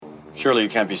Surely you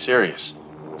can't be serious.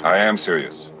 I am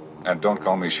serious. And don't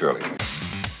call me Shirley.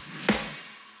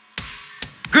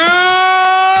 Good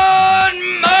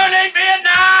morning,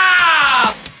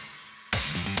 Vietnam!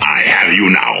 I have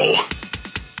you now.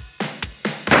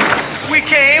 We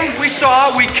came, we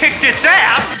saw, we kicked its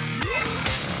ass.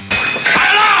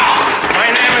 Hello!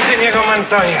 My name is Inigo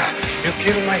Montoya. You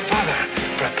killed my father.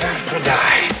 Prepare to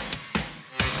die.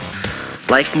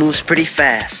 Life moves pretty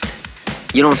fast.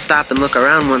 You don't stop and look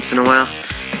around once in a while,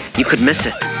 you could miss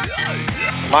it.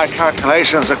 My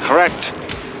calculations are correct.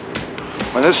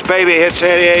 When this baby hits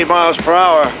 88 miles per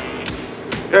hour,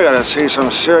 you're gonna see some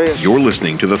serious... You're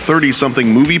listening to the 30-something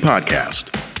movie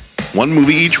podcast. One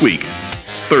movie each week,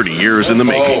 30 years in the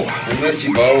making. I miss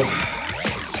you, Bo.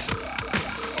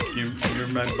 You're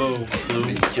my Bo, Blue.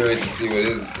 I'm curious to see what it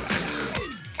is.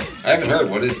 I haven't heard.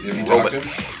 What is... Have you talked to him?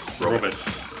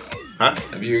 Robots. Huh?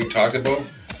 Have you talked to Bo?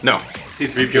 No.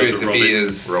 C-3PO's Curious a if robot. he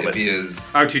is... Robot. If he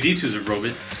is... R2-D2's a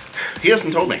robot. He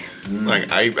hasn't told me.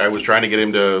 Like I was trying to get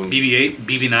him to... BB-8,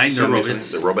 BB-9, they're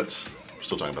robots. The robots. We're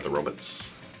still talking about the robots.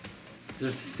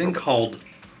 There's this thing called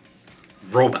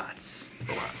robots.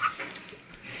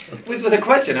 With a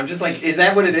question, I'm just like, is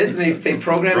that what it is? They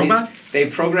program robots? They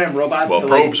program robots. Well, to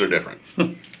probes are different.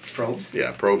 Probes?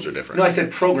 Yeah, probes are different. No, I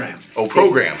said program. Oh,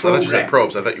 programs. I thought you said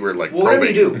probes. I thought you were like well, whatever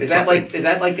you probing do, is that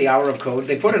like the hour of code?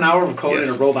 They put an hour of code Yes.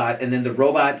 in a robot, and then the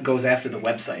robot goes after the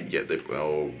website. Yeah.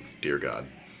 Oh, dear God.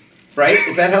 Right?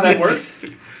 Is that how that works?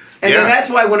 And Yeah. then that's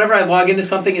why whenever I log into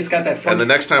something, it's got that fun. And the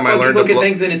next time I learned look to at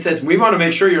things, and it says, "We want to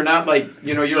make sure you're not like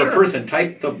you're Sure. a person.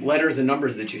 Type the letters and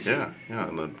numbers that you see." Yeah, yeah.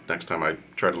 And the next time I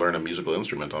try to learn a musical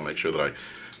instrument, I'll make sure that I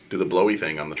do the blowy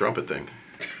thing on the trumpet thing.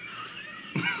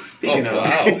 Speaking of,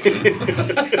 wow.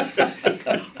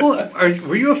 Well,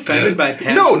 were you offended by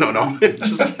Pat's? No.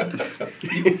 It's just,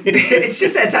 it's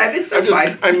just that time. That's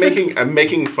fine. I'm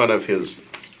making fun of his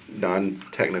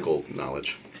non-technical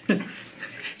knowledge.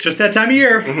 Just that time of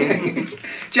year.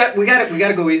 Jeff, we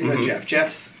gotta go easy on Jeff.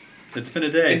 Jeff's. It's been a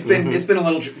day. It's been a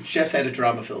little. Jeff's had a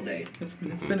drama-filled day. It's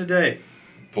been a day.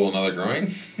 Pull another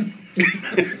groin?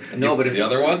 No, but if The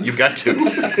other one? You've got to.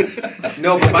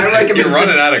 no, but my recommendation. You're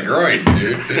running out of groins,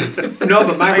 dude. No,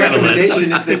 but my got a list.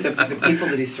 recommendation is that the people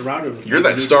that he's surrounded with. You're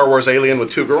that Star Wars alien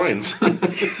with 2 groins.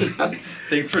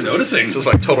 Thanks for noticing. This is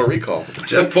like Total Recall.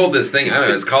 Jeff pulled this thing. I don't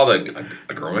know. It's called a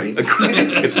groin?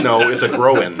 It's a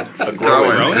groin. A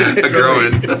groin. A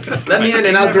groin. Let me in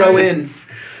and I'll grow in.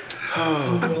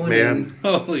 Oh man.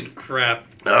 Holy crap.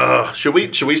 Should we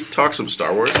talk some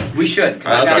Star Wars? We should.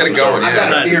 Let's get it going. I've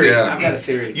got a theory. Yeah. I've got a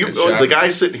theory. The guy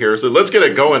sitting here said, "Let's get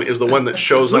it going." Is the one that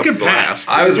shows Look up at Pat. last.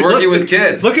 I was working with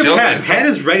kids. Look at children. Pat. Pat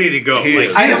is ready to go. He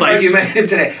is. I he's am argumentative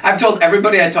today. I've told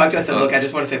everybody I talked to, I said, look, I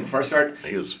just want to say before I start,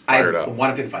 He was fired I up.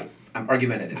 want to pick a fight. I'm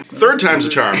argumentative. Third time's a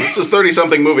charm. This is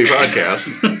 30-something movie podcast.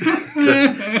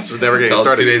 This is never getting Tell us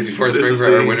started. 2 days before This spring is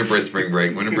break or the- winter break, spring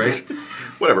break. Winter break?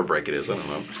 Whatever break it is, I don't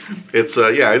know. It's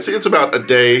it's about a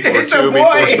day or It's a two boy.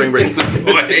 before spring break.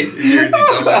 Boy, did you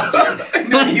tell that story?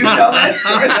 No, you tell that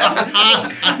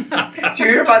story. Did you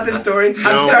hear about this story?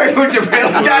 I'm sorry for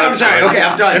derailing. I'm sorry. Okay,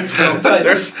 I'm done. I'm done.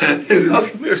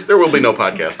 There will be no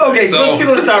podcast. Okay, So- let's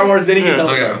go to Star Wars, then you can tell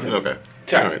us. Okay. something. Okay.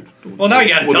 Sorry. All right. Well, now you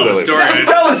got to We'll tell do the that story.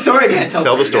 Tell the story, man.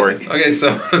 Tell the story. Okay,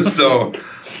 so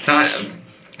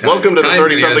Welcome to the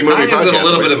 30-something movie Tanya was in a podcast.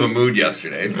 little bit of a mood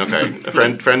yesterday. Okay. A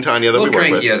friend Tanya that A we little work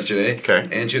cranky with. yesterday. Okay.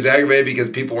 And she was aggravated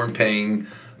because people weren't paying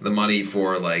the money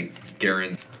for like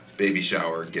Garen's baby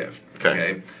shower gift.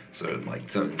 Okay. So like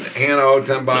Hannah owed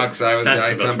 $10. I had $10. And I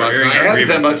had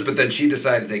the $10, but then she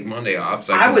decided to take Monday off,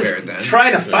 so I was compared then.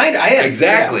 trying to find it. I had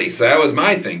Exactly. So that was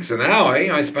my thing. So now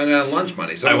I spend it on lunch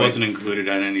money. So I anyway, wasn't included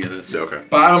on any of this. Okay.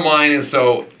 bottom line is,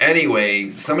 so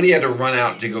anyway, somebody had to run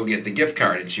out to go get the gift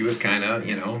card, and she was kind of,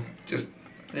 just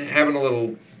having a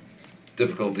little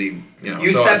difficulty,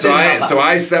 You So, stepped so in I and so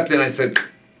I stepped in. I said,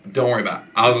 "Don't worry about it.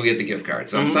 I'll go get the gift card."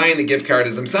 So I'm signing the gift card.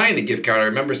 As I'm signing the gift card, I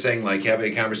remember saying, like,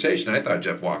 having a conversation. I thought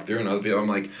Jeff walked through, and other people. I'm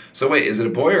like, "So wait, is it a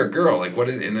boy or a girl? Like, what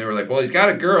is?" And they were like, "Well, he's got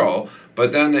a girl."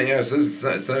 But then, so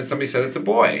somebody said it's a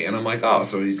boy, and I'm like, "Oh,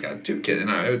 so he's got 2 kids." And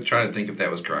I was trying to think if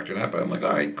that was correct or not, but I'm like,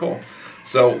 "All right, cool."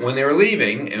 So when they were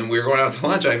leaving and we were going out to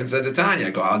lunch, I even said to Tanya,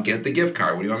 I go, "I'll get the gift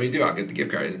card. What do you want me to do? I'll get the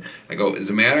gift card." I go, "Is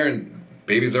it matter?" And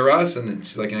babies are us, and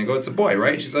she's like, and I go, "It's a boy,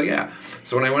 right?" She's like, "Yeah."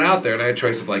 So when I went out there, and I had a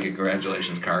choice of like a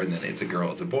congratulations card, and then it's a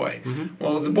girl, it's a boy.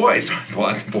 Well, it's a boy, so I pull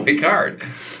out the boy card,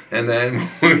 and then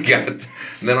and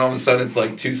then all of a sudden it's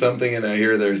like 2 something, and I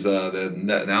hear there's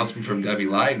the announcement from Debbie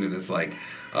Lyden, and it's like,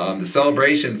 The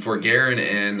celebration for Garen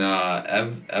and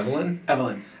Evelyn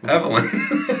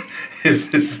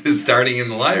is starting in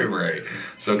the library.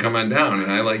 So come on down.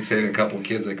 And I like saying to a couple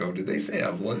kids, I go, did they say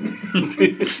Evelyn? And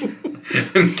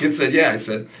the kid said, yeah. I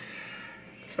said,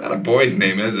 it's not a boy's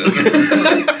name, is it?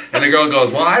 And the girl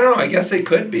goes, well, I don't know. I guess it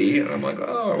could be. And I'm like,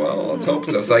 oh, well, let's hope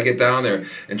so. So I get down there,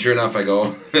 and sure enough, I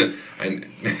go, and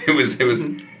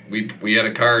we had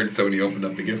a card, so when he opened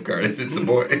up the gift card, it's a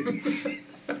boy.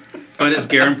 But as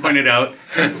Garen pointed out,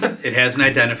 it hasn't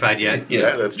identified yet.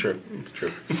 Yeah, that's true. It's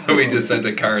true. So we just sent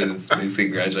a card that's basically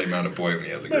congratulating him on a boy when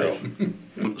he has a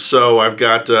girl. So I've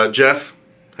got Jeff.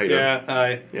 How you doing? Yeah,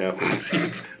 hi. Yeah.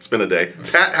 It's been a day.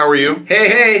 Pat, how are you?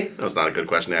 Hey. That's not a good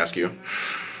question to ask you.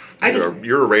 I just.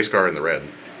 You're a race car in the red.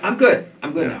 I'm good.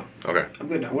 I'm good now. Okay. I'm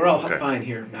good now. We're all Okay. fine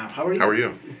here now. How are you? How are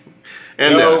you?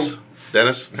 And No. Dennis.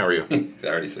 Dennis, how are you? I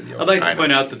already said yo. I'd like I to know.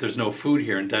 point out that there's no food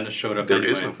here, and Dennis showed up There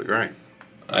anyway. is no food. Right.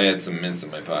 I had some mints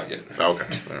in my pocket.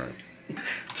 Okay. All right.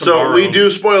 So we do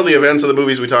spoil the events of the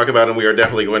movies we talk about, and we are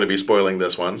definitely going to be spoiling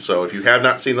this one. So if you have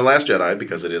not seen The Last Jedi,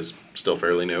 because it is still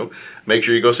fairly new, make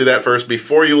sure you go see that first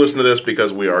before you listen to this,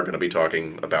 because we are going to be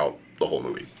talking about the whole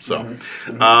movie. So,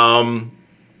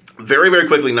 very, very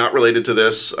quickly, not related to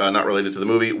this, not related to the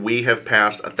movie, we have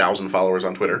passed 1,000 followers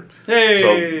on Twitter. Hey!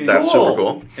 So that's Cool.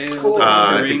 super cool. Cool.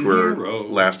 I think we're, Hero.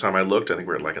 last time I looked, I think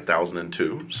we're at like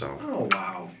 1,002. So Oh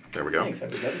wow. there we go. Thanks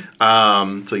everybody.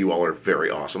 So you all are very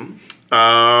awesome.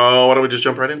 Why don't we just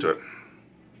jump right into it?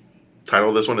 Title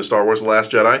of this one is Star Wars The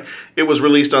Last Jedi. It was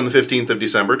released on the 15th of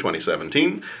December,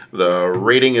 2017. The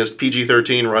rating is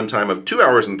PG-13, runtime of 2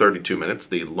 hours and 32 minutes,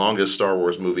 the longest Star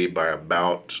Wars movie by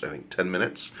about, I think, 10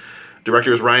 minutes.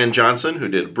 Director is Rian Johnson, who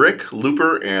did Brick,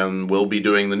 Looper, and will be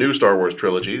doing the new Star Wars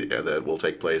trilogy that will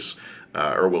take place,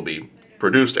 or will be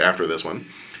produced after this one.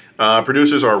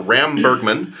 Producers are Ram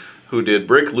Bergman, who did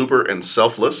Brick, Looper, and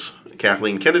Selfless.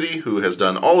 Kathleen Kennedy, who has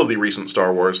done all of the recent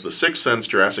Star Wars, The Sixth Sense,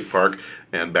 Jurassic Park,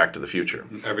 and Back to the Future.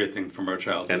 Everything from our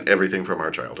childhood. And everything from our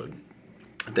childhood.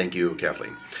 Thank you,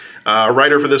 Kathleen.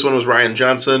 Writer for this one was Rian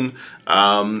Johnson.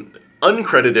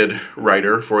 Uncredited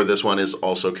writer for this one is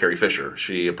also Carrie Fisher.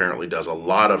 She apparently does a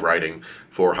lot of writing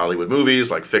for Hollywood movies,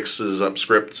 like fixes up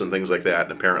scripts and things like that,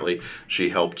 and apparently she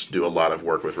helped do a lot of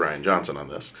work with Rian Johnson on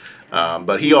this.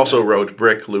 But he also wrote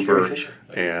Brick, Looper,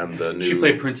 and the new... She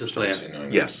played Princess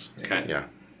Leia. Yes. Okay. Yeah.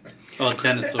 Well,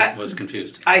 Dennis was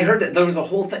confused. I heard that there was a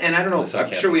whole thing, and I don't know. saw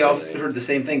I'm sure we all Captain heard the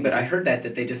same thing, but I heard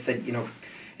that they just said,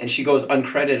 and she goes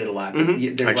uncredited a lot.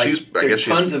 There's I guess she's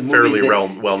tons of fairly movies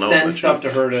that well-known send that she- stuff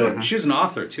to her to. She was an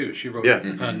author, too. She wrote Yeah.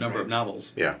 a number of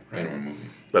novels. Yeah. Right on movie.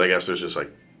 But I guess there's just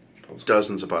like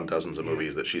dozens upon dozens of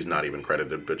movies that she's not even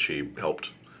credited, but she helped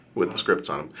with the scripts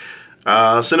on them.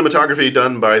 Cinematography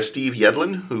done by Steve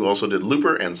Yedlin, who also did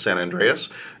Looper and San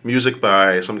Andreas. Music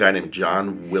by some guy named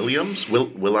John Williams.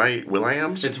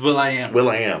 Will.i.ams? It's Will.i.am.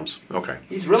 Will.i.ams. Okay.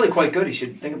 He's really quite good. He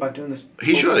should think about doing this.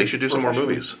 He should do some more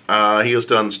movies. He has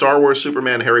done Star Wars,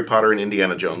 Superman, Harry Potter, and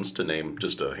Indiana Jones, to name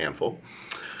just a handful.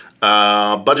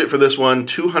 Budget for this one,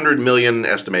 $200 million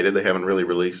estimated. They haven't really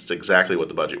released exactly what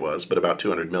the budget was, but about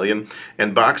 $200 million.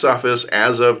 And box office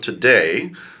as of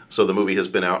today, so the movie has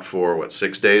been out for,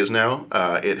 6 days now?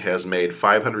 It has made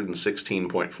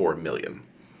 $516.4 million.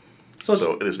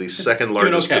 So it is the second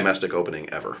largest domestic opening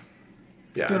ever.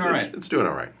 It's doing all right. It's doing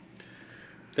all right.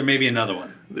 There may be another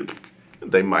one.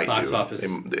 They might Box do. office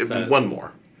says. One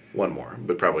more,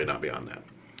 but probably not beyond that.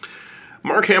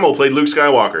 Mark Hamill played Luke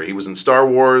Skywalker. He was in Star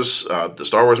Wars, the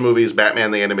Star Wars movies,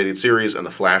 Batman the Animated Series, and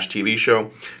the Flash TV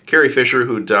show. Carrie Fisher,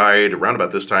 who died around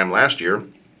about this time last year,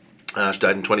 she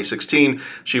died in 2016.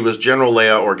 She was General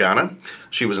Leia Organa.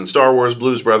 She was in Star Wars,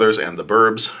 Blues Brothers, and The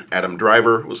Burbs. Adam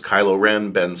Driver was Kylo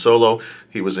Ren, Ben Solo.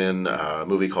 He was in a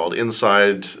movie called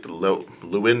Inside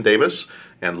Llewyn Davis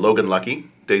and Logan Lucky.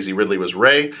 Daisy Ridley was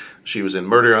Rey. She was in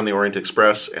Murder on the Orient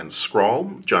Express and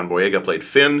Skrull. John Boyega played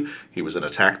Finn. He was in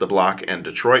Attack the Block and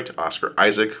Detroit. Oscar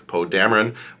Isaac, Poe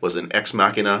Dameron, was in Ex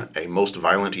Machina, A Most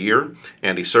Violent Year.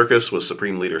 Andy Serkis was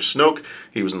Supreme Leader Snoke.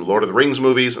 He was in the Lord of the Rings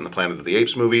movies and the Planet of the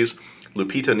Apes movies.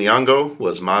 Lupita Nyong'o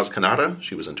was Maz Kanata.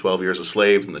 She was in 12 Years a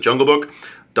Slave and The Jungle Book.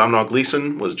 Domhnall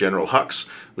Gleeson was General Hux,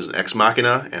 was in Ex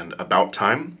Machina and About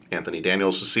Time. Anthony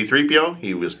Daniels was C-3PO.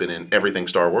 He has been in everything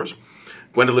Star Wars.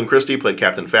 Gwendolyn Christie played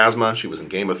Captain Phasma. She was in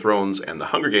Game of Thrones and The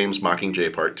Hunger Games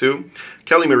Mockingjay Part 2.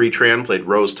 Kelly Marie Tran played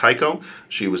Rose Tycho.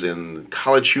 She was in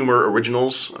College Humor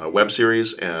Originals, a web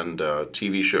series, and a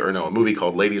movie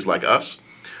called Ladies Like Us.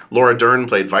 Laura Dern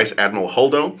played Vice Admiral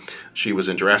Holdo. She was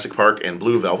in Jurassic Park and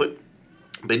Blue Velvet.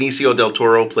 Benicio del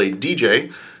Toro played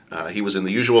DJ. He was in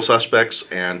The Usual Suspects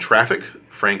and Traffic.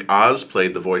 Frank Oz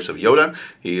played the voice of Yoda.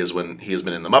 He has been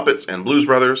in The Muppets and Blues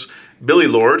Brothers. Billie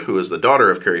Lourd, who is the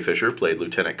daughter of Carrie Fisher, played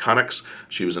Lieutenant Connix.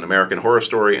 She was in American Horror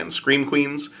Story and Scream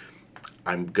Queens.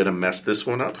 I'm going to mess this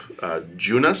one up.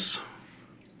 Jonas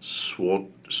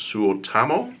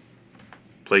Suotamo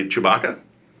played Chewbacca.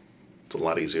 It's a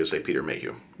lot easier to say Peter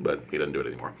Mayhew, but he doesn't do it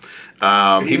anymore.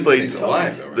 He's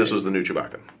alive, though, right? This was the new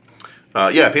Chewbacca.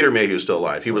 Yeah, Peter Mayhew's still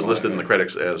alive. He was listed in the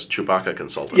credits as Chewbacca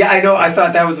consultant. Yeah, I know. I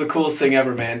thought that was the coolest thing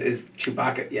ever, man. Is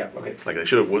Chewbacca? Yeah, okay. Like they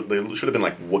should have been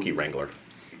like Wookiee Wrangler.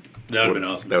 That would have been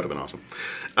awesome. That would have been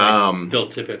awesome. Phil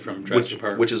Tippett from Jurassic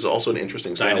Park. Which is also an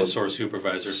interesting Dinosaur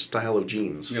supervisor. Style of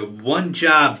jeans. One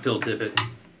job, Phil Tippett.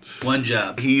 One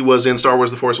job. He was in Star Wars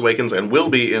The Force Awakens and will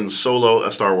be in Solo,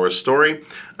 A Star Wars Story.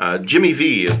 Jimmy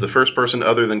V is the first person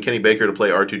other than Kenny Baker to play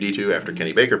R2-D2 after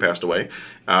Kenny Baker passed away.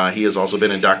 He has also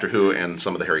been in Doctor Who and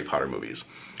some of the Harry Potter movies.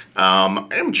 I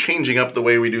am changing up the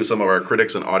way we do some of our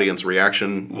critics and audience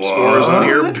reaction scores on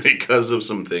here because of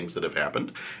some things that have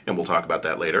happened, and we'll talk about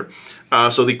that later.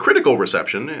 So the critical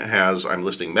reception has, I'm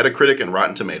listing Metacritic and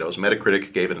Rotten Tomatoes.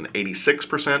 Metacritic gave it an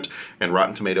 86%, and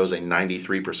Rotten Tomatoes a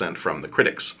 93% from the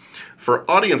critics. For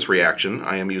audience reaction,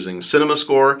 I am using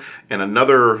CinemaScore and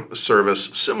another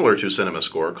service similar to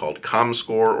CinemaScore called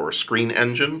ComScore or Screen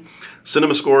Engine.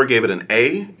 CinemaScore gave it an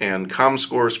A, and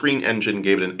ComScore Screen Engine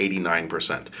gave it an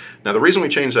 89%. Now, the reason we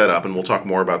changed that up, and we'll talk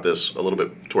more about this a little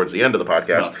bit towards the end of the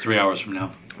podcast. About 3 hours from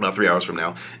now. About 3 hours from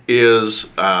now, is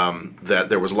that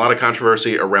there was a lot of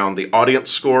controversy around the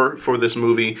audience score for this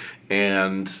movie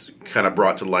and kind of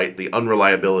brought to light the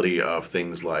unreliability of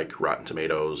things like Rotten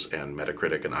Tomatoes and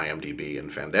Metacritic and IMDb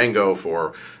and Fandango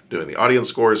for doing the audience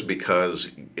scores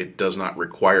because it does not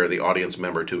require the audience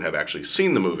member to have actually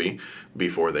seen the movie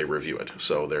before they review it.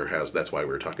 So that's why we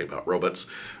were talking about robots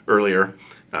earlier,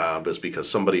 is because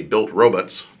somebody built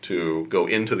robots to go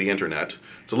into the internet.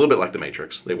 It's a little bit like The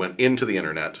Matrix. They went into the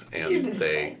internet and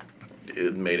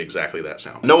it made exactly that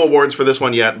sound. No awards for this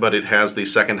one yet, but it has the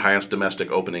second highest domestic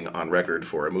opening on record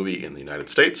for a movie in the United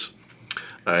States.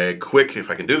 If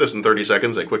I can do this in 30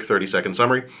 seconds, a quick 30-second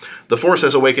summary. The Force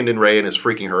has awakened in Rey and is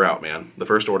freaking her out, man. The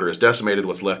First Order has decimated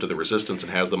what's left of the Resistance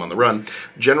and has them on the run.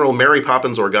 General Mary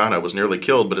Poppins Organa was nearly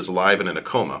killed but is alive and in a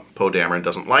coma. Poe Dameron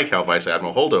doesn't like how Vice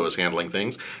Admiral Holdo is handling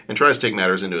things and tries to take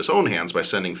matters into his own hands by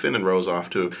sending Finn and Rose off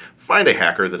to find a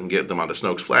hacker that can get them onto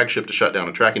Snoke's flagship to shut down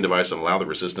a tracking device and allow the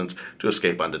Resistance to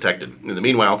escape undetected. In the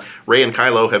meanwhile, Rey and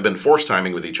Kylo have been force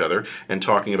timing with each other and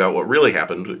talking about what really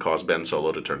happened to cause Ben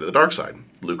Solo to turn to the dark side.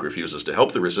 Luke refuses to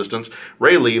help the Resistance.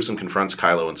 Rey leaves and confronts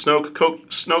Kylo and Snoke.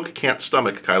 Snoke can't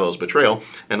stomach Kylo's betrayal,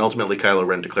 and ultimately Kylo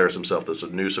Ren declares himself the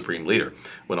new Supreme Leader.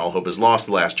 When all hope is lost,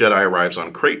 the Last Jedi arrives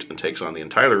on Crate and takes on the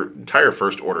entire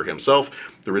First Order himself.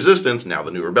 The Resistance, now the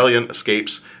New Rebellion,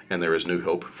 escapes, and there is new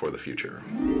hope for the future.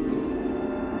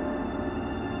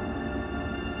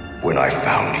 When I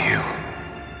found you,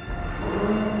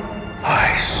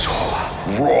 I saw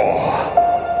raw,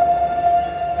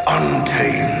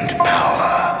 untamed power.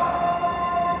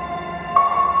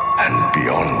 And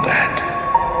beyond that,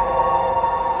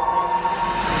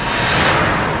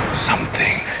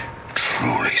 something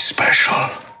truly special.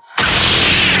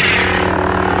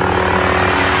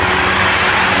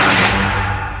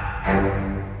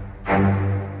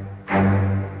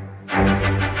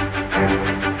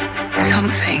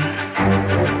 Something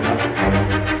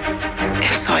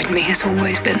inside me has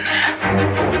always been there.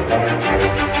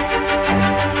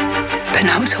 But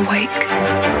now it's awake.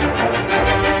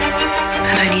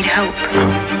 And I need help.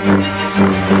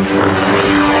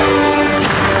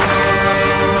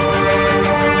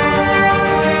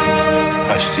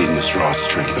 I've seen this raw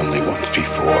strength only once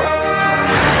before.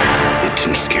 It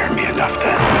didn't scare me enough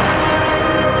then.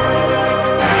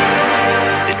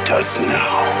 It does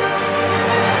now.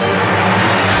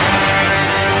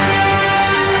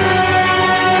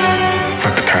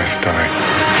 Let the past die.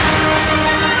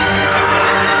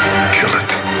 Kill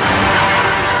it.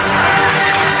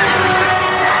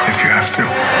 If you have to.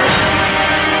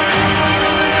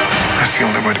 That's the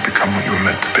only way to become what you were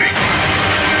meant to be.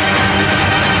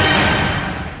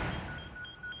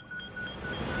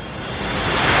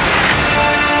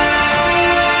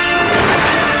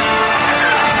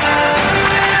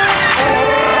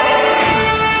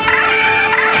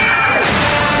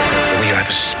 We are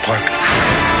the spark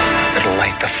that'll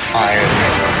light the fire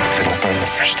that'll burn the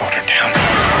First Order down.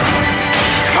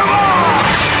 Come on!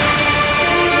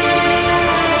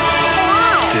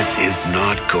 This is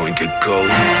not going to go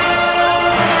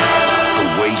the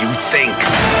way you think.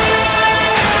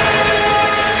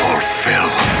 Fulfill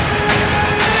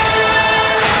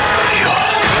your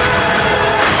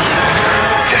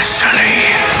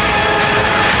destiny.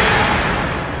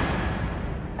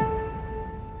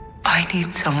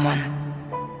 need someone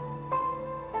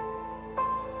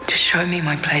to show me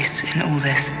my place in all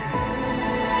this.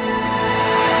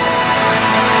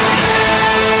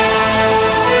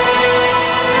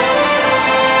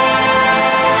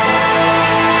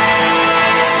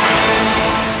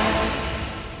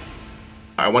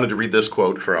 I wanted to read this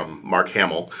quote from Mark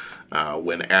Hamill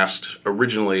when asked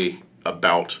originally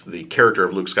about the character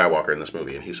of Luke Skywalker in this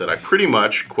movie. And he said, I pretty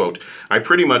much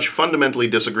fundamentally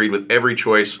disagreed with every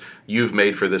choice you've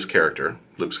made for this character.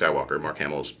 Luke Skywalker. Mark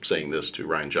Hamill is saying this to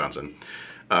Rian Johnson.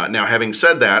 Now, having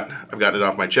said that, I've gotten it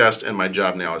off my chest, and my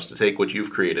job now is to take what you've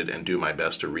created and do my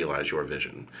best to realize your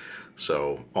vision.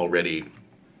 So already,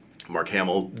 Mark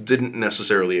Hamill didn't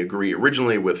necessarily agree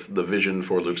originally with the vision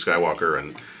for Luke Skywalker,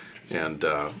 and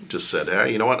just said,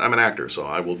 hey, you know what? I'm an actor, so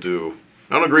I will do.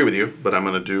 I don't agree with you, but I'm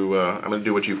going to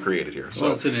do what you've created here. So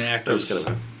well, it's an actor's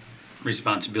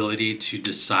responsibility to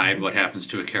decide what happens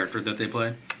to a character that they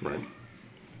play. Right.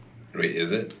 Wait,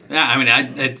 is it? Yeah, I mean,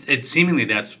 it seemingly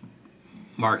that's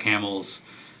Mark Hamill's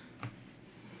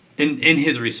in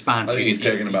his response. I think he's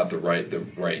talking about the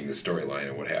writing the storyline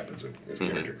and what happens with his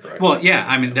character. Correct? Well, yeah,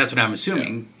 I mean that's what I'm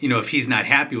assuming. Yeah. You know, if he's not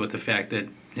happy with the fact that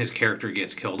his character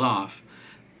gets killed off,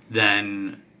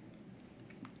 then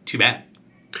too bad.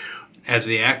 As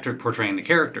the actor portraying the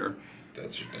character,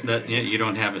 you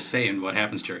don't have a say in what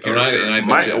happens to your character.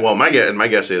 My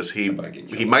guess is he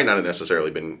might not have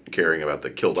necessarily been caring about the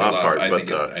killed off part, but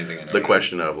the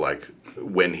question of like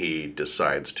when he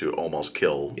decides to almost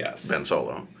kill Ben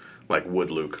Solo, like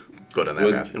would Luke go down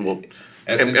that path? And we'll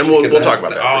talk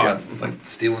about that. Oh, that's like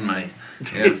stealing my.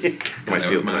 Yeah. Am I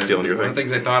stealing your thing? One of the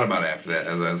things I thought about after that,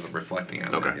 as I was reflecting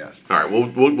on it. Yes. All right.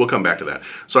 We'll come back to that.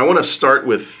 So I want to start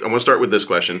with this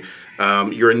question.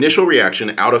 Your initial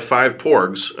reaction out of 5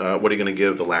 porgs. What are you going to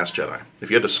give The Last Jedi?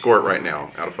 If you had to score it right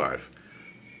now, out of 5,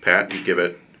 Pat, you give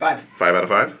it 5. 5 out of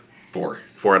 5. 4.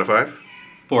 4 out of 5.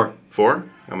 4. 4.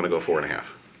 I'm going to go 4.5.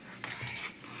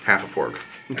 Half a porg.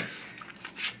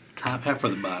 Top half or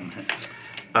the bottom half?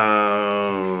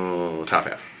 Top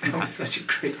half. That was such a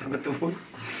great thing with the word.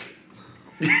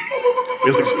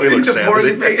 we look sad.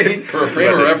 For a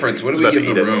frame of reference, what do we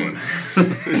give the room?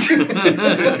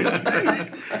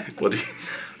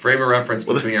 Frame of reference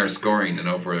between our scoring to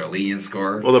know if we're a lenient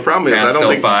score. Well, the problem is I don't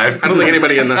think 5. I don't think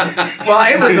anybody in the.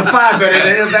 Well, it was a 5, but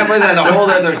that was at a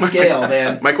whole other scale,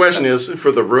 man. My question is,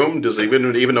 for the room, does he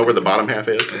even know where the bottom half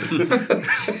is?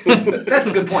 That's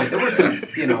a good point. There were some,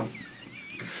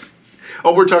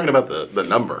 Oh, we're talking about the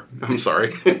number. I'm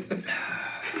sorry.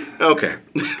 Okay.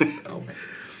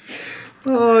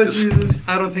 Oh, Jesus.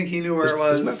 I don't think he knew where it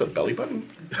was. Isn't that the belly button?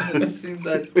 It seemed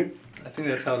I think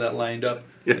that's how that lined up.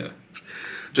 Yeah.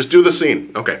 Just do the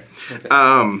scene. Okay.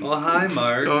 Well, hi,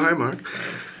 Mark. Oh, hi, Mark.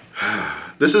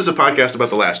 This is a podcast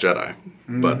about The Last Jedi.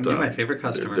 But you're my favorite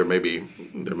customer. There may be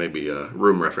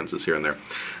room references here and there.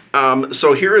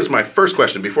 So here is my first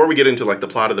question before we get into like the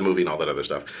plot of the movie and all that other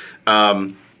stuff.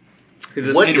 Is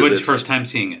this anyone's first time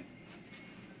seeing it?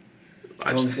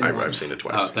 I've seen it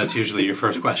twice. Oh, that's usually your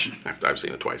first question. I've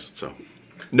seen it twice. So,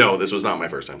 no, this was not my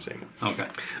first time seeing it. Okay.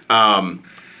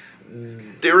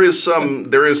 There is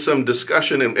some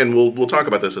discussion, and we'll talk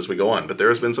about this as we go on. But there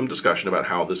has been some discussion about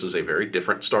how this is a very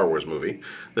different Star Wars movie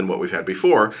than what we've had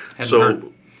before.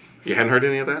 You hadn't heard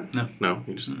any of that? No.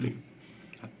 You just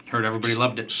heard everybody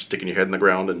loved it. Sticking your head in the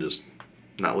ground and just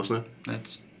not listening.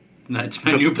 That's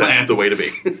my new plan. That's the way to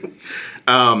be.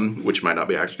 Which might not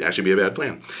be actually be a bad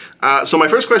plan. So my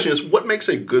first question is, what makes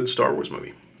a good Star Wars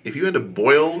movie? If you had to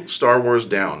boil Star Wars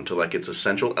down to like its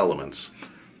essential elements,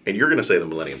 and you're going to say the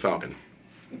Millennium Falcon.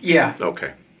 Yeah.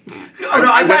 Okay.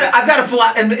 I've got a full.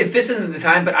 And if this isn't the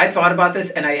time, but I thought about this,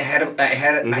 and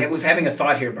I was having a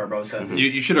thought here, Barbosa. Mm-hmm.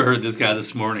 You should have heard this guy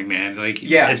this morning, man. Like,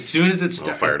 as soon as it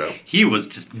started, fired up. He was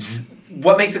just.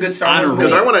 What makes a good Star Wars movie?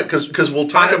 Because I want to, because we'll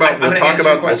talk about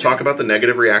the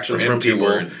negative reactions from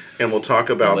people, and we'll talk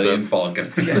about the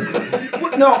Falcon.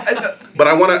 But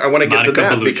I want to get to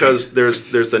that because there's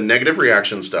the negative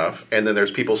reaction stuff, and then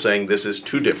there's people saying this is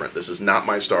too different. This is not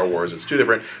my Star Wars. It's too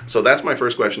different. So that's my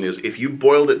first question: is if you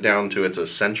boiled it down to its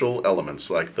essential elements,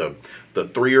 like the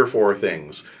 3 or 4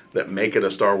 things that make it a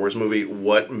Star Wars movie,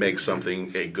 what makes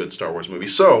something a good Star Wars movie?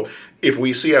 So, if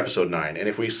we see Episode 9, and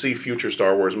if we see future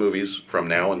Star Wars movies from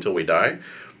now until we die,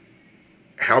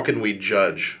 how can we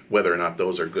judge whether or not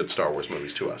those are good Star Wars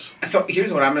movies to us? So,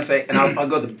 here's what I'm going to say, and I'll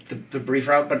go the brief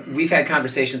route, but we've had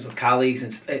conversations with colleagues,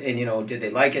 and did they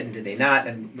like it, and did they not?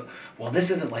 And, well,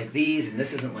 this isn't like these, and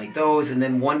this isn't like those, and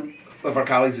then one of our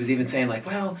colleagues was even saying, like,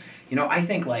 well, I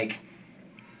think, like,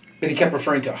 and he kept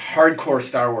referring to hardcore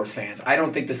Star Wars fans. I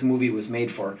don't think this movie was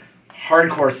made for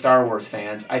hardcore Star Wars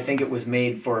fans. I think it was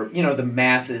made for, the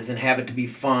masses and have it to be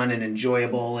fun and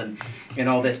enjoyable and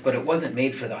all this, but it wasn't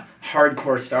made for the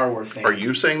hardcore Star Wars fans. Are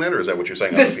you saying that, or is that what you're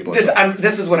saying? This, other people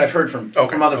this is what I've heard from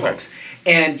other okay. folks.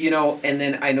 And, and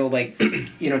then I know,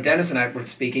 Dennis and I were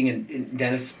speaking, and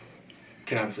Dennis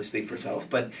can obviously speak for himself,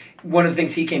 but one of the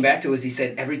things he came back to is he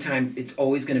said every time it's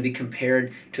always going to be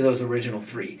compared to those original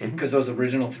three, because those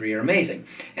original three are amazing.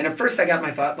 And at first I got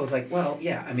my thought, I was like, well,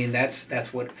 yeah, I mean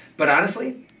that's what. But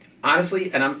honestly,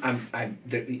 and I'm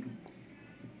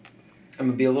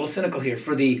gonna be a little cynical here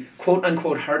for the quote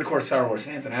unquote hardcore Star Wars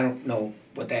fans, and I don't know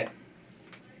what that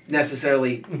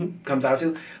necessarily comes out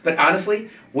to. But honestly,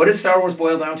 what does Star Wars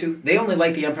boil down to? They only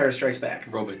like The Empire Strikes Back.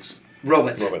 Robots.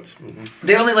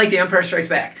 They only like The Empire Strikes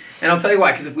Back. And I'll tell you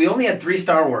why. Because if we only had 3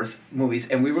 Star Wars movies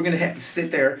and we were going to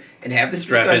sit there and have this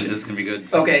discussion. This is going to be good.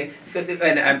 Okay.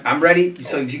 And I'm ready.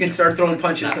 So if you can start throwing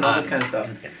punches and all this kind of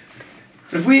stuff.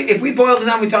 But if we boil it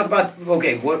down, we talk about,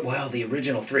 the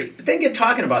original 3. But then get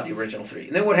talking about the original 3.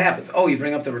 And then what happens? Oh, you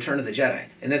bring up the Return of the Jedi.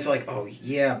 And it's like, oh,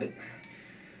 yeah, but...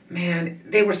 Man,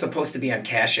 they were supposed to be on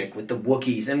Kashyyyk with the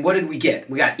Wookiees, and what did we get?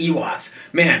 We got Ewoks.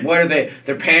 Man, what are they?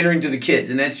 They're pandering to the kids,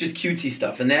 and that's just cutesy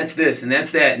stuff, and that's this, and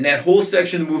that's that, and that whole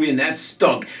section of the movie, and that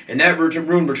stunk, and that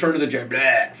ruined Return of the Jedi,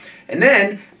 blah. And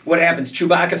then, what happens?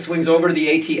 Chewbacca swings over to the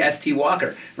AT-ST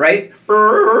Walker, right?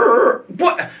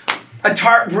 What? A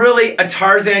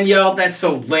Tarzan yell? That's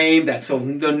so lame, that's so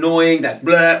annoying, that's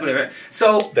blah, blah, blah.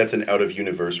 So... That's an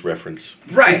out-of-universe reference.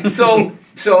 Right, so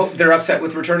they're upset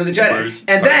with Return of the Jedi. Worst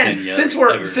and then,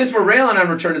 fucking since we're railing on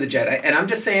Return of the Jedi, and I'm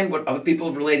just saying what other people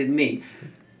have related to me,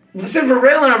 since we're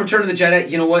railing on Return of the Jedi,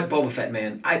 you know what? Boba Fett,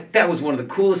 man. That was one of the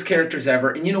coolest characters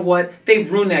ever, and you know what? They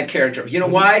ruined that character. You know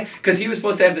why? Because he was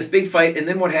supposed to have this big fight, and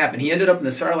then what happened? He ended up in the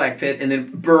Sarlacc pit, and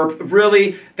then burp.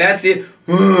 Really? That's the...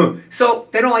 So,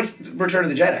 they don't like Return of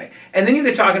the Jedi. And then you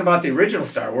get talking about the original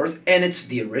Star Wars, and it's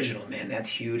the original, man. That's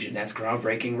huge, and that's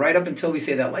groundbreaking, right up until we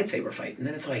say that lightsaber fight. And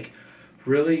then it's like,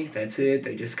 really? That's it?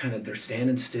 They just they're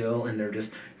standing still, and they're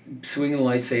just... swinging the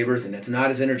lightsabers, and it's not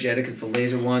as energetic as the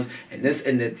laser ones, and this,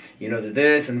 and the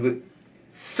this, and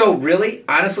so really,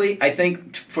 honestly, I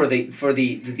think for the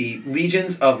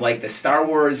legions of the Star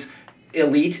Wars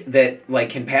elite that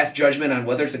can pass judgment on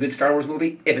whether it's a good Star Wars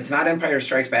movie, if it's not Empire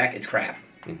Strikes Back, it's crap.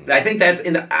 I think that's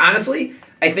honestly,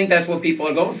 I think that's what people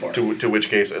are going for. To which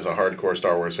case, as a hardcore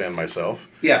Star Wars fan myself,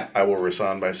 I will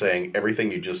respond by saying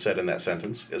everything you just said in that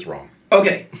sentence is wrong.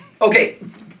 Okay.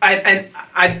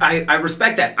 I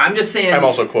respect that. I'm just saying. I'm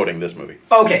also quoting this movie.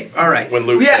 Okay, all right. When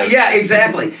Luke says, yeah,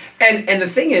 exactly. And the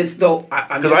thing is, though,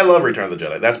 because I love Return of the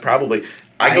Jedi. That's probably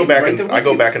I go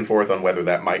back and forth on whether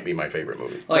that might be my favorite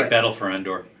movie. I like Battle for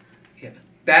Endor. Yeah,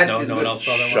 that no is one else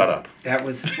saw that one. Shut up. That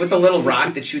was with the little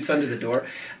rock that shoots under the door,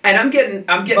 and I'm getting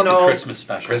About all the Christmas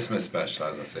special. Christmas special,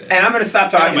 as I say. And I'm going to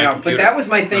stop talking my now. computer. But that was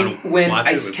my thing when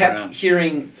I kept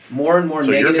hearing more and more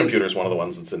negative. So your computer's one of the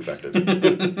ones that's infected.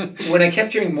 When I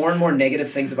kept hearing more and more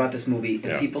negative things about this movie,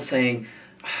 and people saying,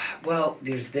 "Well,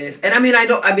 there's this," and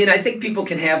I think people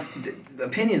can have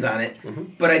opinions on it,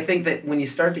 but I think that when you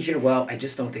start to hear, "Well, I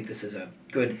just don't think this is a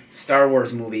good Star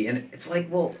Wars movie," and it's like,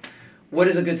 well, what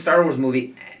is a good Star Wars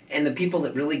movie? And the people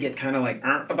that really get kind of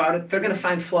about it, they're going to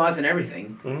find flaws in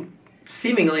everything.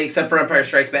 Seemingly, except for Empire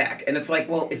Strikes Back. And it's like,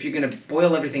 well, if you're going to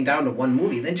boil everything down to one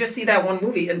movie, then just see that one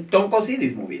movie and don't go see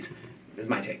these movies, is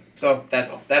my take. So, that's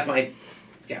all. That's my,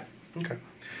 Okay.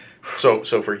 So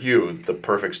for you, the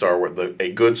perfect Star Wars,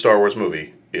 a good Star Wars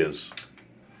movie is...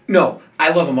 No,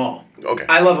 I love them all. Okay.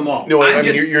 I love them all. No,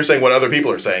 you're saying what other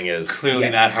people are saying is... Clearly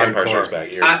not hardcore. Empire Strikes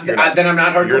Back. Then I'm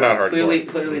not hardcore. You're not hardcore.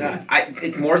 Clearly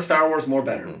not. More Star Wars, more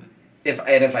better. If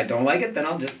I don't like it, then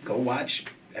I'll just go watch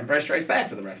Empire Strikes Back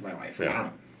for the rest of my life. Yeah. I don't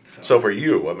know. So for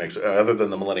you, what makes, other than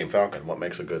the Millennium Falcon, what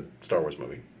makes a good Star Wars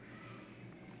movie?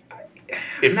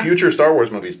 If future Star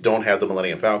Wars movies don't have the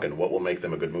Millennium Falcon, what will make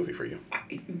them a good movie for you?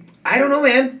 I don't know,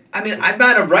 man. I mean, I'm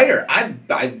not a writer.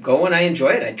 I go and I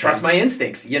enjoy it. I trust my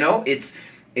instincts.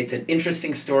 It's an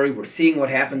interesting story. We're seeing what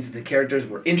happens to the characters.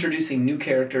 We're introducing new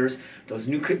characters. Those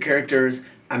new characters,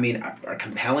 are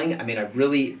compelling.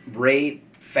 Rey,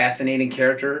 fascinating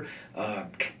character.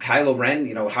 Kylo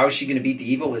Ren, how is she going to beat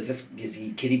the evil?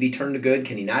 Can he be turned to good?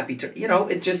 Can he not be turned?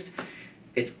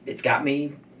 It's got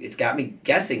me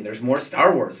guessing. There's more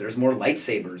Star Wars. There's more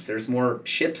lightsabers. There's more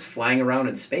ships flying around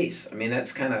in space.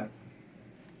 That's kind of...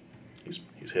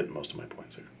 He's hitting most of my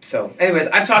points here. So, anyways,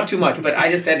 I've talked too much, but I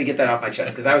just had to get that off my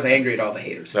chest because I was angry at all the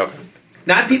haters. Okay.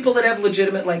 Not people that have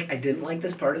legitimate, I didn't like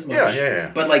this part as much.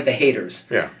 Yeah. But, the haters.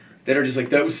 Yeah. That are just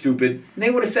that was stupid. And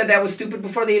they would have said that was stupid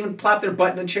before they even plopped their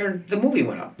butt in the chair and the movie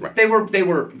went up. Right. They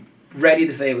were ready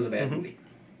to say it was a bad movie.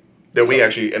 That we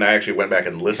actually, and I actually went back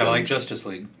and listened. Kind of like Justice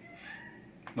League.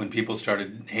 When people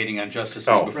started hating on Justice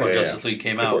League before Justice League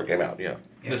came out. Before it came out, yeah.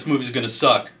 This movie's going to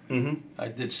suck.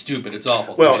 It's stupid. It's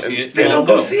awful. Well, Did you see it? Then don't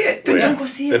go see it. Then Yeah. don't go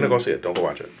see it. Then don't go see it. Don't go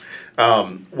watch it.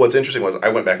 What's interesting was I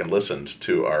went back and listened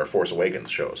to our Force Awakens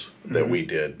shows that we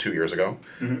did 2 years ago,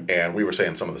 and we were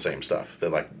saying some of the same stuff.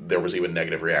 That like there was even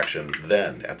negative reaction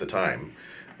then at the time,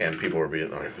 and people were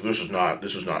being like, "This is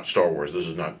not Star Wars. This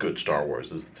is not good Star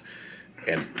Wars."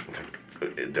 And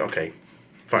okay,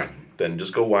 fine. Then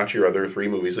just go watch your other 3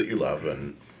 movies that you love,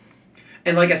 and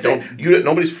like I said,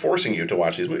 nobody's forcing you to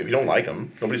watch these movies. If you don't like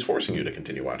them, nobody's forcing you to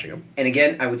continue watching them. And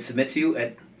again, I would submit to you,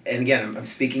 and again, I'm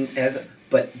speaking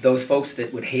but those folks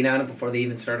that would hate on it before they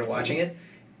even started watching it,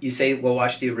 you say, well,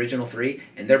 watch the original 3,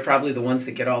 and they're probably the ones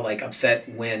that get all like upset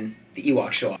when the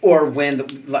Ewoks show up, or when the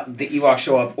Ewoks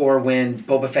show up, or when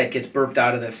Boba Fett gets burped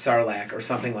out of the Sarlacc, or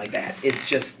something like that. It's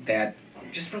just that,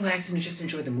 just relax and just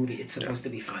enjoy the movie. It's supposed to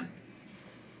be fun.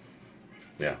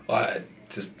 Yeah. Well,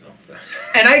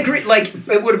 and I agree. Like,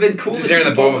 it would have been cool. Just hearing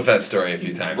the Boba Fett story a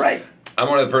few times. Right. I'm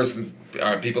one of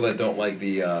the people that don't like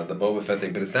the Boba Fett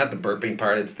thing, but it's not the burping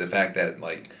part. It's the fact that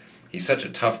like he's such a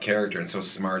tough character and so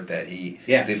smart that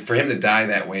for him to die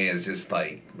that way is just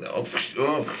like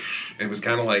it was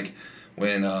kind of like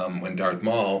when Darth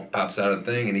Maul pops out of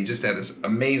the thing and he just had this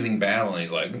amazing battle and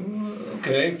he's like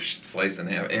okay, sliced in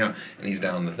half, and he's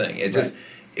down the thing. It just.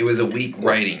 It was a weak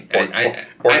writing. Or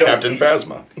Captain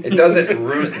Phasma. It doesn't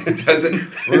ruin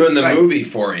the movie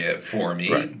for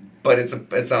me. Right. But it's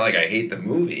not like I hate the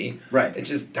movie. Right. It's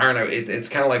just it's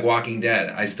kind of like Walking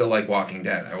Dead. I still like Walking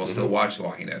Dead. I will still watch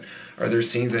Walking Dead. Are there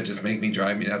scenes that just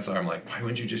drive me nuts? I'm like, why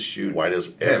wouldn't you just shoot? Why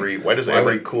does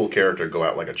every cool character go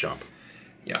out like a chump?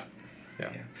 Yeah.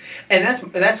 And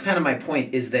that's kind of my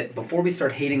point, is that before we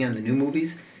start hating on the new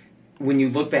movies, when you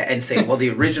look back and say, well, the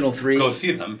original 3... Go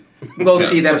see them. Go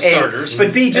see them. For starters.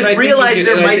 But B, just And I realize think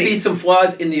there might be some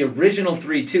flaws in the original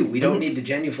 3, too. We don't need to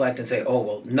genuflect and say, oh,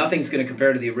 well, nothing's going to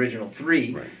compare to the original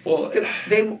 3. Right. Well,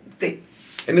 they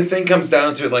and the thing comes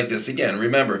down to it like this. Again,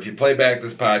 remember, if you play back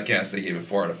this podcast, they gave it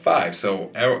 4 out of 5.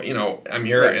 So, I'm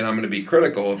here and I'm going to be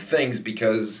critical of things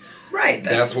because... Right.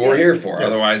 That's what we're here for. Yeah.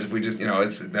 Otherwise, if we just,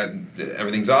 it's that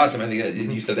everything's awesome. I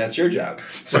think you said that's your job.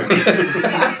 So, but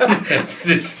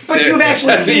you've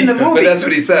actually seen the movie. But that's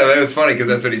what he said. It was funny because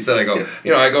that's what he said. I go,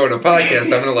 I go to a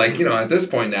podcast. I'm going to at this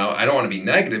point now, I don't want to be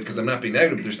negative because I'm not being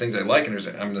negative. But there's things I like and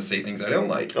I'm going to say things I don't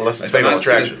like. Unless it's Fatal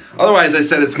Attraction. Otherwise, I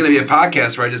said it's going to be a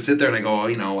podcast where I just sit there and I go,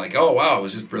 oh wow, it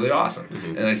was just really awesome.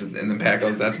 And I said, and then Pat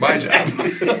goes, that's my job.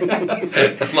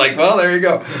 I'm like, well, there you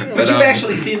go. But you've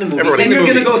actually seen the movie. And you're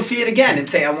going to go see it again and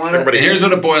say, I want to... And here's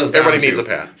what it boils down to. Everybody needs a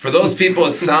Pat. For those people,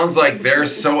 it sounds like they're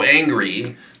so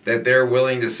angry that they're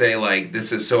willing to say, like,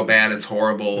 this is so bad, it's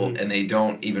horrible, and they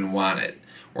don't even want it.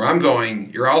 Where I'm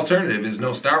going, your alternative is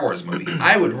no Star Wars movie.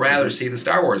 I would rather see the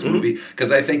Star Wars movie,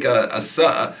 because I think I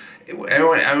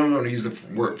don't want to use the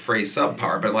phrase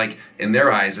subpar, but like in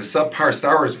their eyes, a subpar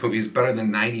Star Wars movie is better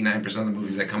than 99% of the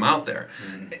movies that come out there.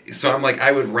 So I'm like,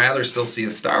 I would rather still see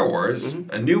a Star Wars,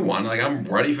 a new one. Like I'm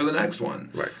ready for the next one.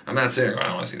 Right. I'm not saying I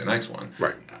don't want to see the next one.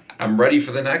 Right. I'm ready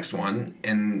for the next one,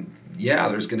 and yeah,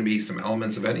 there's going to be some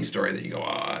elements of any story that you go,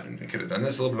 I could have done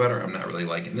this a little bit better. I'm not really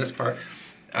liking this part.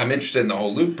 I'm interested in the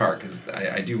whole Luke part because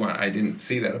I didn't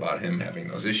see that about him having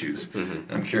those issues.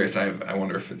 Mm-hmm. I'm curious. I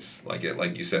wonder if it's like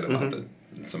you said about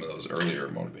some of those earlier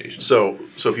motivations. So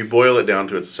if you boil it down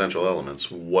to its essential elements,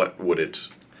 what would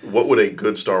a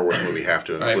good Star Wars movie have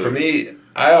to include? All right, for me,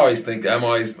 I always think I've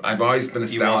always been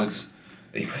astounded.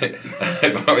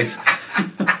 I've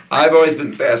always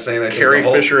been fascinated. Carrie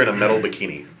Fisher in a metal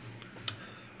bikini.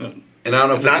 And I don't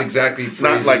know if it's exactly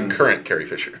not like current Carrie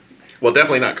Fisher. Well,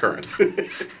 definitely not current.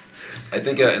 I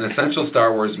think an essential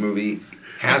Star Wars movie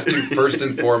has to first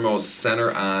and foremost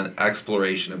center on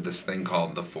exploration of this thing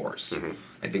called the Force. Mm-hmm.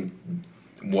 I think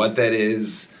what that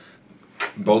is,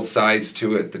 both sides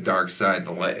to it, the dark side,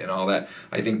 the light, and all that,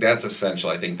 I think that's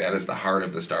essential. I think that is the heart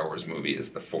of the Star Wars movie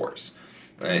is the Force.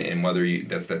 And whether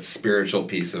that's that spiritual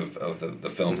piece of the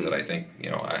films that I think,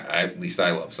 I at least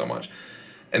I love so much.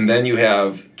 And then you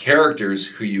have characters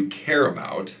who you care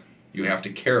about. You have to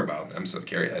care about them. So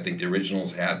I think the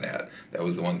originals had that. That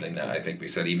was the one thing that I think we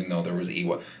said. Even though there was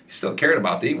Ewok, you still cared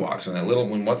about the Ewoks. When that little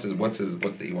one, what's the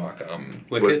Ewok?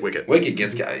 Wicket. Wicket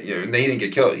gets got. He didn't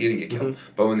get killed. He didn't get killed.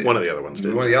 Mm-hmm. But one of the other ones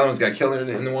did. One of the other ones got killed,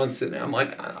 and the one sitting there, I'm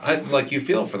like, I like you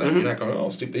feel for them. Mm-hmm. You're not going, oh,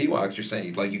 stupid Ewoks. You're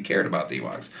saying like you cared about the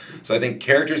Ewoks. So I think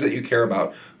characters that you care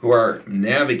about who are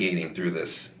navigating through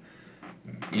this.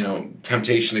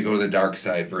 Temptation to go to the dark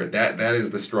side for it. That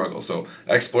is the struggle. So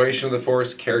exploration of the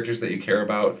Force, characters that you care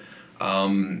about,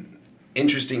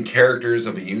 interesting characters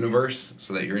of a universe,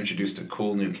 so that you're introduced to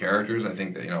cool new characters. I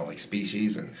think that, like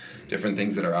species and different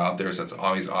things that are out there. So it's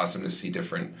always awesome to see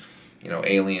different,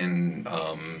 alien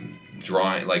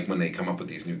drawing. Like when they come up with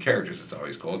these new characters, it's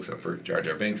always cool, except for Jar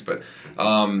Jar Binks. But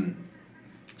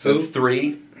so that's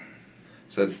 3.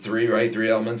 So that's 3, right? 3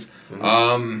 elements.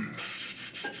 Mm-hmm.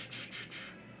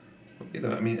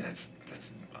 That's.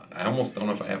 I almost don't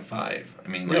know if I have 5. I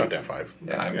mean, you don't have 5.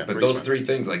 Yeah, but those 3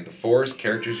 things, like the Force,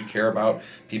 characters you care about,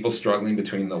 people struggling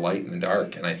between the light and the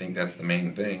dark, and I think that's the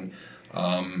main thing.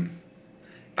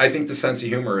 I think the sense of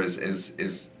humor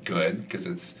is good because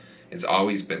it's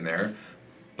always been there.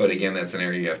 But again, that's an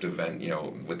area you have to vent.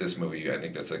 With this movie, I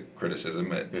think that's a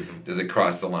criticism. Does it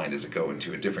cross the line? Does it go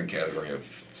into a different category of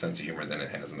sense of humor than it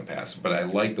has in the past? But I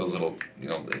like those little,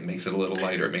 it makes it a little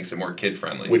lighter. It makes it more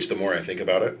kid-friendly. Which, the more I think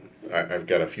about it, I've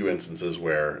got a few instances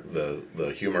where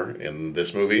the humor in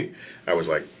this movie, I was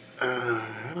like,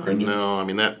 I don't know. I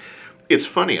mean, it's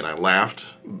funny, and I laughed.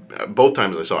 Both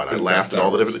times I saw it, I laughed at all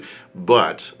the different.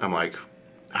 But I'm like,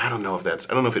 I don't know if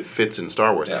it fits in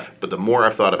Star Wars. Yeah. But the more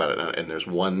I've thought about it, and there's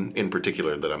one in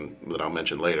particular that I'll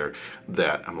mention later,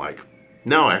 that I'm like,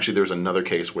 no, actually, there's another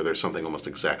case where there's something almost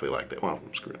exactly like that. Well,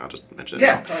 screw it, I'll just mention it.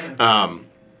 Yeah.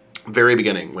 Very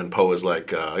beginning when Poe is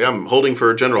like, I'm holding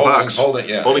for General Hux.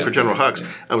 Holding for General Hux. Yeah.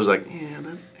 I was like,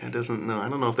 that doesn't. No, I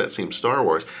don't know if that seems Star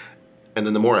Wars. And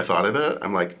then the more I thought about it,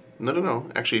 I'm like, no.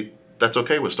 Actually, that's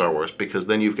okay with Star Wars because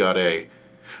then you've got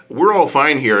we're all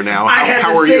fine here now.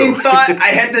 How are you? I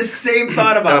had the same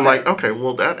thought about it. And I'm like, okay,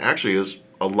 well, that actually is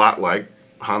a lot like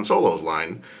Han Solo's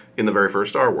line in the very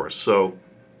first Star Wars. So,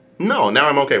 no, now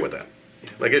I'm okay with that.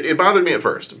 Like, it bothered me at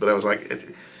first, but I was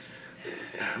like,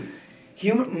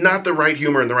 humor, not the right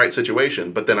humor in the right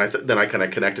situation. But then I kind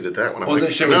of connected it that one. I'm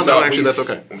actually, that's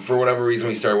okay. For whatever reason,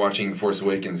 we started watching Force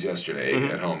Awakens yesterday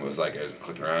at home. It was like I was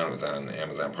clicking around. It was on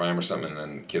Amazon Prime or something, and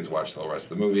then kids watched the whole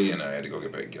rest of the movie, and I had to go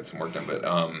get some work done. But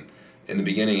in the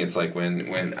beginning, it's like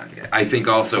when I think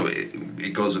also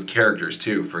it goes with characters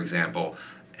too. For example,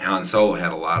 Han Solo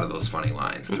had a lot of those funny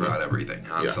lines throughout everything.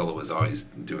 Han Solo was always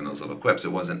doing those little quips.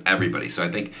 It wasn't everybody. So I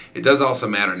think it does also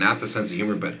matter, not the sense of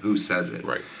humor, but who says it.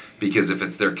 Right. Because if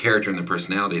it's their character and their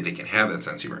personality, they can have that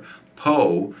sense of humor.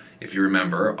 Poe, if you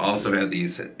remember, also had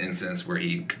these incidents where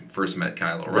he first met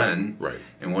Kylo Ren. Right.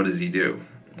 And what does he do?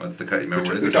 What's the cut? Remember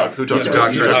what is it? Who talks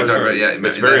first? Yeah,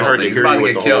 it's very hard to hear you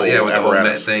with the whole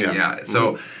apparatus. Thing. Yeah.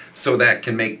 So that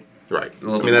can make right. A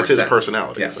little I mean, that's his sense.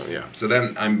 personality. Yes. So, yeah. So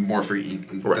then I'm more for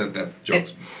that joke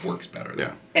works better.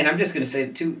 Yeah. And I'm just going to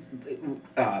say too,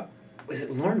 was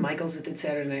it Lorne Michaels that did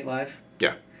Saturday Night Live?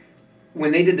 Yeah.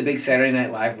 When they did the big Saturday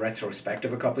Night Live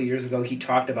retrospective a couple years ago, he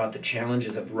talked about the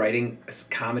challenges of writing a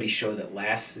comedy show that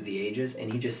lasts through the ages,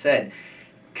 and he just said,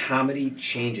 comedy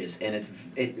changes, and it's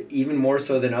even more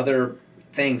so than other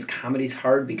things. Comedy's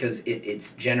hard because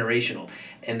it's generational,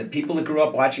 and the people that grew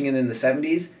up watching it in the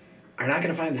 70s are not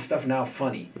going to find the stuff now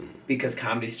funny because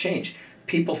comedy's changed.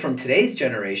 People from today's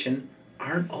generation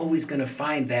aren't always going to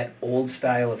find that old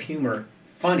style of humor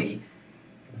funny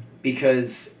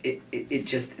because it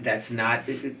just, that's not,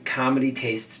 comedy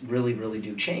tastes really, really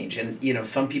do change. And,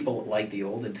 some people like the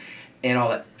old and all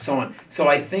that, so on. So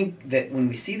I think that when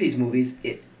we see these movies,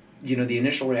 the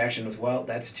initial reaction was, well,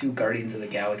 that's too Guardians of the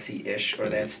Galaxy-ish, or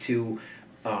that's too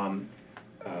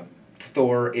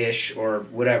Thor-ish, or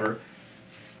whatever.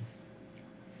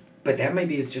 But that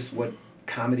maybe is just what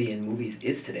comedy in movies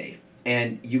is today.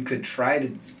 And you could try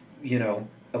to,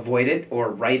 avoid it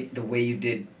or write the way you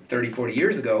did 30, 40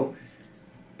 years ago,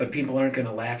 but people aren't going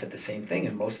to laugh at the same thing.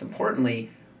 And most importantly,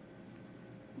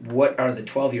 what are the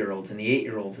 12-year-olds and the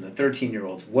 8-year-olds and the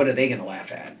 13-year-olds, what are they going to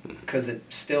laugh at? Because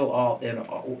it's still all,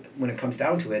 when it comes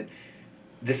down to it,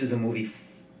 this is a movie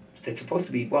that's supposed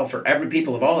to be, well, for every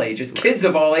people of all ages, kids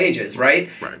of all ages, right?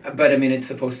 Right. But, it's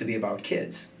supposed to be about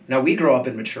kids. Now, we grow up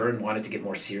and mature and wanted to get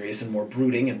more serious and more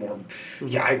brooding and more,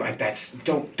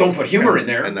 don't put humor in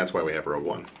there. And that's why we have Rogue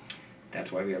One.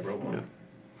 That's why we have Rogue One. Yeah.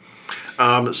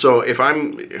 So if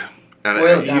I'm,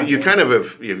 and you kind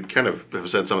of have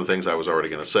said some of the things I was already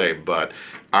going to say, but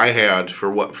I had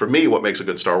for me what makes a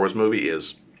good Star Wars movie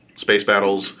is space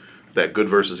battles, that good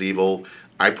versus evil.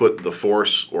 I put the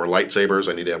Force or lightsabers.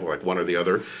 I need to have like one or the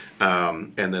other,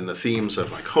 and then the themes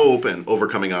of like hope and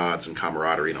overcoming odds and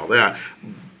camaraderie and all that.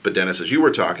 But Dennis, as you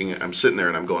were talking, I'm sitting there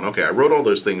and I'm going, okay, I wrote all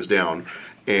those things down,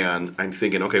 and I'm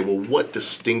thinking, okay, well, what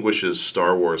distinguishes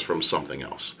Star Wars from something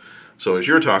else? So as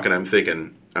you're talking, I'm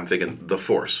thinking the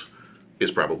Force is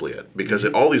probably it, because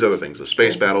all these other things, the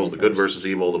space battles, the good versus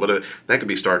evil, that could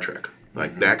be Star Trek.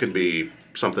 Like that could be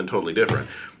something totally different.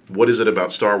 What is it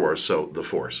about Star Wars? So the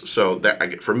Force. So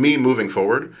that for me, moving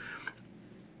forward,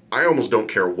 I almost don't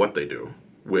care what they do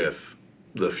with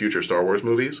the future Star Wars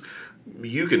movies.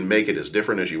 You can make it as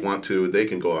different as you want to. They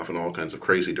can go off in all kinds of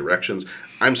crazy directions.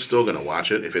 I'm still going to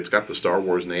watch it if it's got the Star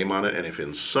Wars name on it, and if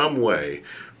in some way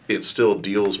it still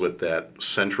deals with that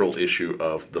central issue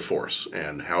of the Force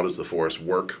and how does the Force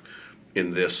work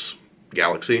in this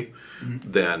galaxy,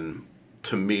 then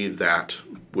to me that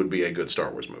would be a good Star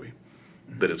Wars movie.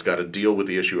 That it's got to deal with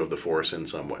the issue of the Force in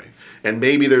some way. And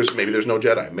maybe there's no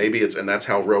Jedi. Maybe it's, and that's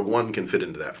how Rogue One can fit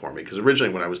into that for me. Because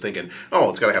originally when I was thinking,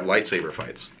 it's got to have lightsaber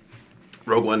fights.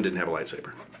 Rogue One didn't have a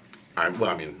lightsaber. At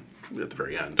the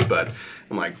very end. But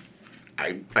I'm like,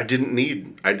 I didn't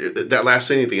need... that last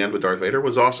scene at the end with Darth Vader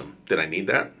was awesome. Did I need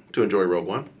that to enjoy Rogue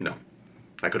One? No.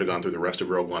 I could have gone through the rest of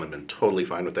Rogue One and been totally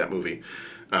fine with that movie.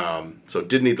 So it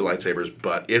did need the lightsabers,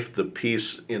 but if the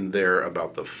piece in there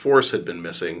about the Force had been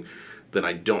missing, then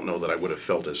I don't know that I would have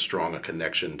felt as strong a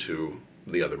connection to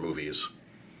the other movies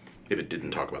if it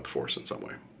didn't talk about the Force in some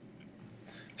way.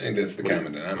 I think that's the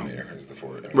common denominator is the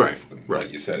Force. Right.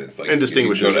 Like you said, it's like and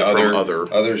distinguishes it from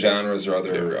other genres or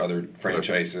other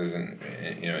franchises, and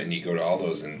you go to all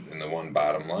those, and the one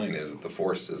bottom line is that the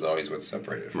Force is always what's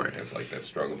separated. Right. It's like that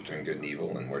struggle between good and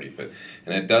evil, and where do you fit?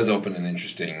 And it does open an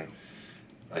interesting,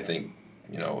 I think,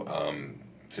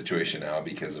 situation now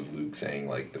because of Luke saying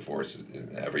like the Force is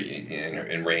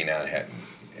and Rey not having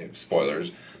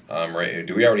spoilers. Rey,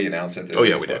 do we already announce that?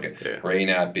 We did. Yeah. Rey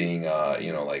not being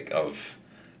of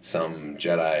some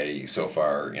Jedi so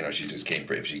far. If she just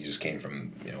came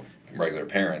from regular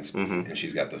parents and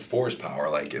she's got the Force power,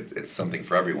 like it's something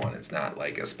for everyone. It's not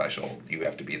like a special. You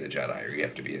have to be the Jedi or you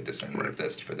have to be a descendant of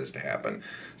this for this to happen.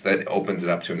 So that opens it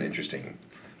up to an interesting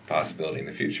possibility in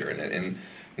the future. And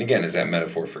again, is that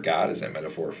metaphor for God? Is that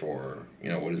metaphor for,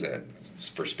 what is that?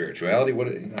 For spirituality?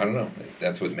 I don't know.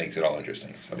 That's what makes it all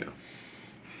interesting.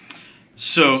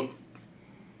 So,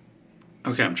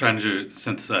 okay, I'm trying to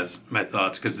synthesize my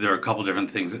thoughts because there are a couple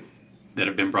different things that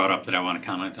have been brought up that I want to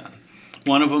comment on.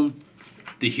 One of them,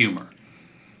 the humor.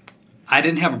 I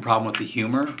didn't have a problem with the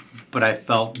humor, but I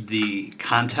felt the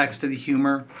context of the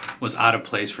humor was out of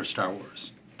place for Star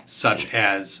Wars, such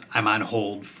as I'm on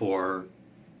hold for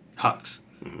Hux.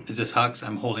 Is this Hux?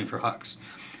 I'm holding for Hux.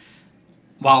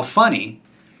 While funny,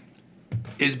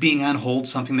 is being on hold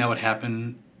something that would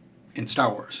happen in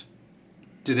Star Wars?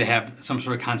 Do they have some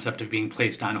sort of concept of being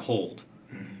placed on hold,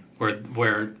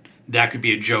 where that could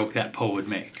be a joke that Poe would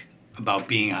make about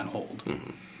being on hold?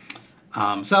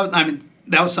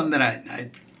 That was something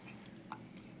that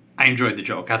I enjoyed the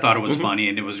joke. I thought it was funny,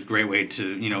 and it was a great way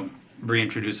to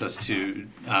reintroduce us to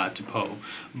Poe.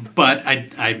 But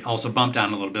I also bumped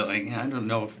on a little bit, like, I don't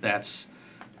know if that's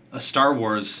a Star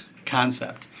Wars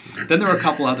concept. Then there were a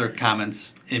couple other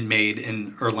comments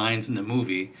or lines in the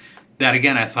movie that,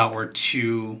 again, I thought were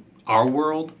to our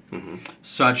world,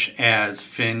 such as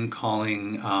Finn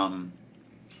calling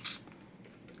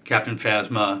Captain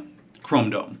Phasma Chrome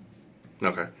Dome.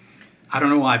 Okay. I don't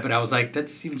know why, but I was like, that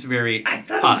seems very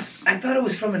us. I thought it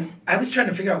was from I was trying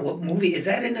to figure out what movie. Is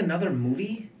that in another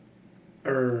movie?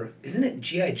 Or isn't it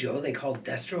G.I. Joe they called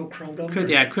Destro Chrome Dome?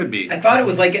 It could be. I thought it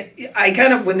was like, I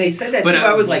kind of, when they said that too,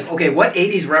 I was like, okay, what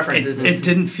 80s reference is this? It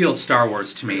didn't feel Star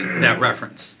Wars to me, that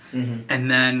reference. And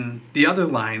then the other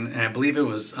line, and I believe it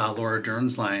was Laura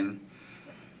Dern's line,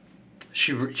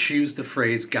 she used the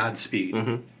phrase Godspeed.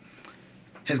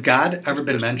 Has God ever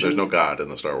been mentioned? There's no God in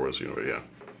the Star Wars universe, yeah.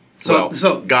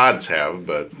 So gods have,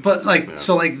 but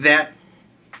that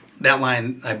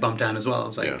line I bumped on as well. I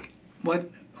was like,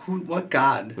 what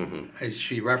God is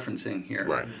she referencing here?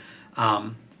 Right.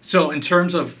 So in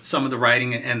terms of some of the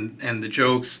writing and the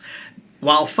jokes,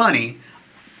 while funny,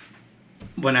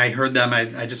 when I heard them,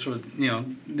 I just was,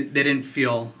 they didn't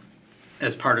feel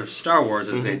as part of Star Wars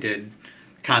as they did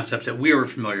concepts that we were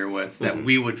familiar with that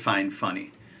we would find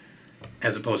funny,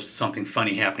 as opposed to something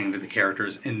funny happening to the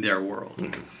characters in their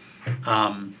world.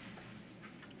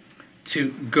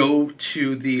 To go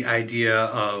to the idea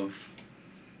of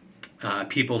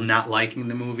people not liking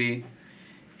the movie,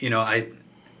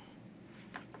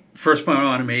 first point I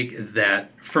want to make is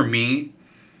that for me,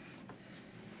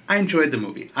 I enjoyed the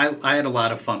movie. I had a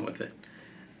lot of fun with it,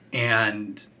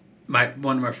 and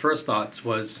one of my first thoughts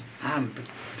was,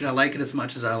 did I like it as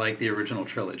much as I like the original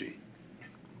trilogy?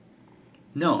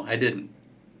 No, I didn't.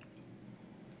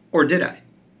 Or did I?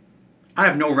 I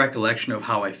have no recollection of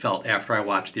how I felt after I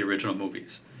watched the original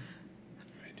movies.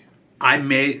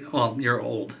 You're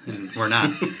old, and we're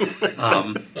not.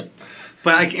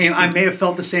 But I may have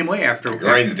felt the same way after.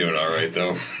 Grind's doing all right,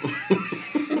 though.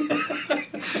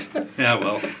 Yeah,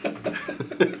 well.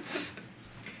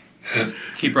 Just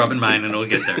keep rubbing mine and it'll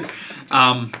get there.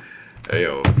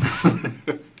 Ayo.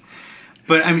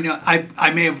 But I mean,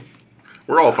 I may have.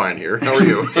 We're all fine here. How are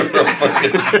you?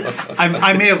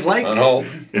 I may have liked. On hold.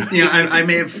 I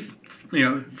may have.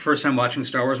 First time watching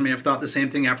Star Wars, may have thought the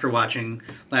same thing after watching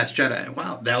Last Jedi.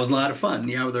 Wow, that was a lot of fun.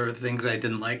 Yeah, there were things I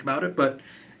didn't like about it, but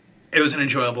it was an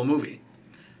enjoyable movie.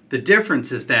 The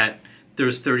difference is that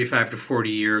there's 35 to 40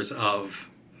 years of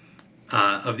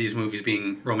these movies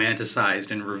being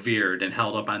romanticized and revered and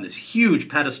held up on this huge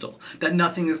pedestal that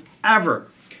nothing is ever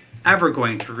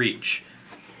going to reach.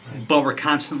 But we're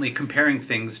constantly comparing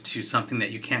things to something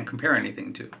that you can't compare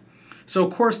anything to. So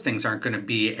of course things aren't going to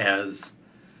be as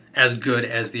good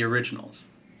as the originals.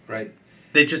 Right.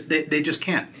 They just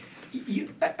can't.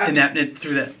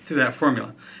 Through that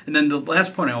formula. And then the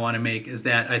last point I want to make is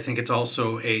that I think it's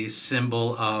also a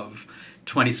symbol of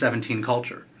 2017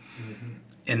 culture. Mm-hmm.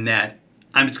 In that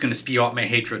I'm just going to spew out my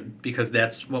hatred because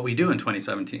that's what we do in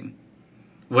 2017.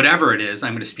 Whatever it is,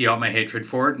 I'm going to spew out my hatred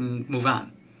for it and move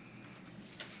on.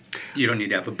 You don't need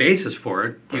to have a basis for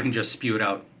it. You can just spew it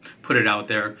out, put it out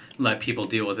there, let people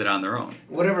deal with it on their own.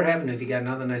 Whatever happened if you got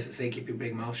nothing nice to say, keep your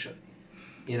big mouth shut?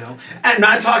 I'm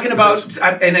not talking about,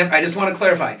 and I just want to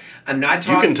clarify, I'm not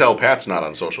talking... You can tell Pat's not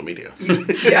on social media.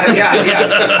 Yeah.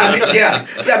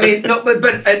 I mean, no,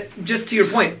 but just to your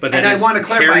point, but and I want to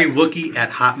clarify... Harry Wookie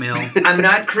at Hotmail. I'm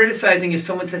not criticizing if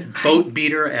someone says...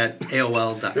 Boatbeater at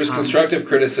AOL.com. There's constructive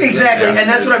criticism. Exactly, and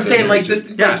that's what I'm saying.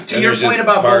 To your point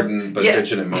about...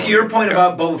 To your point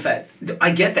about Boba Fett,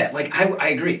 I get that. I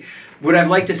agree. Would I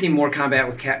like to see more combat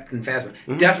with Captain Phasma?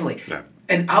 Mm-hmm. Definitely. Yeah.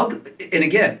 And I'll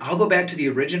go back to the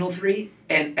original 3,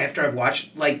 and after I've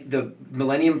watched the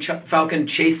Millennium Falcon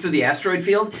chase through the asteroid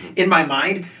field, in my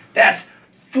mind, that's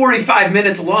 45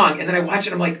 minutes long, and then I watch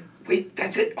it, I'm like, wait,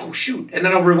 that's it? Oh shoot! And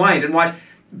then I'll rewind and watch,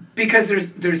 because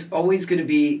there's always going to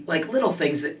be little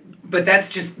things but I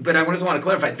just want to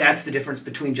clarify, that's the difference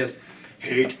between just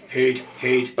hate.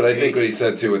 But I think what he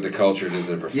said too with the culture, it is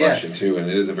a reflection too, and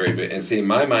it is a very big. And see,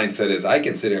 my mindset is I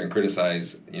can sit here and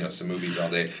criticize, some movies all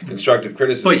day, constructive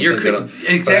criticism. But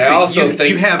exactly. But I also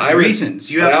think you have reasons.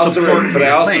 You have support. But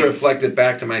I also reflected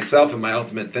back to myself, and my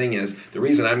ultimate thing is the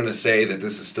reason I'm going to say that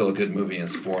this is still a good movie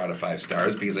is 4 out of 5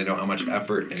 stars because I know how much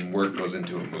effort and work goes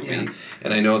into a movie,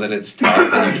 and I know that it's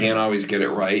tough and you can't always get it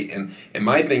right. And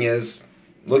my thing is,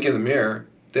 look in the mirror.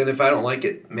 Then if I don't like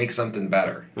it, make something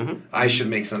better. Mm-hmm. I should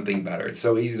make something better. It's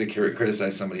so easy to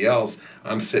criticize somebody else.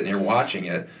 I'm sitting here watching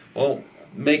it. Well,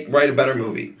 write a better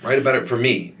movie. Write a better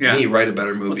movie.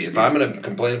 If I'm going to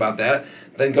complain about that,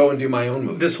 then go and do my own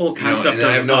movie. This whole concept and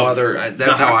I have no other.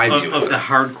 That's how I view it. Of the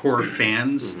hardcore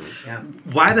fans. Mm-hmm. Yeah.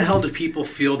 Why the hell do people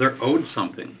feel they're owed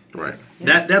something? Right.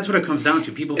 That's what it comes down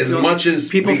to. People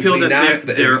feel that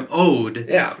they're owed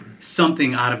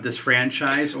something out of this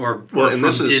franchise or from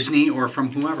Disney or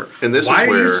from whoever. And why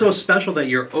are you so special that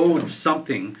you're owed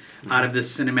something out of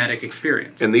this cinematic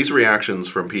experience? And these reactions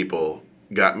from people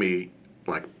got me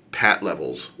Pat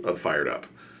levels of fired up,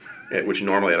 which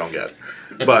normally I don't get.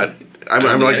 But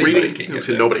I'm reading.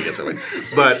 Nobody gets it.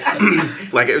 But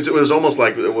it was almost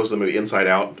like it was the movie Inside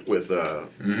Out with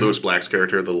Lewis Black's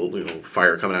character, the little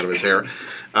fire coming out of his hair.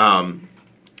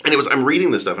 And I'm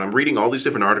reading this stuff, and I'm reading all these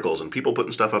different articles, and people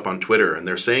putting stuff up on Twitter, and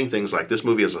they're saying things like, this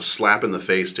movie is a slap in the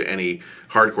face to any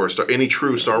any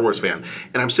true Star Wars fan.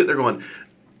 And I'm sitting there going,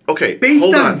 okay,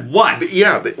 based on what?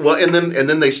 And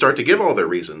then they start to give all their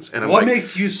reasons, and I'm what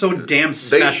makes you so damn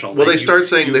special? They start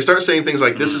saying things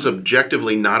like, this is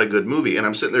objectively not a good movie, and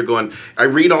I'm sitting there going, I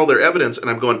read all their evidence, and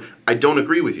I'm going, I don't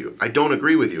agree with you. I don't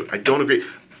agree.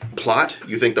 Plot?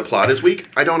 You think the plot is weak?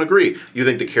 I don't agree. You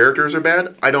think the characters are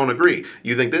bad? I don't agree.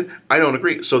 You think that? I don't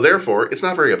agree. So therefore, it's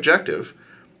not very objective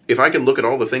if I can look at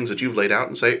all the things that you've laid out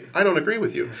and say, I don't agree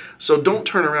with you. So don't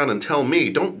turn around and tell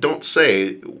me, don't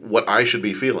say what I should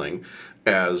be feeling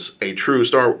as a true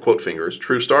Star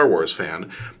Wars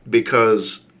fan,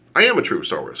 because I am a true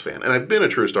Star Wars fan, and I've been a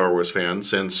true Star Wars fan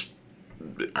since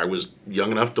I was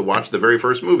young enough to watch the very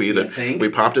first movie that we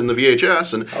popped in the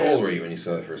VHS. And how old were you when you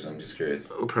saw it first? I'm just curious.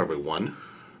 Probably 1.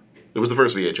 It was the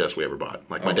first VHS we ever bought.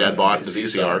 My dad bought the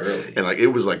VCR, and it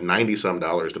was $90-some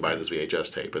to buy this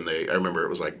VHS tape. And I remember it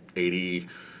was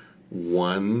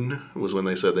 81 was when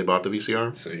they said they bought the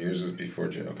VCR. So yours was before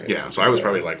Jedi. Okay. Yeah, so I was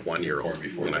probably 1 year old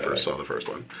when I first saw the first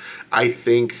one. I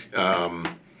think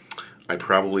I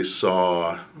probably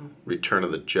saw Return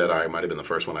of the Jedi. Might have been the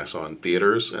first one I saw in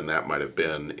theaters, and that might have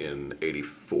been in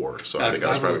 '84. So I think I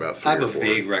was probably about 3 or 4. I have a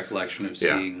vague recollection of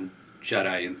seeing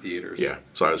Jedi in theaters. Yeah,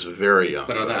 so I was very young.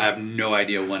 But I have no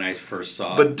idea when I first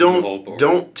saw. But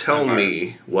don't tell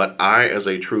me what I, as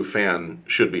a true fan,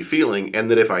 should be feeling,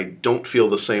 and that if I don't feel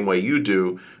the same way you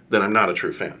do, then I'm not a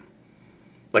true fan.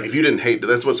 Like, if you didn't hate,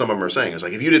 that's what some of them are saying. It's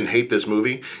like, if you didn't hate this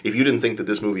movie, if you didn't think that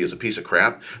this movie is a piece of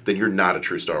crap, then you're not a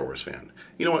true Star Wars fan.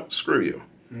 You know what? Screw you.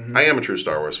 I am a true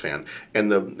Star Wars fan, and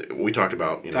we talked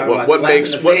about what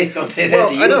makes in the face, don't say that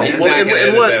to you. I know. He's Well, not and going to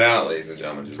edit what? that out, ladies and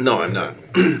gentlemen. Just No, I'm not.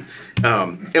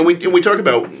 And we talked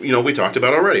about, we talked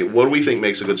about already, what do we think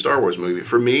makes a good Star Wars movie?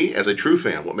 For me, as a true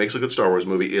fan, what makes a good Star Wars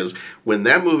movie is when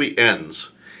that movie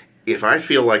ends, if I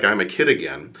feel like I'm a kid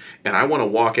again, and I want to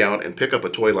walk out and pick up a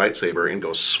toy lightsaber and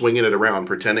go swinging it around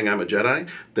pretending I'm a Jedi,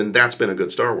 then that's been a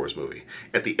good Star Wars movie.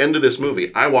 At the end of this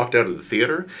movie, I walked out of the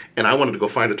theater, and I wanted to go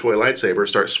find a toy lightsaber,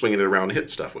 start swinging it around and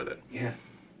hit stuff with it. Yeah.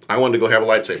 I wanted to go have a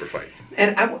lightsaber fight.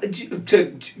 And But you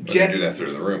do that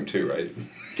through the room too, right?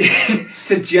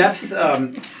 to Jeff's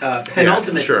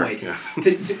penultimate sure, point yeah.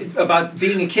 About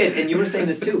being a kid, and you were saying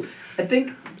this too. I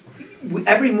think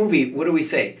every movie, what do we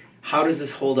say? How does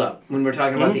this hold up when we're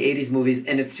talking about the 80s movies?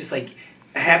 And it's just like,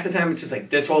 half the time it's just like,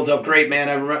 this holds up great, man.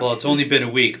 I remember. Well, it's only been a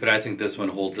week, but I think this one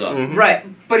holds up. Right.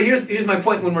 But here's my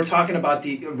point. When we're talking about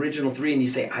the original three and you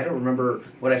say, I don't remember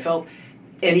what I felt.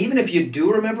 And even if you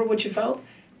do remember what you felt,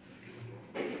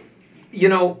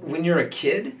 when you're a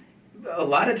kid, a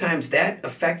lot of times that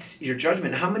affects your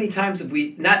judgment. How many times have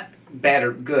we, not bad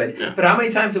or good, but how many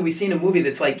times have we seen a movie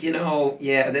that's like,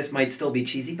 this might still be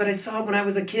cheesy, but I saw it when I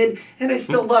was a kid and I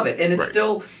still love it. And it's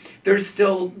still, there's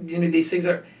still, these things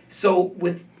are, so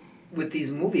with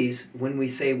these movies, when we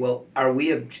say, well, are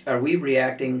we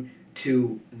reacting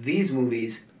to these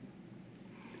movies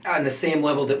on the same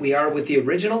level that we are with the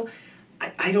original?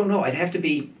 I don't know. I'd have to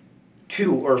be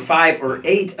 2 or 5 or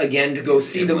 8 again to go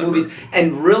see the movies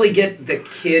and really get the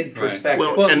kid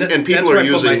perspective. Well, and people that's where are I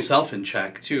using put myself in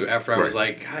check too. After I was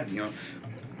Right. like, God,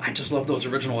 I just love those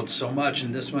original ones so much,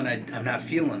 and this one I'm not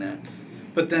feeling that.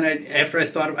 But then after I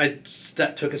thought,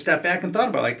 took a step back and thought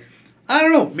about like, I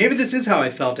don't know, maybe this is how I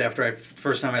felt after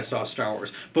first time I saw Star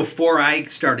Wars. Before I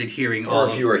started hearing Or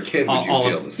if you were a kid, would you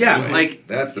feel the same way?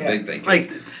 That's the big thing.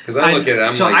 Because I look at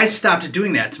it, I stopped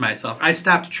doing that to myself. I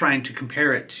stopped trying to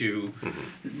compare it to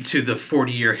the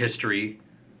 40-year history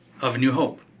of A New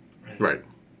Hope. Right.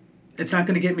 It's not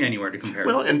going to get me anywhere to compare.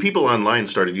 Well, and people online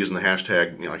started using the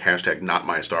hashtag, hashtag not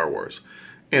my Star Wars.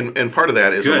 And part of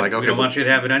that is Good. like, okay, we don't want you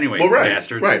to have it anyway, well, right,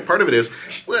 bastards. right. Part of it is,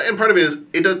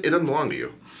 it doesn't belong to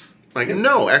you. Like,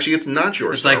 no, actually, it's not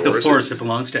yours. It's like the Force; it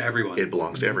belongs to everyone. It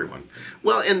belongs to everyone.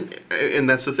 Well, and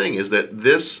that's the thing is that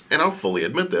this, and I'll fully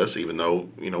admit this, even though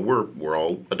we're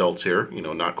all adults here.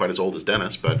 Not quite as old as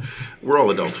Dennis, but we're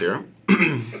all adults here.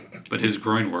 But his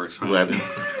groin works. Huh? Glad.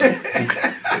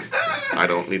 I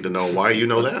don't need to know why you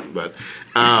know that, but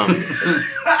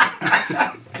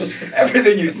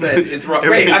everything you said is wrong.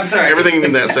 Wait, I'm sorry. Everything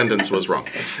in that sentence was wrong.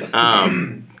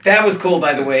 That was cool,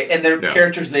 by the way, and their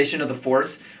characterization of the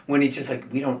Force. When he's just like,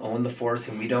 we don't own the Force,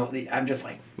 and we don't. I'm just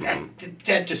like,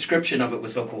 that description of it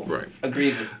was so cool. Right.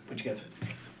 Agreed with what you guys said.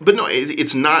 But no,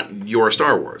 it's not your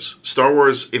Star Wars. Star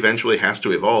Wars eventually has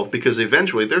to evolve because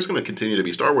eventually there's going to continue to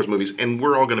be Star Wars movies, and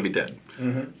we're all going to be dead.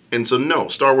 Mm-hmm. And so, no,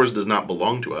 Star Wars does not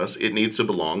belong to us. It needs to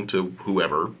belong to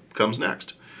whoever comes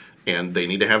next. And they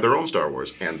need to have their own Star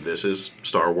Wars. And this is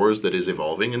Star Wars that is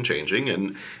evolving and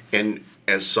changing. And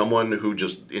as someone who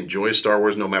just enjoys Star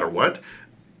Wars no matter what,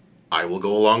 I will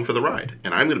go along for the ride.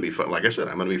 And I'm going to be, like I said,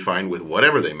 I'm going to be fine with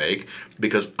whatever they make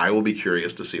because I will be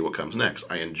curious to see what comes next.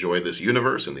 I enjoy this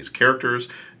universe and these characters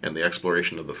and the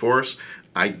exploration of the Force.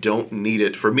 I don't need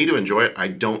it, for me to enjoy it, I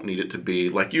don't need it to be,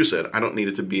 like you said, I don't need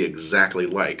it to be exactly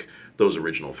like those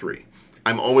original 3.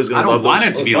 I'm always going to love those. I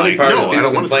don't want it to be funny like part no, is I people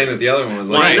don't want complain that the other one was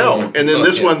like, I know. And then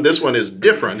this one is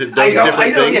different. It does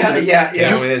different things. Yeah.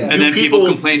 And then people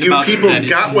complained about you people that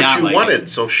got it's what not you like wanted,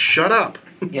 so shut up.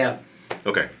 Yeah.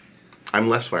 Okay. I'm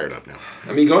less fired up now.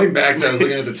 I mean, going back to, I was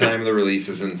looking at the time of the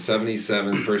releases. In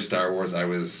 1977, first Star Wars, I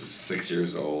was 6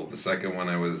 years old. The second one,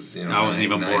 I was, I wasn't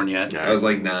even born yet. I was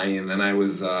like 9, and then I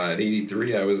was, at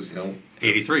 83, I was,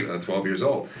 83. 12 years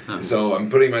old. So I'm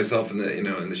putting myself in the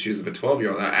in the shoes of a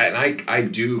 12-year-old. And I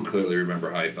do clearly remember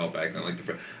how I felt back then. Like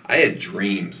I had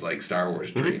dreams, like Star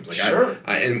Wars dreams. Like sure.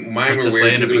 And mine were Princess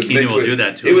weird Leia because it was bikini mixed will with do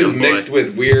that to it a was young mixed boy.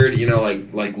 with weird,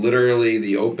 like literally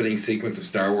the opening sequence of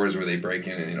Star Wars where they break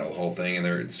in and the whole thing and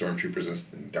they're stormtroopers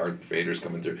and Darth Vader's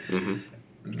coming through. Mm-hmm.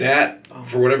 That,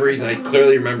 for whatever reason, I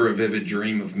clearly remember a vivid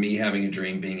dream of me having a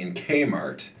dream being in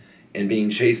Kmart and being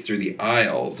chased through the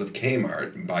aisles of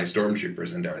Kmart by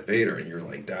stormtroopers and Darth Vader, and you're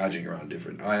like dodging around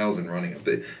different aisles and running up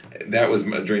that was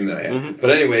a dream that I had. But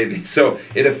anyway, so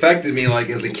it affected me like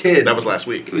as a kid. That was last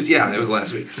week. It was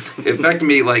last week. It affected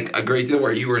me like a great deal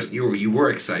where you were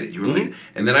excited. You were like,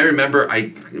 and then I remember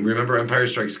Empire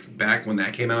Strikes Back when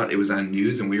that came out. It was on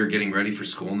news, and we were getting ready for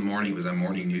school in the morning. It was on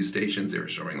morning news stations. They were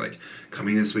showing like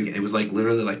coming this week. It was like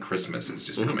literally like Christmas is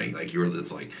just coming. Like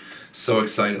it's like so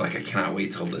excited. Like I cannot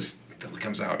wait till it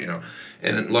comes out,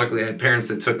 And luckily I had parents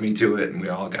that took me to it, and we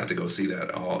all got to go see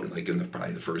that all like in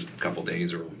probably the first couple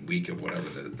days or week of whatever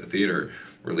the theater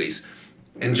release.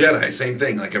 And Jedi, same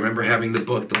thing. Like I remember having the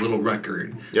book, the little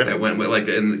record that went with like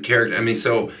and the character. I mean,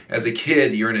 so as a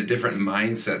kid, you're in a different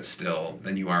mindset still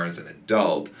than you are as an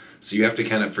adult. So you have to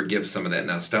kind of forgive some of that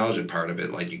nostalgia part of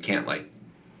it. Like you can't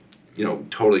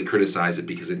totally criticize it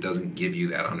because it doesn't give you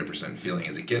that 100% feeling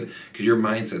as a kid because your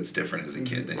mindset's different as a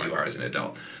kid than you are as an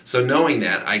adult. So knowing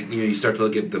that, you start to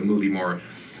look at the movie more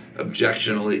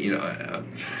objectionably,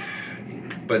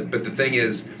 but the thing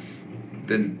is,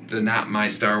 the not my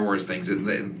Star Wars things.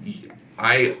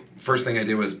 First thing I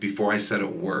did was before I said a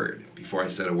word,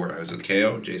 I was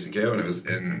with Jason Ko,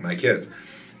 and my kids,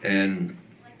 and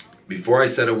before I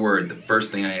said a word, the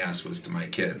first thing I asked was to my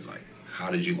kids like, how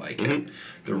did you like it?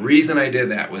 The reason I did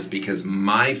that was because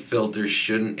my filter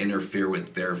shouldn't interfere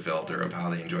with their filter of how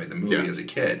they enjoyed the movie as a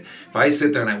kid. If I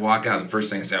sit there and I walk out and the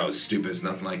first thing I say, oh, it's stupid, it's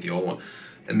nothing like the old one,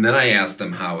 and then I ask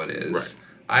them how it is,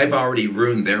 I've already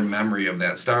ruined their memory of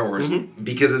that Star Wars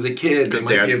because as a kid,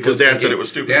 because Dad said it was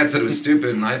stupid. Dad said it was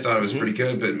stupid, and I thought it was pretty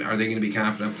good. But are they going to be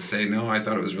confident enough to say no? I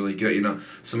thought it was really good.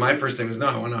 So my first thing was no.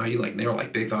 I want to know how you like. And they were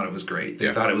like, they thought it was great.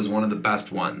 They thought it was one of the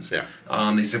best ones. Yeah.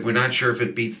 They said we're not sure if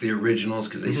it beats the originals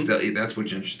because they still. That's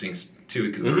what's interesting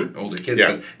too because they're older kids,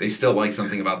 but they still like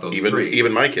something about those three.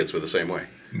 Even my kids were the same way.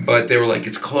 But they were like,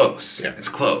 it's close. Yeah. It's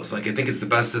close. Like, I think it's the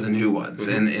best of the new ones.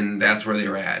 And that's where they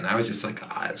were at. And I was just like,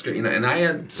 that's great. And I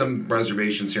had some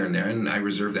reservations here and there, and I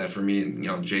reserved that for me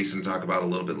and, Jason to talk about a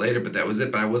little bit later, but that was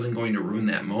it. But I wasn't going to ruin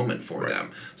that moment for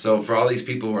them. So for all these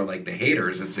people who are like the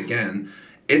haters, it's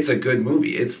a good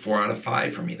movie. It's 4 out of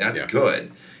 5 for me. That's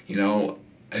good.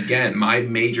 Again, my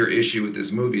major issue with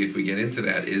this movie, if we get into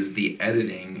that, is the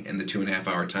editing and the 2.5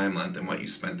 hour time length and what you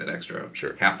spent that extra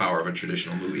half hour of a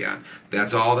traditional movie on.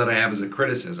 That's all that I have as a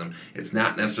criticism. It's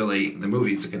not necessarily the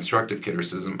movie. It's a constructive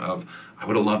criticism of, I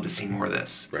would have loved to see more of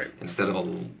this instead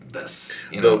of this.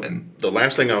 The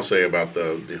last thing I'll say about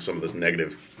some of this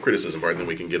negative criticism part, and then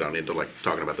we can get on into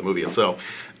talking about the movie itself,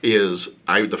 is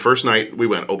the first night we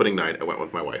went, opening night, I went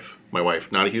with my wife. My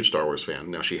wife, not a huge Star Wars fan.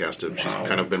 Now she's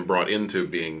kind of been brought into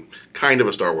being kind of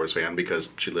a Star Wars fan because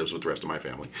she lives with the rest of my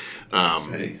family.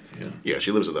 Yeah,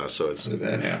 she lives with us, so it's. How did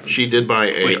that happen? She did buy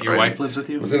a. Wait, your wife lives with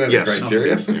you? Wasn't that a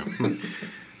criteria? Yes. Yeah.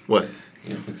 What?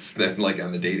 It's like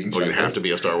on the dating. Well, you have to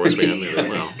be a Star Wars fan.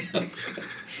 Well,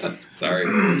 sorry.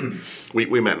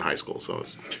 We met in high school, so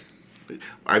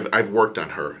I've worked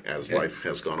on her as life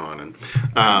has gone on,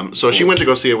 and so she went to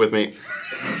go see it with me.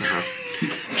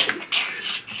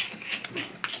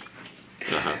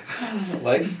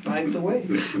 Life finds a way.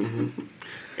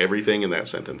 Everything in that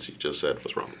sentence you just said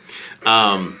was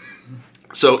wrong.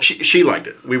 So she liked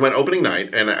it. We went opening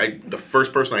night, and the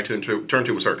first person I turned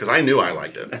to was her because I knew I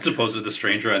liked it. As opposed to the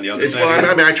stranger on the other side.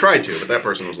 Well, I mean, I tried to, but that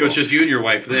person was. It was just you and your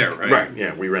wife there, right? Right.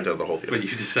 Yeah, we rented the whole theater. But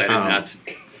you decided not to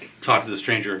talk to the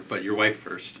stranger, but your wife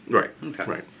first. Right. Okay.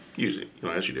 Right. Usually,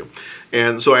 as you do.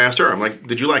 And so I asked her. I'm like,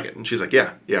 "Did you like it?" And she's like,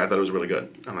 "Yeah, I thought it was really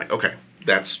good." I'm like, "Okay,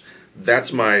 that's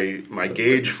my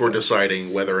gauge for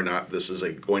deciding whether or not this is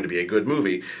going to be a good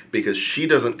movie because she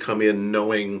doesn't come in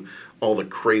knowing all the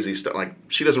crazy stuff. Like,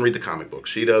 she doesn't read the comic books.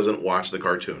 She doesn't watch the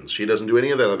cartoons. She doesn't do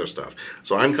any of that other stuff.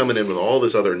 So I'm coming in with all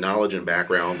this other knowledge and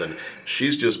background, and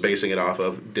she's just basing it off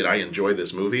of, did I enjoy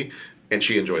this movie? And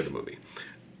she enjoyed the movie.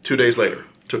 2 days later,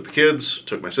 took the kids,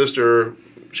 took my sister.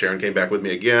 Sharon came back with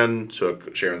me again,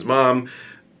 took Sharon's mom.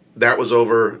 That was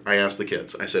over. I asked the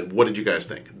kids. I said, what did you guys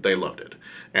think? They loved it.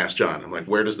 Asked John. I'm like,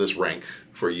 where does this rank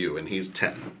for you? And he's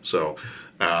 10. So,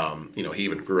 he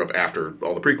even grew up after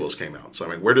all the prequels came out. So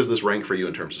I'm like, where does this rank for you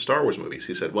in terms of Star Wars movies?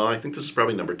 He said, well, I think this is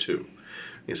probably number 2.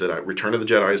 He said, Return of the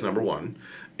Jedi is number 1,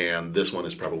 and this one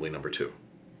is probably number 2.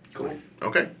 Cool.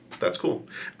 Okay, that's cool.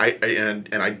 I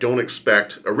don't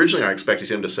expect. Originally, I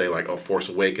expected him to say Force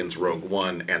Awakens, Rogue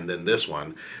One, and then this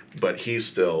one, but he's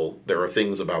still. There are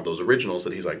things about those originals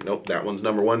that he's like, nope, that one's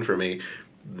number 1 for me.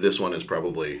 This one is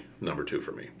probably number 2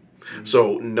 for me. Mm-hmm.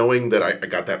 So knowing that I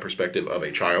got that perspective of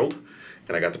a child,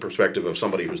 and I got the perspective of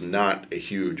somebody who's not a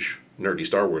huge nerdy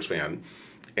Star Wars fan,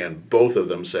 and both of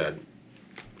them said,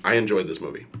 I enjoyed this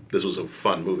movie. This was a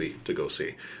fun movie to go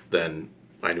see. Then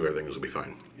I knew everything was going to be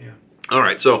fine. Yeah. All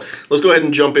right, so let's go ahead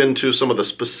and jump into some of the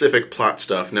specific plot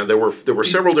stuff. Now, there were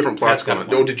several different plots going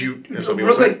on. Oh, did you have something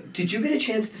Real to say? quick, did you get a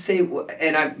chance to say?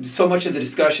 And so much of the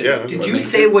discussion. Yeah, Did you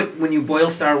say when you boil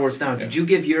Star Wars down? Did you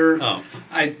give your? Oh,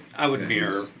 I would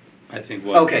mirror. I think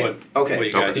what Okay. what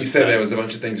you guys He have said there was a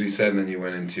bunch of things we said, and then you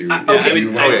went into. okay.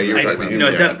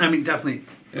 Definitely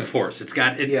the Force. It's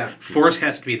got it. Yeah. Force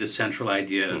has to be the central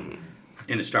idea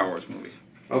in a Star Wars movie.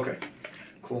 Okay.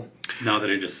 Cool. Now that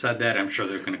I just said that, I'm sure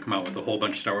they're going to come out with a whole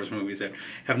bunch of Star Wars movies that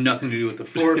have nothing to do with the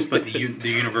Force, but the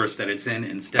universe that it's in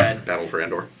instead. Battle for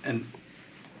Endor. And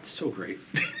it's so great.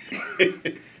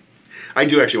 I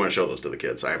do actually want to show those to the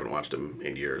kids. I haven't watched them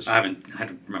in years. I don't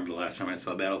remember the last time I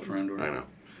saw Battle for Endor. I know.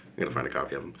 I'm going to find a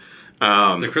copy of them.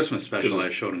 The Christmas special I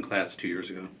showed in class 2 years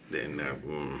ago. And,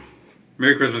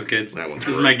 Merry Christmas, kids. That one's this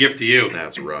is rough. my gift to you.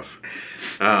 That's rough.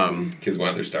 Kids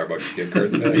want their Starbucks gift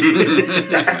cards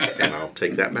back. And I'll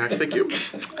take that back. Thank you.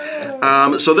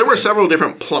 So there were several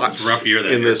different plots It's a rough year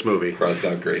that in year. this movie. Crossed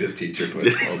out greatest teacher, but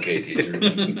okay teacher.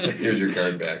 Here's your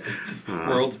card back.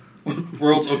 World's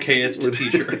okayest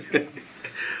teacher.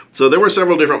 So there were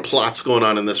several different plots going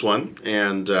on in this one,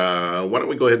 and why don't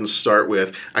we go ahead and start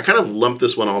with? I kind of lumped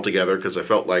this one all together because I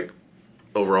felt like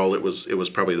overall it was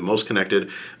probably the most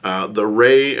connected. The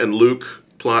Rey and Luke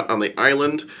plot on the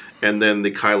island, and then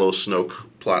the Kylo Snoke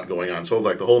plot going on. So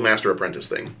like the whole Master Apprentice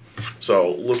thing.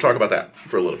 So let's talk about that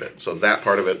for a little bit. So that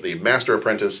part of it, the Master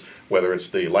Apprentice, whether it's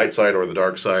the light side or the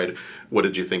dark side, what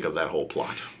did you think of that whole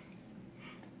plot?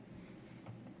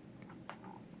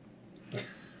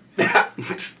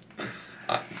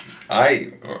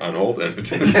 On hold.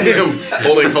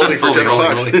 holding for dinner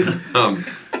box.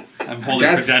 I'm holding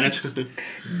for Dennis.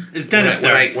 It's Dennis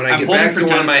there. When I get back to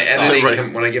one of my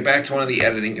editing, when I get back to one of the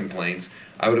editing complaints,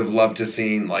 I would have loved to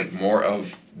seen like more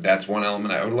of. That's one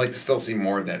element. I would like to still see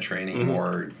more of that training,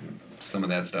 more some of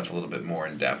that stuff a little bit more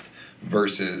in depth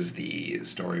versus the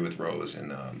story with Rose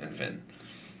and Finn,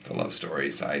 the love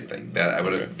story side thing. That I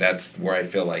would have. That's where I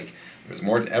feel like. It was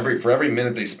more for every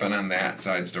minute they spent on that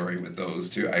side story with those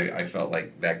two. I felt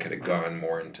like that could have gone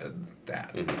more into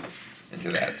that, into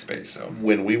that space. So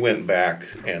when we went back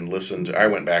and listened, I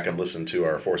went back and listened to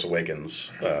our Force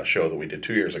Awakens show that we did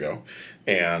 2 years ago,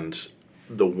 and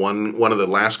the one of the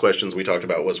last questions we talked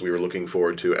about was we were looking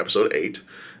forward to Episode 8,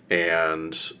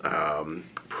 and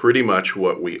pretty much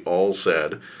what we all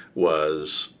said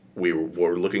was we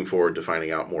were looking forward to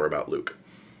finding out more about Luke.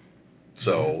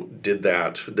 So did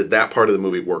that part of the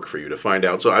movie work for you to find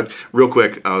out? So real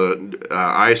quick,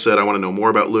 I said I want to know more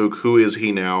about Luke. Who is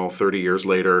he now, 30 years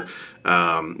later?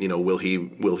 Will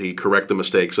he correct the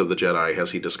mistakes of the Jedi?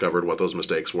 Has he discovered what those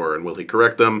mistakes were, and will he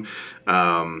correct them?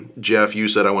 Jeff, you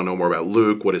said I want to know more about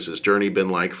Luke. What has his journey been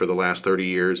like for the last 30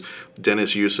 years?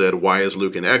 Dennis, you said why is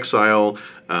Luke in exile?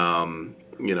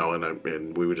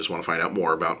 And we would just want to find out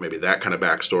more about maybe that kind of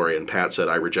backstory. And Pat said,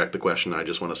 I reject the question. I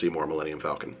just want to see more Millennium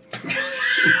Falcon.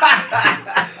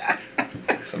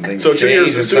 some things So 2 change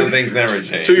years- and some things never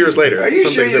change. 2 years later. Are you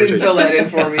some sure things you never didn't changed. fill that in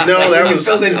for me? No, that You was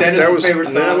filled in Dennis's favorite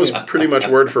song. that was pretty much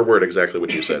word for word exactly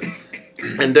what you said.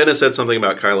 And Dennis said something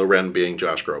about Kylo Ren being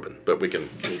Josh Groban, but we'll get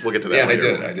to that. Yeah,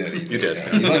 later. I did. You did.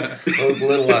 Yeah. A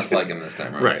little less like him this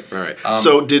time around. Right.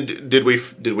 So did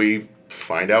we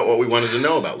find out what we wanted to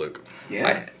know about Luke?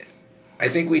 Yeah. I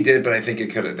think we did, but I think it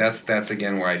could have. That's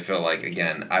again where I feel like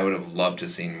again I would have loved to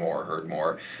seen more, heard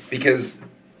more, because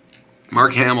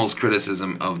Mark Hamill's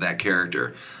criticism of that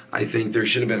character, I think there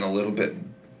should have been a little bit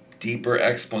deeper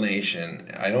explanation.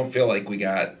 I don't feel like we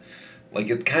got. Like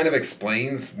it kind of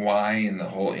explains why in the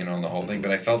whole thing,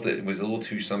 but I felt that it was a little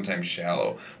too sometimes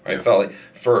shallow. Right? I felt like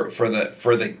for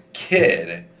the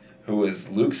kid who was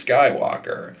Luke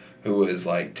Skywalker, who was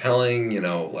like telling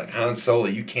like Han Solo,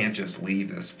 you can't just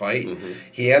leave this fight.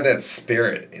 He had that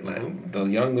spirit. The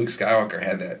young Luke Skywalker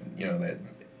had that that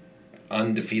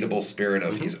undefeatable spirit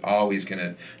of he's always going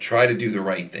to try to do the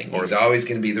right thing. He's always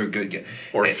going to be the good guy.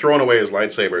 Or throwing away his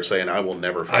lightsaber, saying, "I will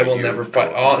never fight. I will never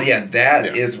fight."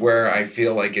 That is where I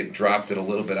feel like it dropped it a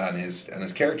little bit on his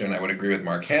character, and I would agree with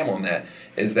Mark Hamill in that.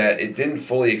 Is that it didn't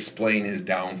fully explain his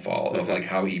downfall of like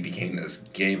how he became this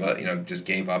gave up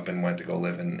and went to go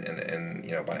live in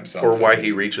by himself, or why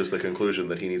he reaches the conclusion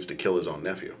that he needs to kill his own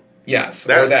nephew. Yes,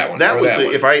 or that one. That was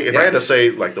if I had to say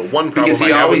like the one problem I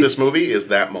have with this movie is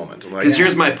that moment. Because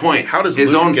here's my point: how does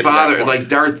his Luke own get to that father, point? like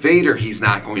Darth Vader, he's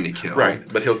not going to kill. Right,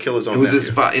 but he'll kill his own. Who's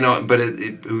nephew.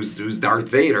 his who's Darth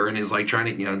Vader and is like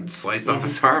trying to slice off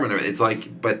his arm and it's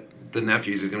like, but the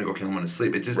nephew's going to go kill him in his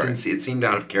sleep. It just didn't see. It seemed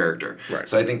out of character. Right.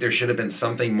 So I think there should have been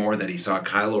something more that he saw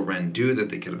Kylo Ren do that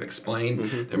they could have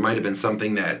explained. There might have been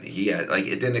something that he had, like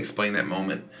it didn't explain that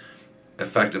moment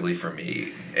effectively for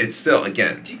me. It's still,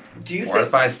 again, do you 4 out of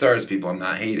think, 5 stars, people. I'm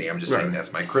not hating. I'm just saying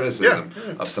that's my criticism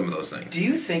of some of those things. do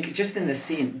you think, just in this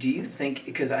scene, do you think,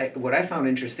 because what I found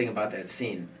interesting about that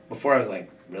scene, before I was like,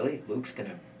 really? Luke's going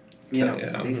to,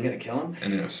 he's going to kill him?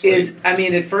 And in a sleep. Is, I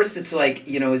mean, at first it's like,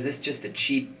 is this just a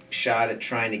cheap shot at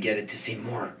trying to get it to seem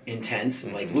more intense?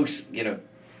 Like Luke's,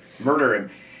 murder him.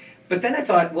 But then I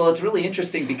thought, well, it's really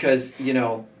interesting because,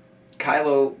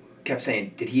 Kylo kept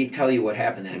saying, did he tell you what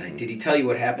happened that night? Did he tell you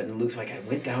what happened? And Luke's like, I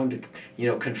went down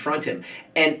to, confront him.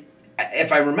 And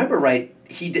if I remember right,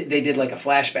 they did like a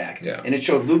flashback. Yeah. And it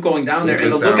showed Luke going down there. Luke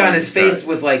And the goes look down on and his face start.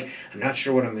 was like, I'm not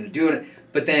sure what I'm going to do.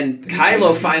 But then he Kylo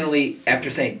changed- finally,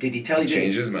 after saying, did he tell you?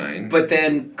 Changed his mind. But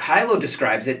then Kylo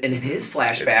describes it, and in his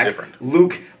flashback, different.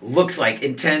 Luke looks like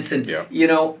intense and, Yeah.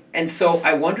 and so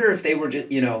I wonder if they were just,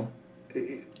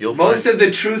 You'll most find- of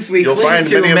the truths we you'll cling find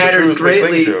to many of the matters truths we cling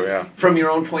greatly to, yeah. from your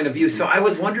own point of view. So I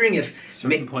was wondering if,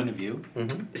 Certain point of view.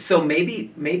 so maybe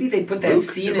they put that Luke,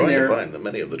 scene you're in going there to find that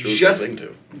many of the truths just we cling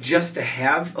to. just to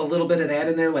have a little bit of that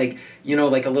in there, like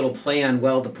like a little play on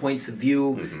the points of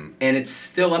view, and it's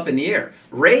still up in the air.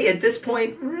 Rey at this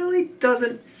point really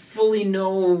doesn't fully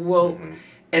know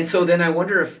and so then I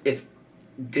wonder if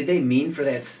did they mean for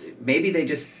that? Maybe they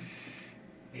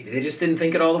just didn't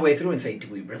think it all the way through and say, do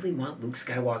we really want Luke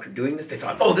Skywalker doing this? They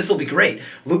thought, oh, this will be great.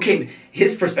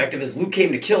 His perspective is Luke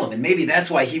came to kill him, and maybe that's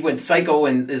why he went psycho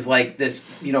and is like this,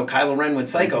 Kylo Ren went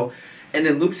psycho. And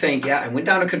then Luke's saying, yeah, I went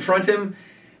down to confront him.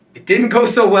 It didn't go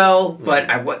so well, but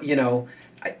I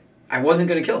wasn't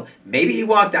going to kill him. Maybe he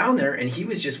walked down there and he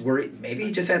was just worried. Maybe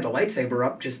he just had the lightsaber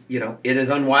up, just, it is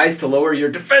unwise to lower your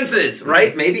defenses,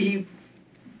 right? Maybe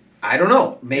I don't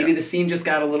know. Maybe the scene just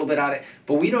got a little bit out of,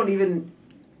 but we don't even,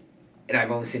 and I've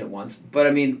only seen it once, but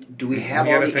I mean, do we have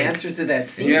all the answers to that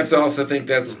scene? You have to also think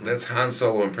that's Han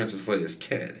Solo and Princess Leia's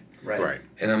kid. Right.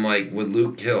 And I'm like, would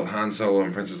Luke kill Han Solo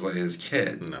and Princess Leia's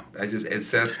kid? No.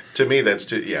 That's To me, that's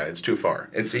too. Yeah, it's too far.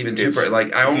 It's even too far.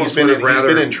 Like I almost he's would have rather.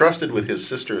 He's been entrusted with his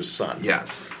sister's son.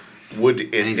 Yes.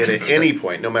 Would at any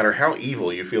point, no matter how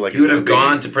evil you feel like He he's would have gonna be,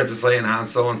 gone to Princess Leia and Han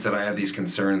Solo and said, "I have these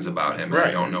concerns about him. And I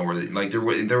Right. don't know where."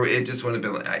 It just wouldn't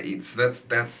have been.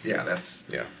 That's.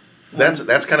 Yeah.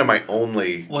 That's kind of my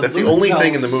only. Well, that's the Luke only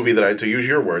thing in the tells- movie that to use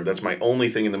your word, that's my only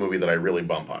thing in the movie that I really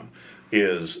bump on,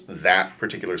 is that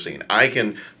particular scene.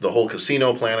 The whole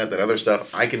casino planet, that other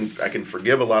stuff. I can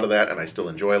forgive a lot of that, and I still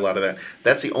enjoy a lot of that.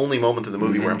 That's the only moment in the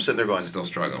movie where I'm sitting there going, Still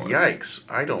struggling with it. "Yikes!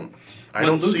 I don't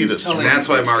Luke see is this." telling- And that's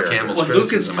why this Mark character. Hamill's When Luke is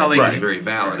criticism telling- I think, is very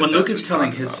valid. When if Luke that's is what he's telling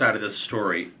talking his about. side of the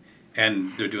story,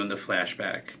 and they're doing the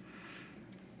flashback,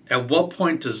 at what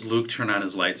point does Luke turn on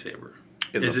his lightsaber?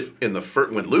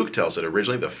 When Luke tells it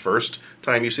originally, the first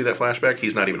time you see that flashback,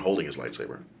 he's not even holding his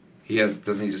lightsaber.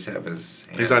 Doesn't he just have his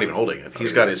hand? He's not even holding it.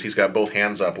 He's got both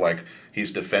hands up like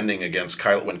he's defending against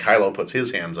Kylo. When Kylo puts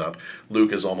his hands up,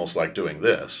 Luke is almost like doing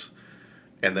this.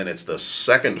 And then it's the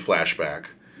second flashback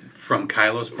From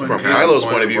Kylo's point from of view? Kylo's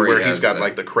point of view where where he he's has got the-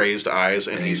 like the crazed eyes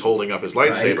and and he's he's- holding up his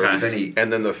lightsaber. Right.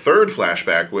 And then the third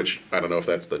flashback, which I don't know if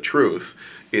that's the truth,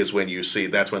 is when you see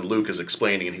that's when Luke is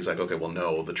explaining and he's like, okay, well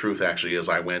no, the truth actually is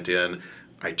I went in,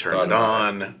 I turned it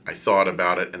on, I thought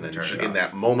about it, and then Turned it in off.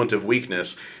 that moment of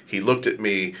weakness, he looked at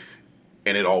me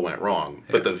and it all went wrong.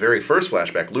 But the very first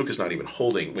flashback, Luke is not even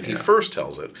holding, when he first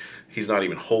tells it, he's not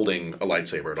even holding a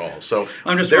lightsaber at all. So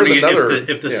I'm just there's wondering another,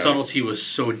 if the yeah. subtlety was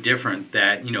so different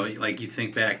that, like you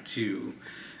think back to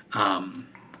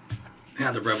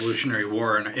the Revolutionary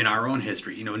War in our own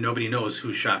history. Nobody knows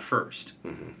who shot first.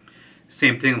 Mm-hmm.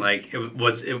 Same thing, like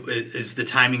is the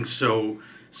timing so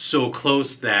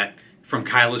close that from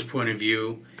Kylo's point of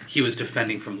view, he was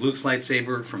defending from Luke's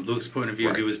lightsaber. From Luke's point of view,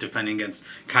 Right. he was defending against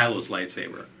Kylo's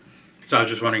lightsaber. So I was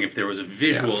just wondering if there was a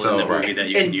visual so- in the movie right. that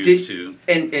you And can use did- to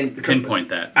and pinpoint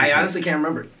that. I honestly can't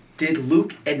remember. Did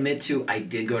Luke admit to, I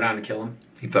did go down to kill him?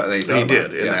 He thought they He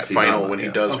did in that he final thought when he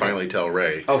about it, does yeah. finally tell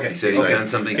Rey. Okay. He said he He's sent like-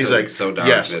 something He's so, like, so dark.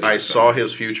 yes, that I he saw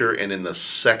his future, and in the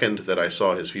second that I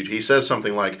saw his future, he says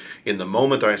something like, "In the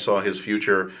moment I saw his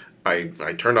future, I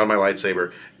turned on my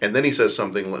lightsaber," and then he says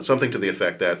something to the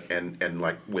effect that, and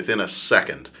like within a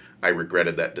second, I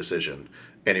regretted that decision.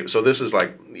 And so this is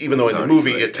like, even though in the already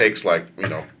movie late, it takes like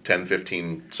 10,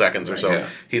 15 seconds or Right, so, yeah.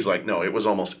 he's like, no, it was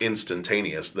almost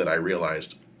instantaneous that I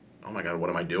realized, oh my God, what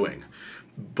am I doing?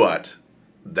 But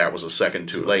that was a second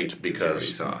too late because he already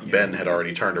because saw it. Ben had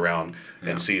already turned around Yeah.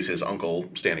 and sees his uncle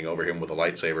standing over him with a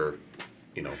lightsaber,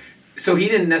 So he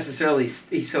didn't necessarily.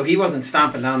 So he wasn't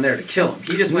stomping down there to kill him.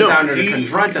 He just went down there to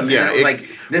confront him. Yeah, and it was like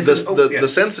this the, is the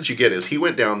sense that you get is he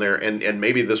went down there, and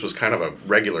maybe this was kind of a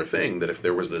regular thing that if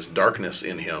there was this darkness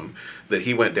in him, that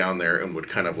he went down there and would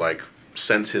kind of like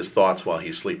sense his thoughts while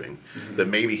he's sleeping. That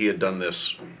maybe he had done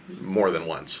this more than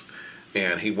once.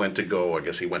 And he went to go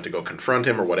confront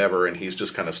him or whatever, and he's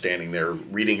just kind of standing there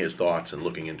reading his thoughts and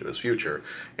looking into his future.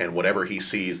 And whatever he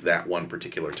sees that one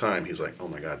particular time, he's like, oh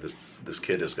my God, this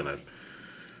kid is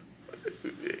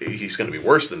he's gonna be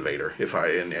worse than Vader if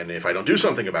I don't do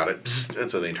something about it. And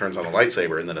so then he turns on the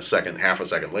lightsaber, and then half a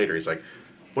second later, he's like,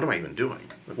 what am I even doing?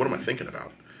 Like, what am I thinking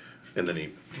about? And then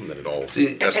it all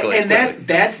escalates. And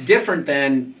that's different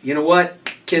than, you know what,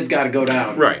 kid's got to go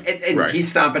down. Right. And right. He's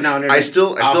stomping down. I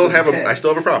still have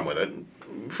a problem with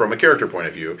it from a character point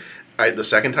of view. The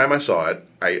second time I saw it,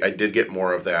 I did get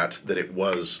more of that it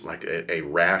was like a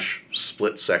rash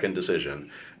split-second decision,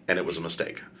 and it was a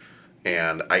mistake.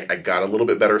 And I got a little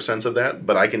bit better sense of that,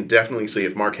 but I can definitely see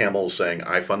if Mark Hamill is saying,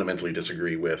 I fundamentally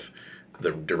disagree with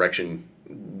the direction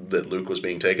that Luke was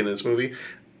being taken in this movie,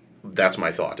 that's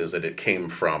my thought, is that it came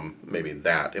from maybe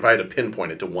that. If I had to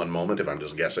pinpoint it to one moment, if I'm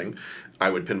just guessing,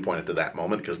 I would pinpoint it to that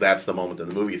moment, because that's the moment in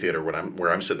the movie theater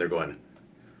where I'm sitting there going,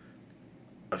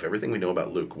 of everything we know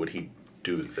about Luke, would he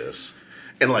do this?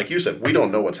 And like you said, we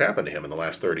don't know what's happened to him in the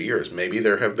last 30 years. Maybe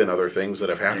there have been other things that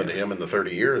have happened to him in the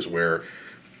 30 years where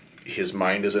his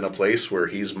mind is in a place where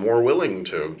he's more willing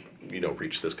to,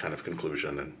 reach this kind of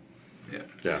conclusion. And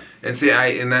yeah. And see,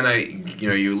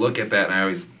 you look at that, and I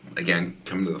always, again,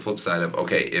 come to the flip side of,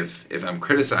 okay, if I'm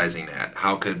criticizing that,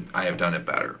 how could I have done it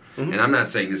better? Mm-hmm. And I'm not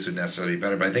saying this would necessarily be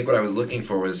better, but I think what I was looking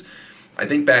for was, I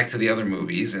think back to the other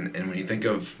movies, and when you think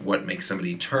of what makes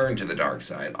somebody turn to the dark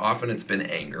side, often it's been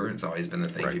anger. It's always been the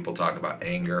thing people talk about,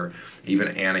 anger. Even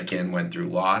Anakin went through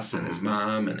loss and his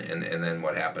mom, and then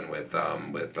what happened with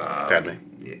Padme.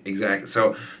 Exactly.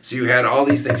 So you had all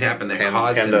these things happen that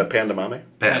caused him... Panda Mame?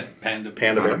 Panda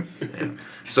Bear. Yeah.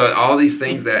 So all these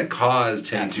things that caused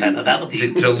him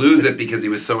to lose it because he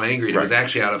was so angry. And it was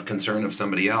actually out of concern of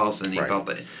somebody else, and he felt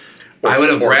that... I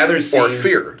would have rather seen... Or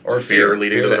fear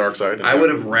leading to the dark side. I would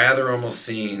have rather almost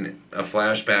seen a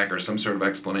flashback or some sort of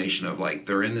explanation of, like,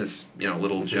 they're in this,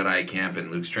 little Jedi camp and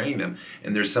Luke's training them,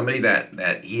 and there's somebody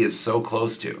that he is so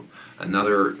close to,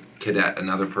 another cadet,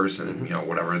 another person,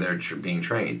 whatever, they're being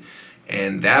trained,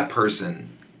 and that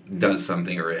person does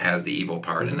something or it has the evil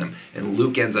part in him, and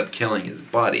Luke ends up killing his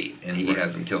buddy, and he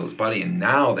has him kill his buddy, and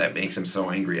now that makes him so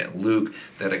angry at Luke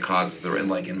that it causes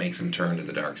and makes him turn to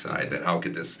the dark side. That how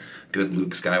could this good Luke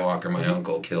Skywalker, my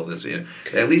uncle, kill this?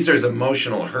 At least there's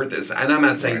emotional hurt. And I'm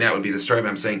not saying that would be the story, but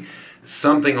I'm saying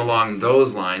something along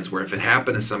those lines where if it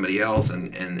happened to somebody else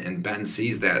and Ben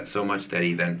sees that so much that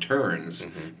he then turns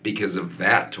because of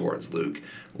that towards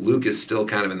Luke is still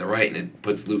kind of in the right, and it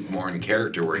puts Luke more in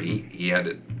character where he had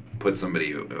to put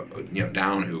somebody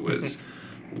down who was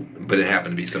but it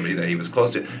happened to be somebody that he was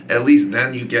close to. At least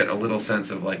then you get a little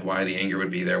sense of like why the anger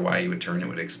would be there, why he would turn. It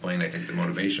would explain, I think, the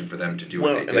motivation for them to do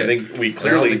what they did. I think we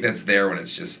clearly... I don't think that's there when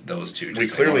it's just those two. We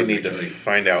clearly need to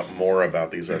find out more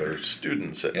about these other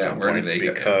students at some point,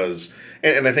 because...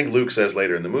 And I think Luke says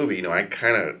later in the movie, I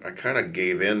kind of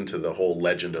gave in to the whole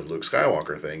legend of Luke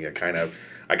Skywalker thing. I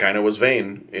kind of was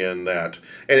vain in that,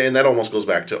 and that almost goes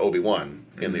back to Obi-Wan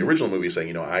in the original movie,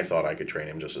 saying, I thought I could train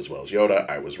him just as well as Yoda.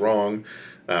 I was wrong.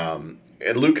 And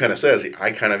Luke kind of says,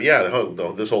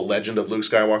 this whole legend of Luke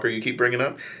Skywalker you keep bringing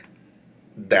up,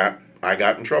 that I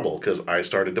got in trouble because I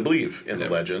started to believe in the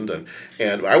legend,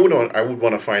 and I would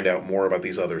want to find out more about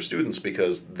these other students,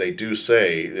 because they do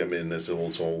say, this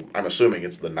also, I'm assuming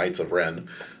it's the Knights of Ren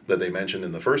that they mentioned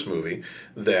in the first movie,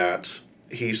 that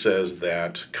he says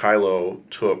that Kylo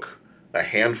took a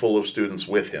handful of students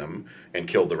with him and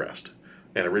killed the rest.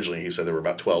 And originally he said there were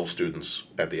about 12 students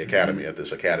at the academy, at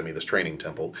this academy, this training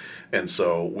temple. And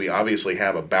so we obviously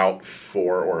have about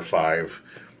 4 or 5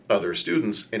 other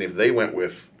students. And if they went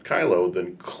with Kylo,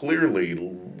 then clearly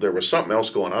there was something else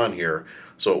going on here.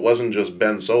 So it wasn't just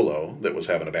Ben Solo that was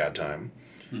having a bad time.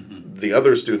 Mm-hmm. The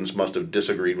other students must have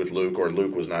disagreed with Luke, or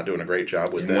Luke was not doing a great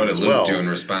job with them as well. What did Luke do in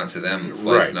response to them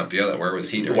slicing up the other? Where was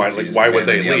he doing? Why would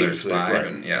they leave?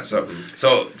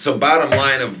 So bottom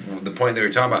line of the point that we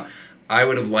were talking about, I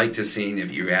would have liked to seen,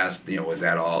 if you asked, was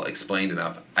that all explained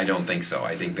enough? I don't think so.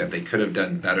 I think that they could have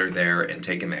done better there and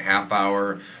taken the half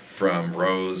hour from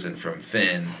Rose and from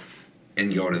Finn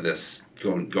and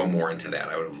go more into that.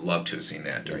 I would have loved to have seen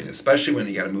that during, especially when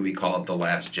you got a movie called The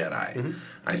Last Jedi. Mm-hmm.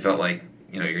 I felt like,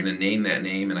 you're going to name that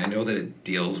name, and I know that it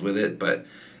deals with it, but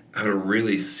I would have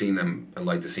really seen them. I'd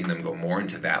like to see them go more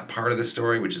into that part of the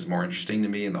story, which is more interesting to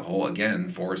me. And the whole, again,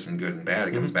 force and good and bad.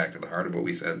 It comes back to the heart of what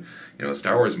we said. A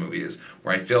Star Wars movie is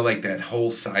where I feel like that whole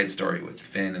side story with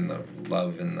Finn and the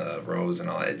love and the Rose and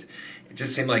all that. It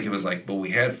just seemed like it was like, well, we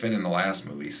had Finn in the last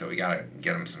movie, so we gotta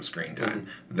get him some screen time.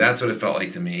 That's what it felt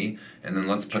like to me. And then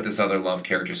let's put this other love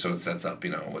character so it sets up.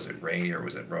 Was it Rey or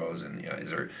was it Rose? And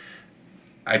is there?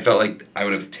 I felt like I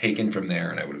would have taken from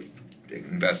there and I would have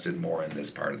invested more in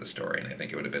this part of the story, and I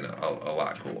think it would have been a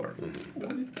lot cooler.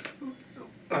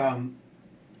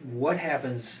 What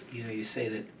happens? You say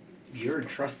that you're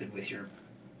entrusted with your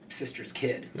sister's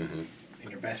kid and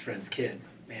your best friend's kid,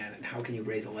 man. And how can you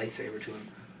raise a lightsaber to him?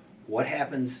 What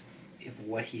happens if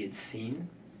what he had seen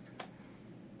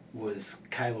was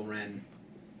Kylo Ren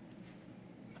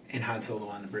and Han Solo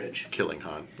on the bridge? Killing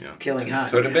Han, yeah. Killing Han.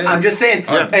 Could have been. I'm just saying,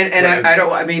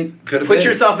 I mean, put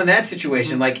yourself in that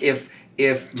situation. Like if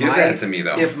give that to me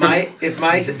though. If my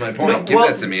this is my point. Give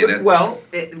that to me.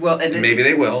 And maybe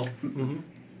they will.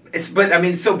 But I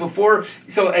mean,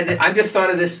 and I just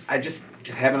thought of this. I just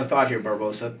having a thought here,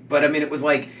 Barbosa. But I mean, it was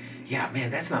like, yeah,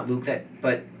 man, that's not Luke.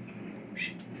 But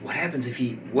what happens if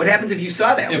you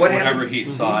saw that? If whatever he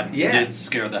saw did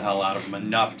scare the hell out of him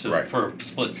enough for a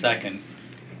split second.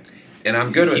 And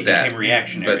I'm good with that. He became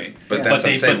reactionary. But that's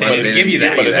what I'm saying. But they didn't give you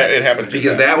that. But it happened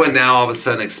because that would now all of a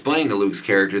sudden explain to Luke's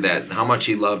character that how much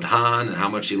he loved Han and how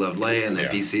much he loved Leia, and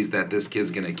if he sees that this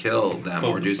kid's gonna kill them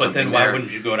or do something. But then why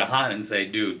wouldn't you go to Han and say,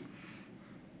 dude,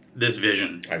 this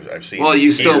vision? I've seen. Well,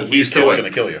 you still going to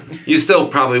kill you. You still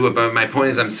probably would, but my point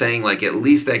is, I'm saying like at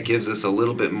least that gives us a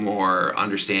little bit more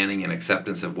understanding and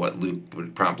acceptance of what Luke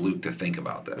would prompt Luke to think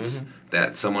about this.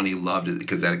 That someone he loved,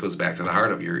 because that goes back to the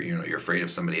heart of you're afraid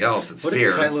of somebody else. It's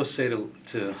fear. What does Kylo say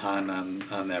to Han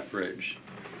on that bridge?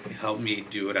 Help me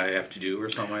do what I have to do, or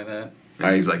something like that.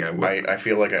 And he's like, I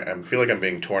feel like I'm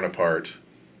being torn apart.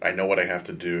 I know what I have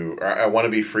to do. I want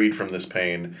to be freed from this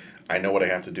pain. I know what I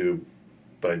have to do,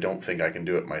 but I don't think I can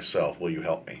do it myself. Will you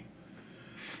help me?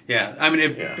 Yeah, I mean,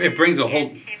 it brings a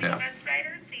whole...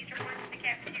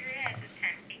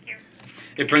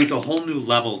 It brings a whole new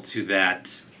level to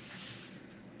that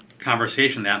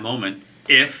conversation, that moment,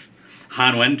 if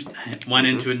Han went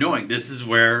into it knowing, this is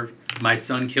where my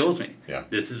son kills me. Yeah.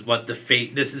 This is what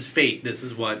fate, this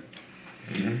is what...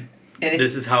 And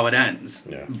this is how it ends.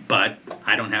 Yeah. But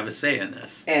I don't have a say in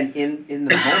this. And in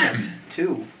the moment,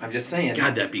 too, I'm just saying.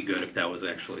 God, that'd be good if that was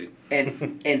actually...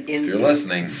 And in if you're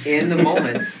listening. In the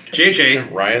moment...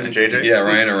 JJ. Ryan and JJ? Yeah,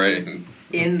 Ryan and Ryan.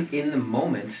 In the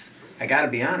moment, I gotta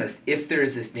be honest, if there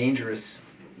is this dangerous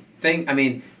thing, I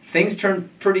mean, things turn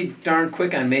pretty darn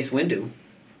quick on Mace Windu,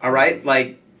 all right?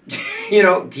 Like, he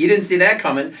didn't see that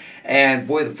coming. And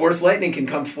boy, the Force lightning can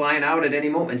come flying out at any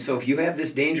moment. So if you have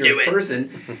this dangerous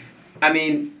person... I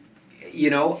mean,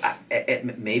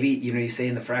 maybe, you say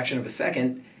in the fraction of a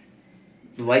second,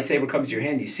 the lightsaber comes to your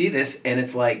hand, you see this, and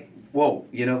it's like, whoa,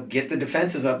 get the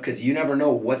defenses up because you never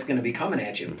know what's going to be coming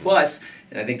at you. Plus,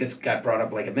 and I think this got brought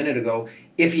up like a minute ago,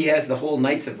 if he has the whole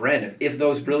Knights of Ren, if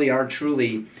those really are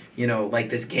truly,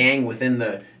 like this gang within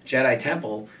the Jedi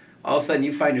Temple, all of a sudden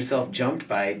you find yourself jumped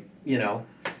by,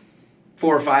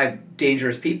 4 or 5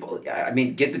 dangerous people. I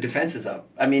mean, get the defenses up.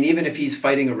 I mean, even if he's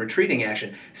fighting a retreating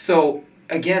action. So,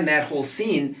 again, that whole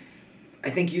scene, I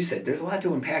think you said, there's a lot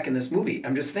to unpack in this movie.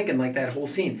 I'm just thinking, like, that whole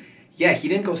scene. Yeah, he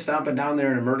didn't go stomping down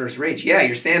there in a murderous rage. Yeah,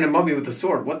 you're standing mummy with a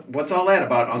sword. What's all that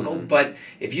about, Uncle? Mm-hmm. But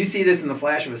if you see this in the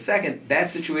flash of a second, that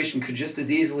situation could just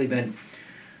as easily been,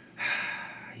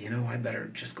 I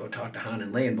better just go talk to Han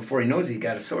and Leia. And before he knows he's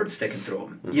got a sword sticking through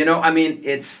him. Mm-hmm. I mean,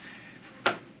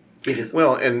 it is.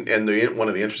 Well, and one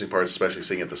of the interesting parts, especially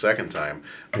seeing it the second time,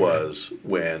 was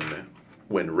when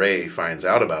Rey finds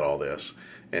out about all this,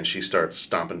 and she starts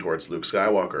stomping towards Luke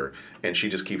Skywalker, and she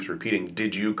just keeps repeating,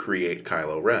 "Did you create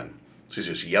Kylo Ren?" She's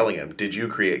just yelling at him, "Did you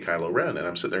create Kylo Ren?" And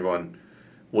I'm sitting there going,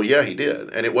 "Well, yeah, he did."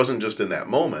 And it wasn't just in that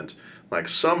moment. Like,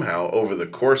 somehow, over the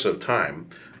course of time,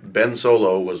 Ben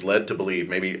Solo was led to believe,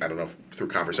 maybe, I don't know, through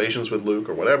conversations with Luke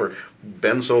or whatever,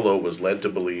 Ben Solo was led to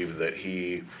believe that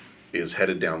he is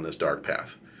headed down this dark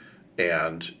path.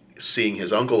 And seeing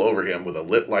his uncle over him with a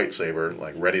lit lightsaber,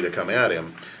 like ready to come at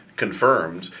him,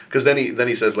 confirmed, because then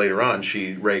he says later on,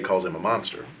 Rey calls him a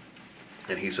monster.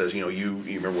 And he says, you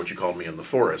remember what you called me in the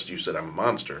forest, you said I'm a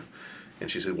monster.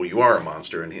 And she said, well, you are a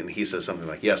monster. And he says something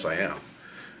like, yes, I am.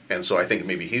 And so I think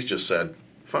maybe he's just said,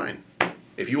 fine,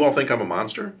 if you all think I'm a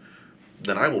monster,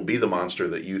 then I will be the monster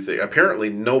that you think. Apparently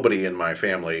nobody in my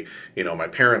family, my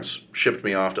parents shipped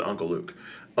me off to Uncle Luke.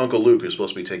 Uncle Luke is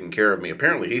supposed to be taking care of me.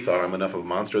 Apparently he thought I'm enough of a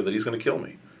monster that he's going to kill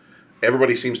me.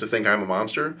 Everybody seems to think I'm a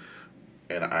monster,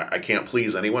 and I can't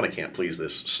please anyone. I can't please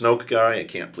this Snoke guy. I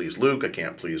can't please Luke. I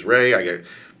can't please Rey.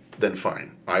 Then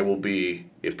fine. I will be,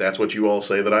 if that's what you all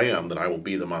say that I am, then I will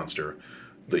be the monster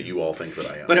that you all think that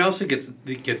I am. But I also get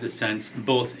the sense,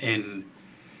 both in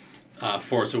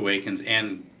Force Awakens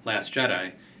and Last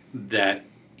Jedi, that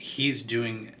he's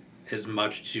doing as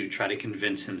much to try to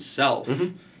convince himself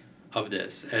of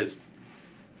this as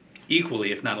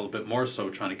equally, if not a little bit more so,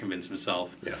 trying to convince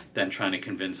himself than trying to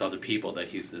convince other people that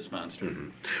he's this monster.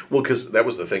 Well, because that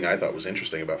was the thing I thought was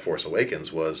interesting about Force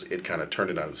Awakens, was it kind of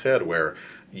turned it on its head, where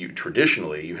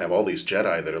traditionally you have all these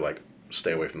Jedi that are like,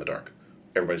 stay away from the dark.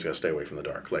 Everybody's got to stay away from the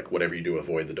dark. Like, whatever you do,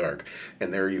 avoid the dark.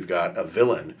 And there you've got a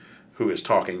villain who is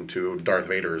talking to Darth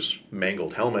Vader's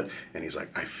mangled helmet, and he's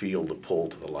like, I feel the pull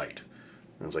to the light.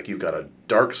 And it's like, you've got a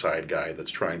dark side guy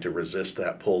that's trying to resist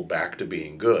that pull back to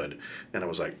being good. And I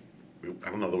was like,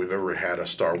 I don't know that we've ever had a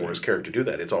Star Wars character do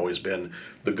that. It's always been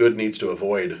the good needs to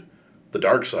avoid the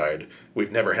dark side.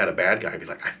 We've never had a bad guy be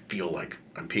like, I feel like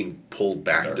I'm being pulled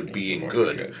back to being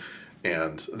good.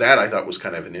 And that I thought was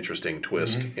kind of an interesting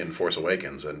twist in Force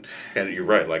Awakens. And you're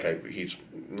right, like he's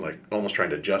like almost trying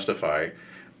to justify,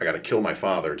 I got to kill my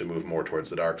father to move more towards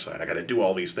the dark side. I got to do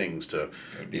all these things to,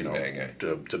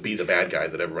 to be the bad guy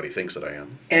that everybody thinks that I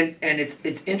am. And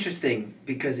it's interesting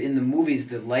because in the movies,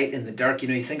 the light and the dark,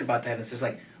 you think about that and it's just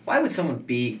like, why would someone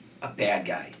be a bad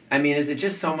guy? I mean, is it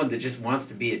just someone that just wants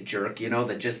to be a jerk,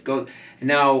 that just goes...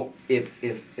 Now, if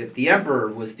the Emperor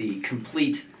was the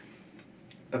complete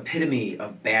epitome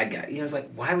of bad guy, it's like,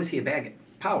 why was he a bad guy?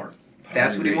 Power.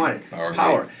 That's what he wanted.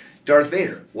 Power. Darth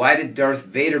Vader. Why did Darth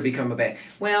Vader become a bad...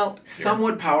 Well,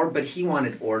 somewhat power, but he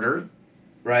wanted order,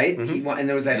 right? And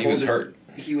there was that he was hurt.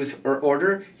 He was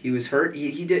order. He was hurt.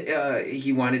 He did.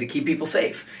 He wanted to keep people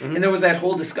safe. And there was that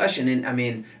whole discussion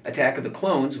in Attack of the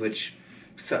Clones, which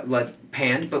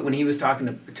panned. But when he was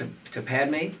talking to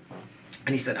Padme, and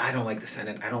he said, "I don't like the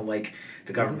Senate. I don't like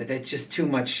the government. That's just too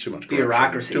much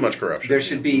bureaucracy. Too much corruption. There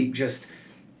should be just."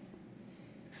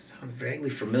 Sounds vaguely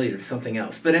familiar to something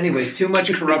else. But anyways, too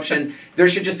much corruption. There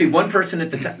should just be one person at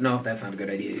the top. No, that's not a good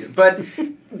idea either.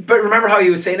 But remember how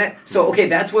he was saying that? So, okay,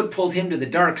 that's what pulled him to the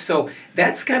dark. So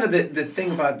that's kind of the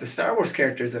thing about the Star Wars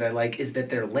characters that I like, is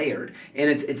that they're layered. And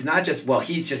it's not just, well,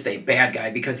 he's just a bad guy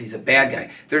because he's a bad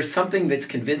guy. There's something that's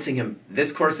convincing him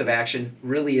this course of action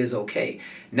really is okay.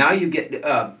 Now you get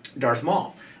Darth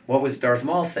Maul. What was Darth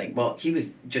Maul's thing? Well, he was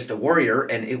just a warrior,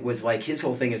 and it was like his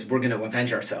whole thing is, we're going to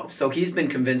avenge ourselves. So he's been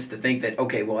convinced to think that,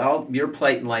 okay, well, all your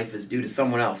plight in life is due to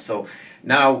someone else. So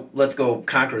now let's go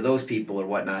conquer those people or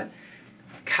whatnot.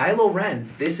 Kylo Ren,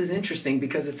 this is interesting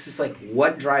because it's just like,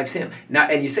 what drives him? Now,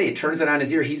 and you say it turns it on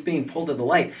his ear. He's being pulled to the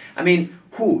light. I mean,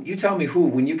 who? You tell me who.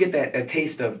 When you get a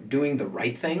taste of doing the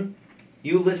right thing,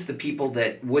 you list the people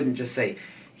that wouldn't just say,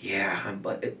 yeah,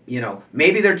 but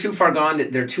maybe they're too far gone.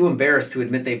 They're too embarrassed to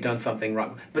admit they've done something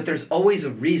wrong. But there's always a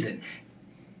reason.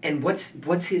 And what's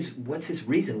his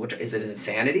reason? Is it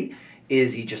insanity?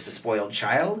 Is he just a spoiled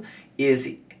child?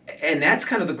 And that's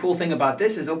kind of the cool thing about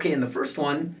this is, okay, in the first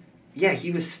one, yeah,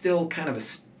 he was still kind of a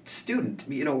student.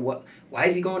 What? Why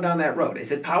is he going down that road?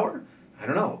 Is it power? I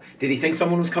don't know. Did he think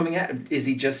someone was coming at him? Is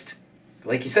he just,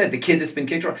 like you said, the kid that's been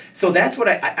kicked around? So that's what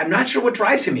I'm not sure what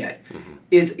drives him yet.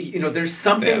 Is there's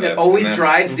something that always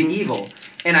drives the evil,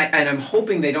 and I'm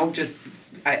hoping they don't just,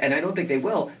 and I don't think they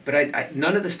will, but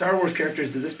none of the Star Wars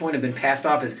characters at this point have been passed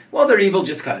off as, well, they're evil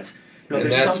just cause. No, and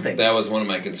there's something. That was one of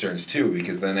my concerns too,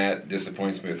 because then that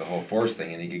disappoints me with the whole Force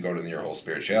thing, and you could go to your whole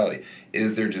spirituality.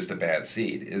 Is there just a bad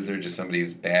seed? Is there just somebody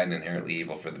who's bad and inherently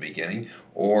evil for the beginning,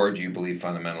 or do you believe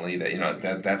fundamentally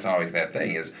that that's always that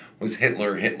thing? Was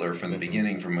Hitler from the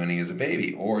beginning, from when he was a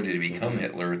baby, or did he become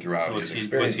Hitler throughout his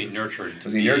experiences? Was he nurtured?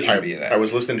 Was he nurtured to be that? I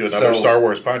was listening to another Star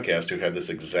Wars podcast who had this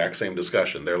exact same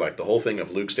discussion. They're like, the whole thing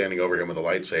of Luke standing over him with a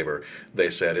lightsaber. They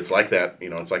said it's like that.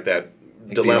 It's like that.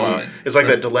 Dilemma. It's like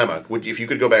that dilemma. If you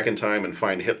could go back in time and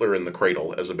find Hitler in the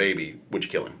cradle as a baby, would you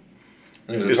kill him?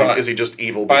 Is he just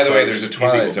evil? By the way, there's a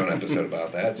Twilight Zone episode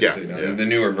about that. Yeah, so you know, the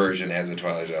newer version has a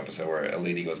Twilight Zone episode where a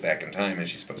lady goes back in time and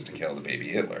she's supposed to kill the baby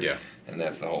Hitler. Yeah, and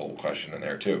that's the whole question in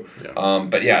there too. Yeah.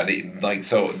 But yeah,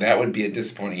 so that would be a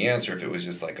disappointing answer if it was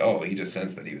just like, oh, he just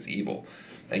sensed that he was evil.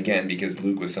 Again, because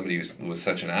Luke was somebody who was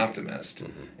such an optimist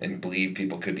and believed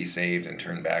people could be saved and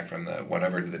turned back from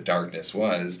whatever the darkness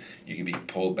was, you could be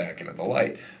pulled back into the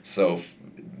light. So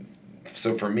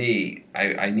for me,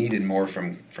 I needed more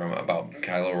from about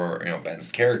Kylo or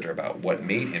Ben's character about what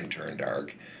made him turn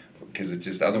dark, because it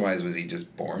just otherwise was he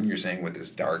just born? You're saying with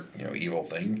this dark evil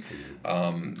thing.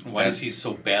 Why does he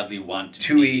so badly want to?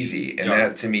 Too easy, and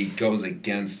that to me goes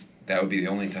against. That would be the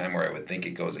only time where I would think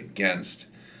it goes against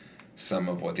some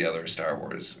of what the other Star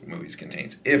Wars movies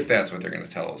contains, if that's what they're going to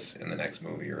tell us in the next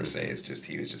movie, or say it's just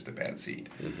he was just a bad seed,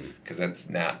 because that's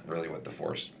not really what the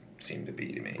Force seemed to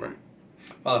be to me. Right.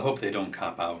 Well, I hope they don't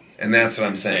cop out. And that's what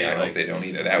I'm saying. I like- hope they don't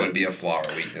either. That would be a flaw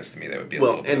or weakness to me. That would be a Well,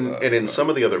 little bit and, of a, and in some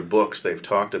of the other books they've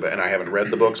talked about, and I haven't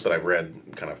read the books, but I've read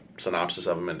kind of synopsis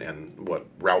of them and what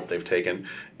route they've taken.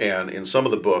 And in some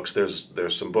of the books, there's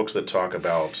some books that talk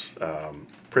about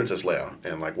Princess Leia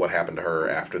and like what happened to her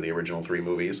after the original 3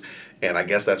 movies. And I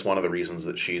guess that's one of the reasons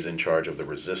that she's in charge of the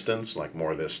Resistance, like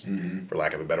more this, for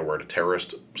lack of a better word, a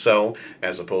terrorist cell,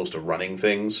 as opposed to running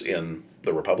things in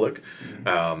the Republic,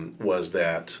 was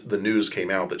that the news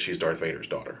came out that she's Darth Vader's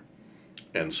daughter.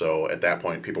 And so at that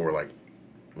point, people were like,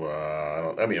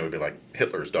 well, it would be like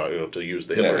Hitler's daughter, to use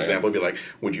the Hitler example, it'd be like,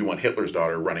 would you want Hitler's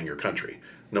daughter running your country?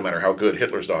 No matter how good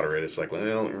Hitler's daughter is, it's like,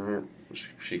 well,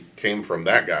 she came from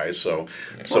that guy, so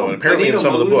apparently in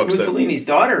some of the books Mussolini's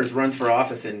daughter runs for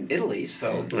office in Italy,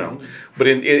 so but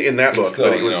in that book, still,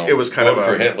 but it was kind of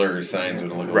for a Hitler signs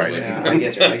would look right. Yeah, I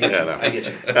get you. I get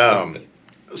you.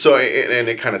 So and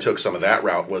it kind of took some of that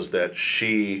route, was that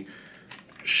she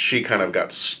kind of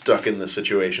got stuck in the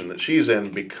situation that she's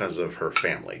in because of her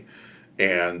family.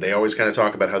 And they always kind of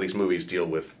talk about how these movies deal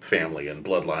with family and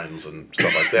bloodlines and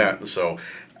stuff like that. And so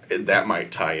that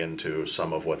might tie into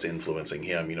some of what's influencing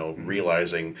him,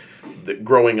 realizing that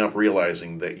growing up,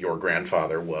 realizing that your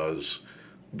grandfather was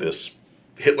this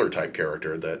Hitler-type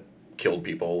character that killed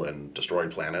people and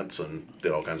destroyed planets and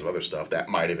did all kinds of other stuff. That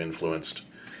might have influenced...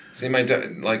 See, might have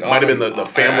been the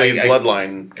family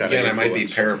bloodline kind of influence. I might be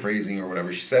paraphrasing or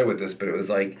whatever she said with this, but it was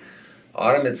like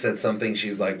Autumn had said something.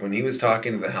 She's like, when he was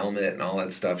talking to the helmet and all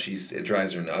that stuff, it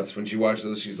drives her nuts when she watches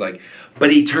those. She's like, but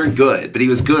he turned good, but he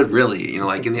was good, really.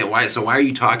 Like in the why are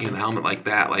you talking to the helmet like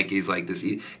that? Like he's like this,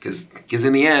 because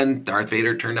in the end, Darth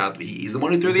Vader turned out to be he's the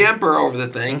one who threw the Emperor over the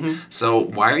thing. So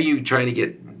why are you trying to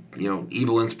get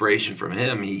evil inspiration from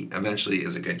him? He eventually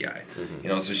is a good guy.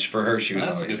 So for her, she was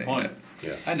That's a always good saying point. that.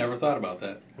 Yeah. I never thought about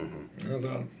that. That was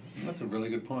odd. That's a really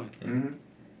good point.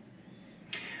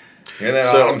 Hear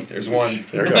that, Autumn? There's one.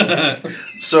 There we go.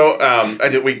 So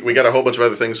we got a whole bunch of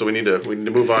other things, so we need to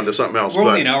move on to something else. We're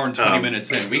only an hour and 20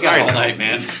 minutes in. We got all night,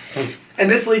 man. And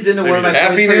this leads into one of my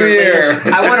Happy points for New your Year. latest-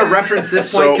 I want to reference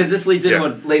this point So, because this leads into yeah.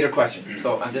 a later question.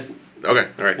 So I'm just Okay,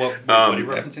 all right. What are you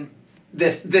referencing?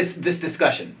 this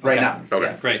discussion right Okay. now. Okay.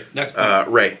 Yeah. Great. Next point.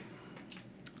 Ray.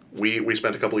 We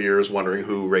spent a couple of years wondering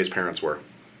who Ray's parents were.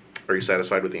 Are you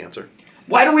satisfied with the answer?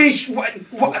 Why do we?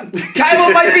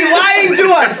 Kylo might be lying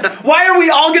to us. Why are we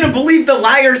all going to believe the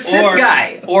liar Sith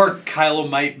guy? Or Kylo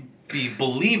might be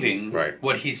believing Right.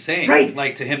 what he's saying. Right.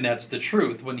 Like to him, that's the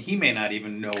truth when he may not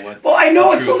even know what. Well, I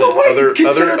know the it's truth also is.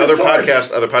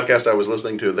 way. Other podcasts I was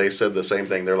listening to, they said the same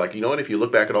thing. They're like, you know what? If you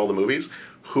look back at all the movies,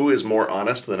 who is more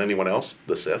honest than anyone else?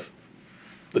 The Sith.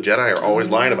 The Jedi are always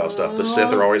lying about stuff. The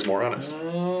Sith are always more honest.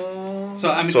 So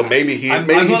I mean, So maybe he I'm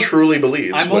truly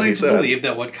believes I'm what willing he to said. believe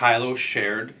that what Kylo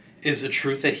shared is a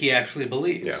truth that he actually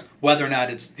believes. Yeah. Whether or not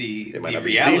it's the It might not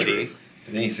be the reality, truth.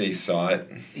 And then he said he saw it.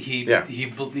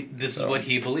 this is what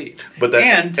he believes. But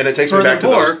that, and it takes me back to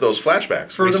furthermore- those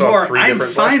flashbacks. We saw Furthermore, 3 I'm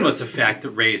different fine flashbacks. with the fact that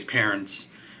Rey's parents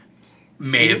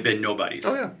may have been nobodies.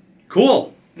 Oh yeah.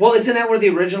 Cool. Well, isn't that where the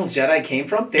original Jedi came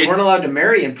from? They weren't allowed to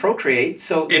marry and procreate,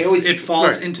 so they always. It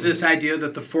falls Right. into this idea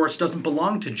that the Force doesn't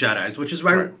belong to Jedis, which is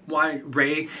why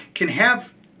Rey can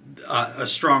have a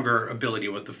stronger ability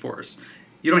with the Force.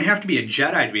 You don't have to be a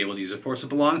Jedi to be able to use the Force. It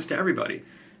belongs to everybody.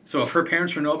 So if her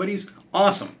parents were nobodies,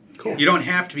 awesome. Cool. You don't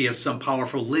have to be of some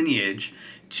powerful lineage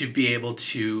to be able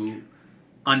to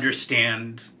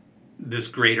understand this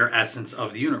greater essence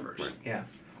of the universe. Yeah.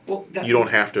 Well, You don't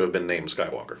have to have been named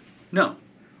Skywalker. No.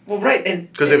 Well, right, and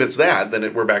Because if it's that,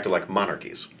 then we're back to like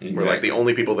monarchies. Where like Exactly. the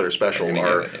only people that are special Are gonna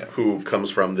are get it, yeah. who comes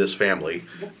from this family.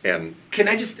 And can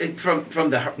I just from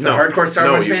the No. hardcore Star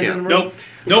No, Wars you fans can't. in the room?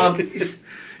 Nope.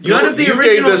 None of the you original.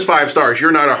 gave this 5 stars.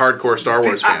 You're not a hardcore Star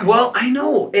Wars fan. Well, I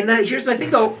know, and here's my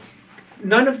thing though.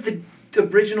 None of the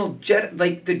original Jedi,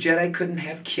 like the Jedi, couldn't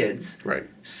have kids. Right.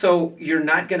 So you're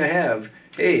not gonna have.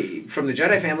 Hey, from the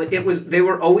Jedi family, they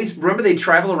were always, remember they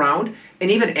travel around,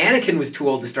 and even Anakin was too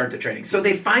old to start the training. So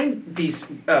they find these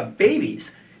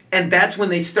babies, and that's when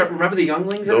they start, remember the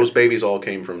younglings? Those babies all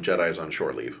came from Jedis on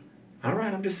shore leave. All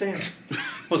right, I'm just saying.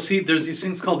 Well, see, there's these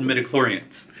things called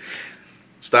midichlorians.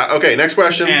 Stop. Okay, next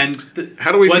question. And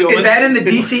how do we feel? Is that in the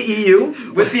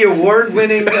DCEU with the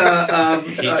award-winning? I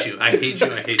hate you. I hate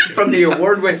you. I hate you. From the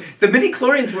award-winning, the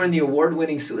midichlorians were in the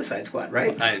award-winning Suicide Squad,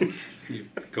 right? You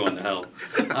going to hell.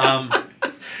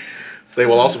 They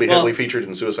will also be heavily featured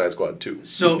in Suicide Squad 2.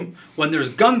 So when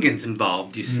there's Gungans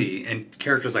involved, you see, and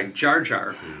characters like Jar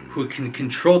Jar, who can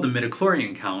control the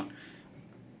midichlorian count,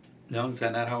 No, is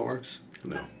that not how it works?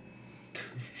 No.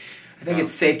 I think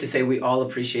it's safe to say we all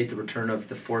appreciate the return of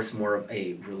the Force more of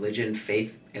a religion,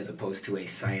 faith, as opposed to a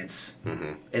science.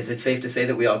 Mm-hmm. Is it safe to say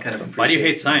that we all kind of appreciate... Why do you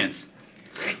hate science?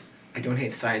 I don't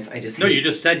hate science, I just No, hate... you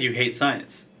just said you hate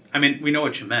science. I mean, we know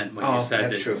what you meant when you said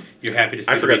that's that true. you're happy to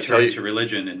see I the forgot to tell return you- to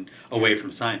religion and away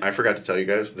from science. I forgot to tell you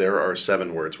guys, there are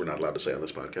 7 words we're not allowed to say on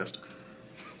this podcast.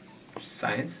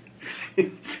 Science?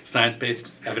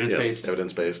 Science-based, evidence-based. Yes,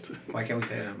 evidence-based. Why can't we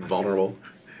say that on my Vulnerable.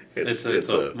 It's It's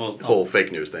a well, whole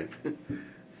fake news thing.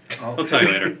 Oh. I'll tell you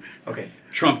later. Okay.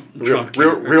 Trump real Trump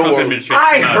world- administration.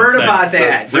 I came out heard and said about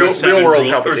that. there are Real seven world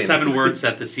There are Palpatine. 7 words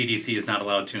that the CDC is not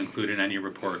allowed to include in any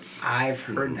reports. I've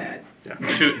heard that.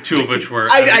 Two of which were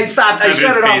I stopped. I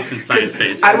shut it off. evidence-based and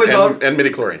science-based. I was and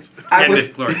midichlorians.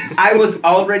 I was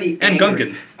already And angry.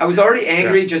 Gungans. I was already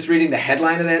angry Yeah. just reading the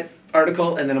headline of that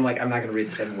article, and then I'm like, I'm not going to read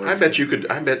the 7 words.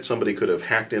 I bet somebody could have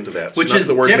hacked into that, Which snuck is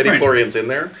the word different. midichlorians in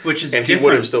there, Which is and he would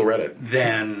different have still read it.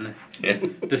 than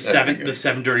the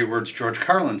seven dirty words George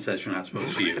Carlin says you're not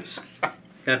supposed to use.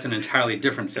 That's an entirely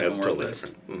different set That's of word totally list.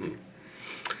 different. Mm-hmm.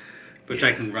 Which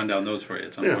I can run down those for you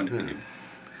at some Yeah, point if yeah. you need.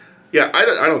 Yeah, I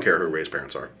don't care who Ray's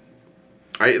parents are.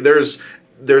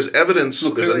 There's evidence.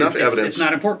 Well, there's clearly enough evidence. It's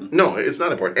not important. No, it's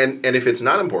not important. And if it's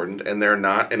not important, and they're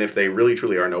not, and if they really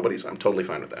truly are nobodies, I'm totally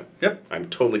fine with that. Yep. I'm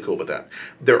totally cool with that.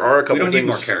 There are a We couple don't things. need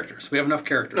more characters. We have enough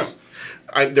characters.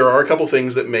 No, there are a couple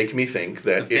things that make me think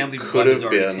The that family it could blood is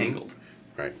have already been. tangled.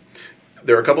 Right.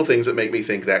 There are a couple things that make me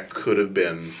think that could have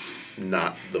been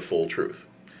not the full truth.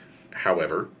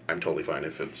 However, I'm totally fine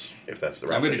if that's the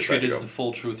route I'm going they to decide treat it to as go. the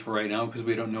full truth for right now because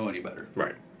we don't know any better.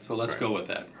 Right. So let's Right. go with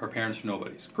that. Her parents are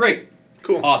nobodies. Great.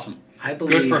 Cool. Awesome. I Good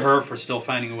believe for her for still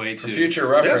finding a way to For future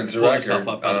reference, pull or herself record,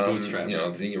 up out of bootstraps. you know,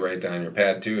 the thing you write down on your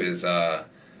pad too is,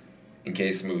 in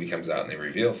case the movie comes out and they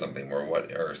reveal something more,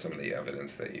 what are some of the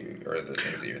evidence that you, or the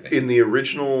things that you're thinking? In the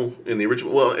original,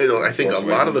 well, I think Force a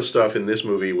lot of the Awakens. stuff in this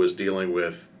movie was dealing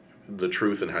with the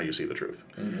truth and how you see the truth.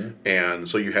 Mm-hmm. And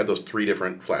so you had those 3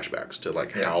 different flashbacks to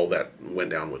like how that went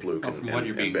down with Luke Well, and, from what and,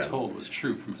 you're and being Ben. told was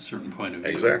true from a certain point of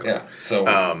view. Exactly. Yeah. So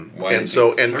why and do so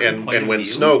you think and certain and, point and of when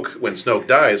view? Snoke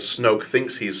dies, Snoke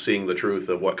thinks he's seeing the truth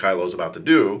of what Kylo's about to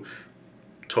do.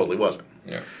 Totally wasn't.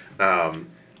 Yeah.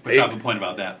 Which I have a point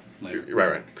about that later.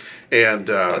 Right. And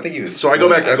I think he was so I go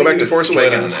back. split- I go I think back he to was Force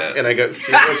split on Awakens, that. and I go.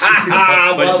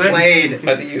 Ah, What'd you well say? played.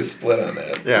 I think he was split on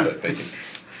that. Yeah. But I think it's,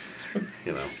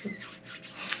 You know,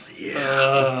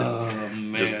 Oh,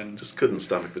 man. just couldn't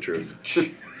stomach the truth.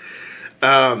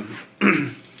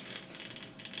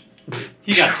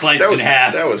 He got sliced That was in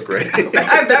half. that was great.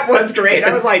 That was great.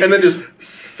 I was like, and then just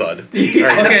thud. Yeah.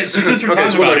 All right. Okay, so since we're Okay,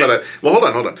 talking so we'll talk about about that. Well,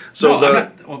 hold on. So no, I'm the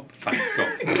not, well, fine, go.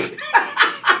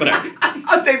 Whatever.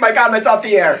 I'll take my comments off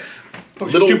the air.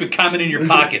 Put Little- your stupid comment in your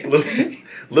pocket.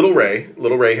 little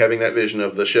Ray having that vision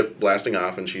of the ship blasting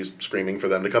off, and she's screaming for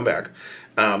them to come back.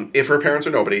 If her parents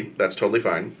are nobody, that's totally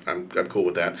fine. I'm cool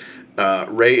with that.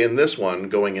 Ray in this one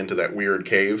going into that weird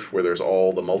cave where there's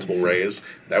all the multiple rays,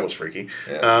 that was freaky.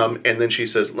 Yeah. And then she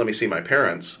says, "Let me see my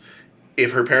parents."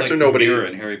 If her It's parents like are nobody, the mirror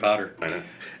in Harry Potter. I know.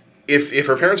 If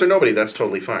her parents are nobody, that's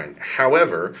totally fine.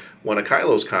 However, one of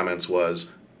Kylo's comments was,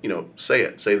 say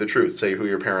the truth, say who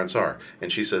your parents are. And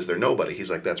she says they're nobody. He's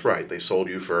like, that's right. They sold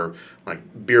you for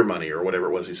like beer money or whatever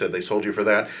it was. He said they sold you for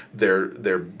that. They're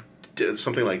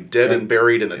something like dead and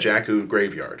buried in a Jakku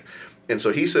graveyard. And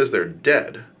so he says they're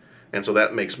dead. And so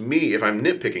that makes me, if I'm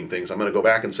nitpicking things, I'm going to go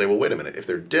back and say, well, wait a minute. If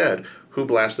they're dead, who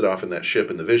blasted off in that ship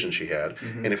in the vision she had?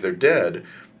 Mm-hmm. And if they're dead,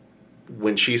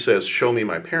 when she says, show me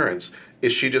my parents,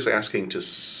 is she just asking to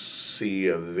see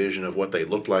a vision of what they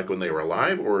looked like when they were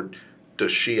alive? Or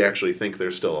does she actually think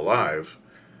they're still alive?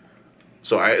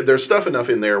 So there's stuff enough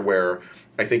in there where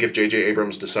I think if J.J.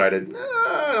 Abrams decided,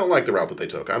 I don't like the route that they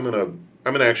took, I'm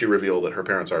gonna actually reveal that her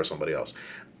parents are somebody else.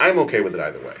 I'm okay with it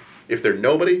either way. If they're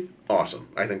nobody, awesome.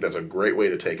 I think that's a great way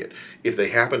to take it. If they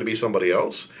happen to be somebody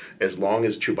else, as long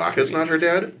as Chewbacca's not her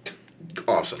dad,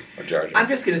 awesome. or Jar Jar. I'm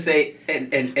just gonna say,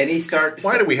 and any start.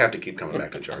 Why do we have to keep coming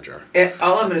back to Jar Jar? And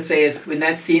all I'm gonna say is when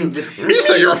that scene with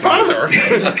Misa, your father!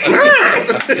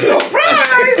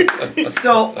 surprise.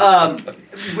 So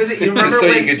with it, you remember Just so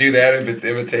when you could do that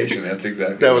imitation. That's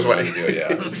exactly That was what what- I do. Yeah,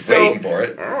 I was So- waiting for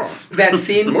it. Oh. that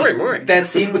scene? More. That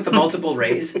scene with the multiple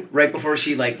rays right before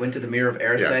she went to the mirror of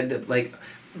Erised. Like,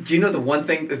 do you know the one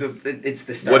thing? It's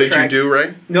the Star What did Trek. you do,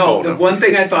 Ray? No, Oh, the one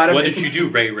thing I thought of. What is, did you do,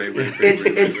 Ray?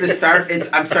 It's the start.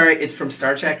 I'm sorry. It's from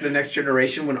Star Trek: The Next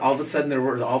Generation when all of a sudden there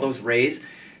were all those rays.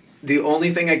 the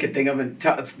only thing I could think of, and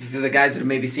for the guys that have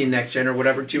maybe seen Next Gen or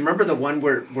whatever, do you remember the one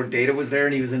where Data was there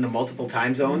and he was in the multiple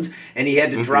time zones and he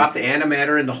had to drop the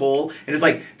animator in the hole, and it's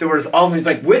like there was all of them. He's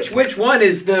like, which one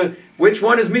is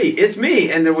me? It's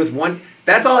me. And there was one.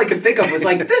 That's all I could think of was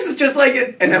like, this is just like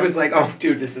it. And I was like, oh,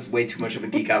 dude, this is way too much of a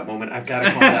geek out moment. I've got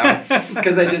to calm down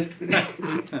because I just.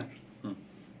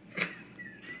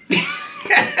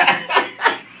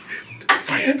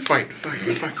 Fight.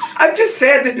 I'm just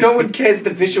sad that no one cares the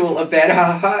visual of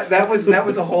that. That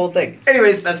was a whole thing.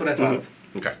 Anyways, that's what I thought of.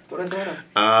 Okay. That's what I thought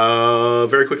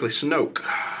of. Very quickly, Snoke.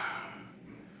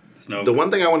 The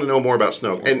one thing I want to know more about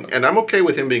Snoke, and I'm okay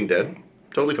with him being dead.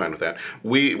 Totally fine with that.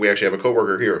 We actually have a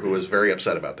coworker here who was very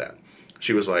upset about that.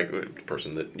 She was like, the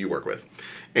person that you work with.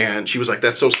 And she was like,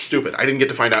 that's so stupid. I didn't get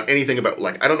to find out anything about,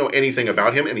 I don't know anything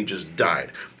about him, and he just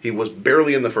died. He was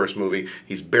barely in the first movie.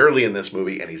 He's barely in this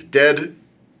movie, and he's dead.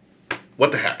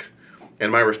 What the heck?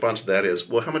 And my response to that is,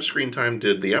 well, how much screen time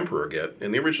did the Emperor get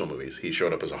in the original movies? He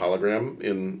showed up as a hologram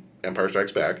in Empire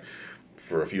Strikes Back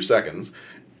for a few seconds,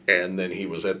 and then he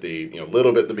was at the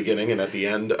little bit at the beginning and at the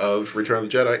end of Return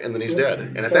of the Jedi, and then he's dead.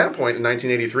 And at that point in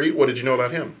 1983, what did you know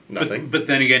about him? Nothing. But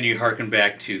then again, you harken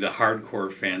back to the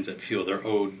hardcore fans that feel they're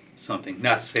owed something.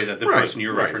 Not to say that the person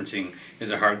you're referencing is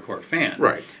a hardcore fan.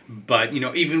 Right. But,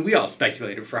 even we all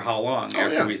speculated for how long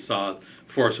after we saw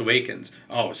Force Awakens.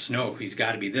 Oh, Snoke, he's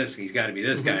got to be this. He's got to be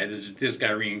this guy. This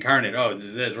guy reincarnated. Oh, this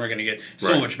is this. We're going to get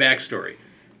so much backstory.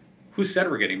 Who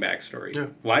said we're getting backstory? Yeah.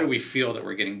 Why do we feel that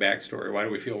we're getting backstory? Why do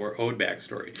we feel we're owed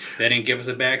backstory? They didn't give us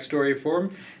a backstory for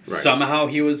him. Right. Somehow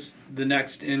he was the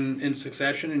next in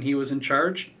succession and he was in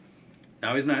charge.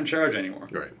 Now he's not in charge anymore.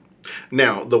 Right.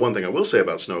 Now, the one thing I will say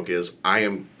about Snoke is I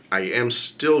am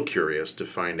still curious to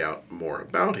find out more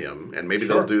about him, and maybe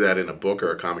they'll do that in a book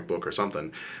or a comic book or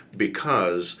something,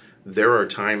 because there are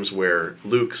times where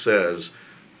Luke says,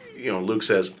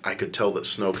 I could tell that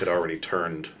Snoke had already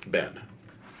turned Ben.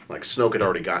 Like, Snoke had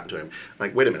already gotten to him.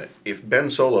 Like, wait a minute. If Ben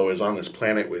Solo is on this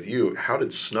planet with you, how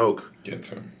did Snoke get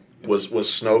to him? Was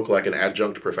Snoke like an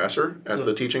adjunct professor at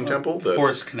the teaching temple?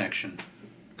 Force connection.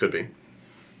 Could be.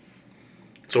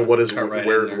 So where is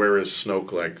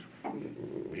Snoke? Like,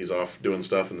 he's off doing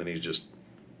stuff, and then he's just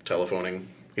telephoning.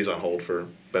 He's on hold for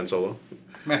Ben Solo.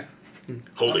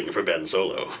 Holding for Ben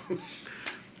Solo.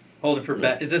 Holding for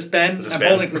Ben. Is this Ben? I'm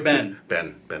holding for Ben.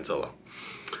 Ben Solo.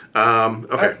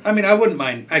 Okay. I wouldn't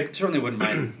mind. I certainly wouldn't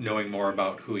mind knowing more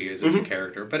about who he is as a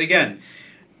character. But again,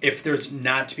 if there's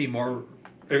not to be more,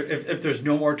 if there's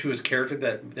no more to his character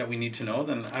that we need to know,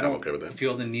 then I don't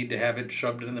feel the need to have it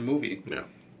shoved in the movie. Yeah.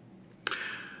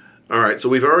 All right. So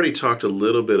we've already talked a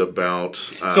little bit about.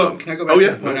 So can I go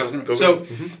back? To what I was going to? So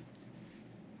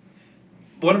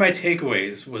one of my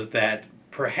takeaways was that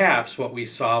perhaps what we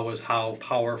saw was how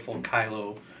powerful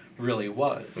Kylo really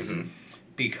was. Mm-hmm.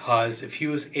 Because if he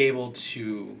was able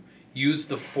to use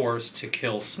the Force to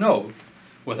kill Snoke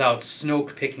without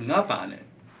Snoke picking up on it,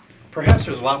 perhaps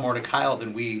there's a lot more to Kylo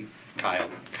than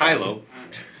Kylo.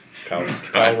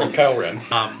 Kyle Ren.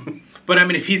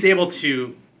 But if he's able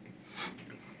to,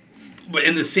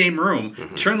 in the same room,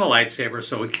 turn the lightsaber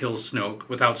so it kills Snoke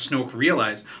without Snoke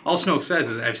realize. All Snoke says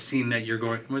is, "I've seen that you're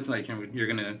going. What's like you're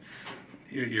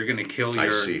gonna kill your." I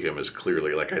see him as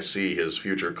clearly, like I see his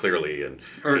future clearly, and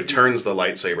he turns the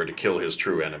lightsaber to kill his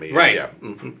true enemy. Right. Yeah.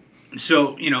 Mm-hmm.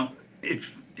 So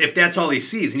if that's all he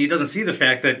sees, and he doesn't see the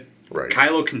fact that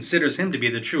Kylo considers him to be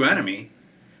the true enemy,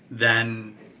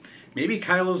 then maybe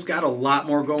Kylo's got a lot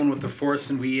more going with the Force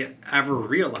than we ever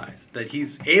realized. That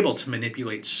he's able to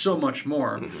manipulate so much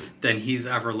more than he's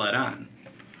ever let on,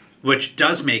 which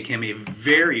does make him a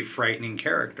very frightening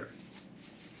character.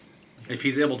 If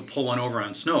he's able to pull one over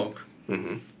on Snoke.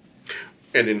 Mm-hmm.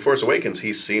 And in Force Awakens,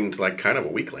 he seemed like kind of a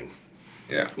weakling.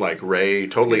 Yeah. Like Rey,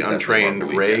 totally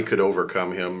untrained. Rey could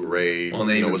overcome him. Rey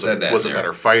they even said that was a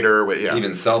better fighter. But He even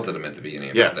insulted him at the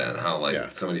beginning about that. How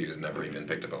somebody who's never even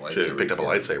picked up a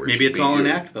lightsaber. Maybe it's all an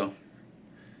act, though.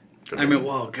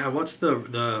 God, what's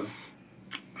the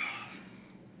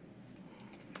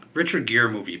Richard Gere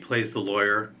movie? Plays the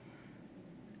lawyer.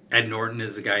 Ed Norton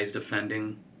is the guy he's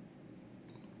defending.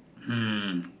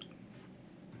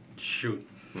 Shoot.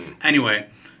 Anyway,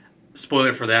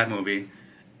 spoiler for that movie.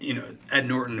 Ed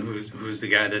Norton, who's the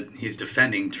guy that he's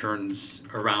defending, turns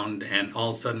around and all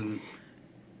of a sudden...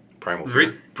 Primal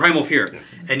Fear. Yeah.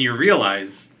 And you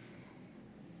realize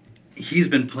he's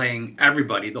been playing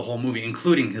everybody the whole movie,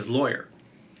 including his lawyer.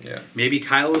 Yeah. Maybe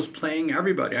Kylo's playing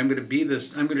everybody. I'm going to be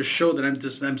this... I'm going to show that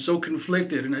I'm so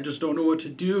conflicted and I just don't know what to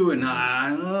do.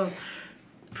 And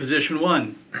position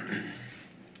one.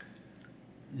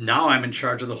 Now I'm in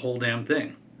charge of the whole damn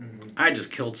thing. I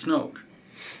just killed Snoke.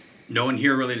 no one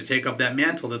here really to take up that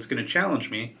mantle that's going to challenge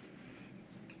me.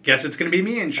 Guess it's going to be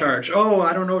me in charge. Oh,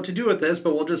 I don't know what to do with this,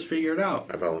 but we'll just figure it out.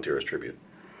 I volunteer as tribute.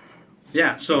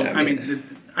 Yeah, so Yeah, I mean,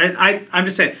 I'm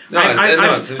just saying. No,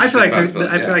 it's an I feel like interesting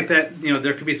I feel like possibility, that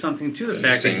there could be something to the It's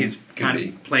fact that interesting. he's kind Could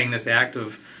of be. playing this act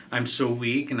of I'm so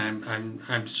weak and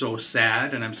I'm so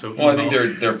sad and I'm so Well, I evil.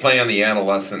 think they're playing on the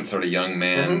adolescent sort of young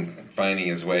man finding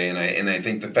his way, and I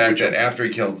think the fact that after he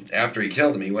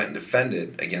killed him, he went and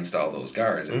defended against all those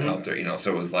guards and helped her.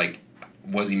 So it was like,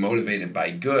 was he motivated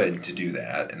by good to do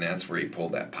that? And that's where he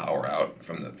pulled that power out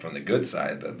from the good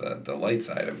side, the light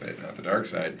side of it, not the dark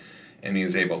side, and he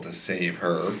was able to save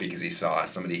her because he saw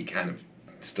somebody he kind of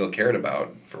still cared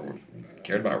about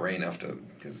Rey enough to,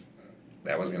 because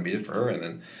that was going to be it for her, and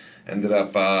then ended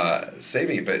up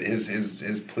saving it. But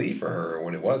his plea for her,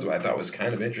 what it was, what I thought was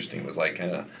kind of interesting, was like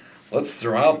kind of, let's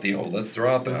throw out the old,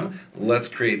 let's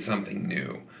create something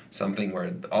new, something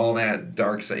where all that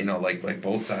dark side, like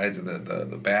both sides of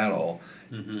the battle,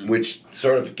 which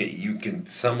sort of you can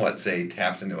somewhat say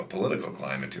taps into a political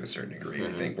climate to a certain degree.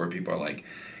 I think where people are like,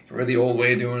 we're the old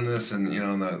way of doing this, and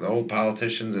the old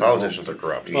politicians. And Politicians are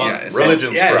corrupt. Yeah,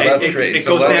 religion's yeah, corrupt. Let's it create.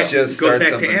 goes Let's back- just goes start back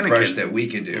to something Anakin. fresh that we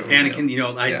could do.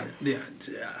 Anakin,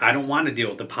 I don't want to deal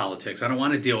with the politics. I don't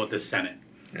want to deal with the Senate.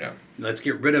 Yeah. Let's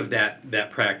get rid of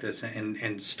that practice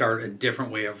and start a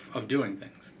different way of doing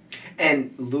things.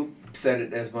 And Luke said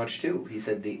it as much too. He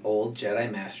said the old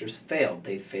Jedi Masters failed.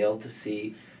 They failed to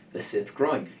see the Sith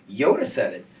growing. Yoda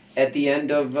said it at the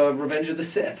end of Revenge of the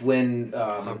Sith when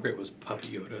How great was Puppy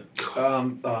Yoda?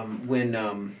 when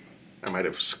I might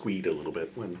have squeed a little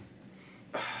bit when.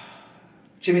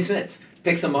 Jimmy Smits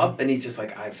picks him up and he's just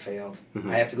like, I've failed.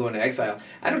 I have to go into exile.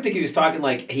 I don't think he was talking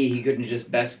like he couldn't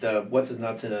just best what's his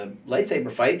nuts in a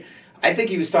lightsaber fight. I think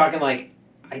he was talking like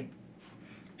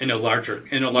In a larger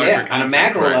on a context.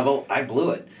 macro Right. level, I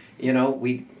blew it. We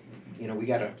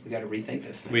gotta rethink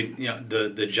this thing.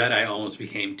 The Jedi almost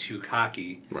became too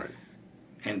cocky Right.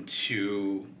 and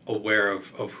too aware of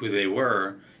who they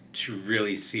were to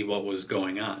really see what was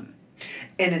going on.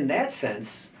 And in that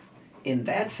sense,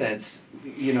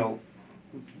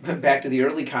 back to the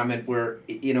early comment where,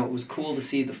 it was cool to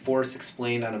see the Force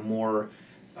explained on a more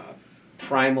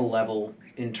primal level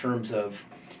in terms of,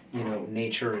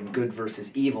 nature and good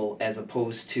versus evil, as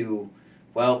opposed to,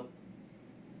 well,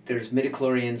 there's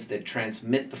midichlorians that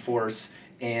transmit the Force,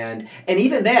 and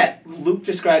even that, Luke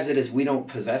describes it as we don't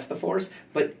possess the Force,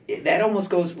 but that almost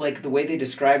goes like the way they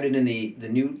described it in the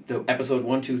episode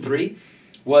 1, 2, 3,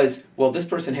 was, well, this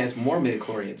person has more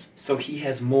midichlorians, so he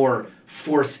has more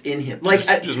Force in him. Like,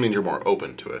 Just means you're more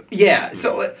open to it. yeah,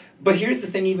 so, but here's the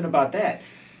thing even about that.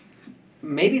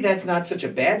 Maybe that's not such a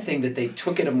bad thing that they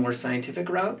took it a more scientific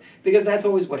route, because that's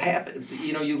always what happens.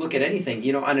 You look at anything,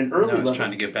 on an early I was level.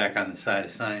 trying to get back on the side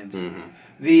of science.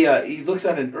 He looks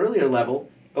at an earlier level.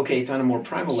 Okay, it's on a more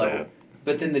primal level. Sad.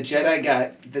 But then the Jedi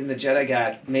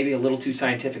got maybe a little too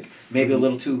scientific, maybe a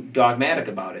little too dogmatic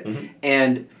about it.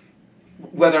 And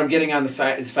whether I'm getting on the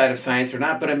side of science or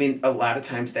not, but I mean, a lot of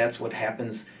times that's what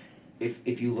happens.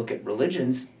 If you look at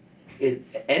religions,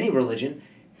 any religion,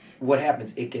 what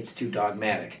happens? It gets too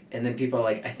dogmatic, and then people are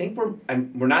like, I think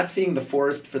we're not seeing the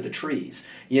forest for the trees.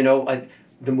 Like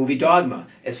the movie Dogma.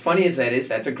 As funny as that is,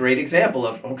 that's a great example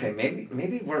of, okay,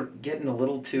 maybe we're getting a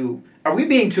little too. Are we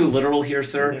being too literal here,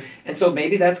 sir? And so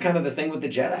maybe that's kind of the thing with the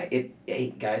Jedi.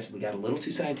 Hey guys, we got a little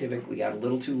too scientific. We got a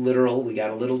little too literal. We got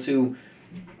a little too.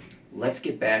 Let's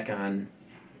get back on,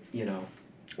 Well,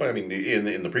 I mean,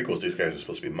 in the prequels, these guys are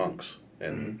supposed to be monks,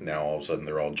 and now all of a sudden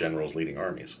they're all generals leading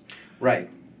armies. Right.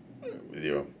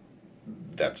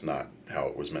 That's not how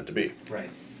it was meant to be. Right.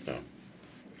 No.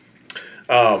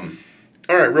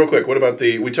 All right, real quick. What about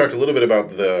we talked a little bit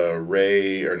about the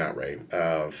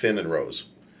Finn and Rose.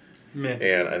 Meh.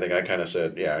 And I think I kind of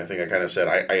said,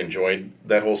 I enjoyed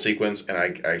that whole sequence, and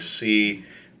I see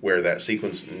where that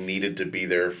sequence needed to be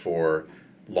there for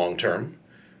long term,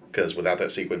 because without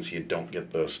that sequence, you don't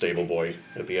get the stable boy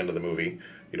at the end of the movie.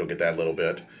 You don't get that little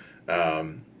bit.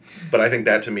 But I think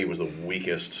that to me was the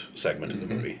weakest segment of the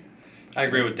movie. I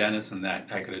agree with Dennis in that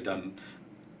I could have done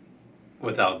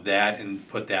without that and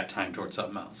put that time towards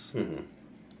something else.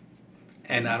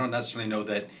 And I don't necessarily know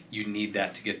that you need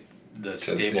that to get the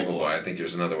stable boy. I think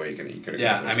there's another way you could have.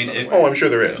 Yeah, I mean, I'm sure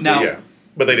there is. Now-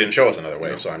 but they didn't show us another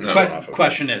way, so I'm just going off of.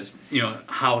 Question is,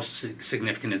 how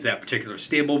significant is that particular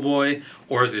stable boy,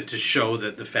 or is it to show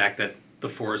that the fact that the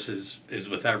Force is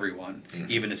with everyone,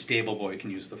 even a stable boy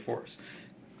can use the Force?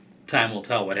 Time will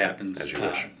tell what happens As you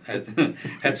wish.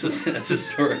 as the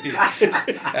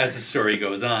story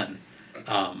goes on.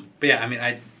 But yeah, I mean,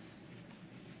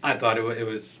 I thought it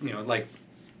was like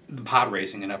the pod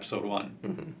racing in episode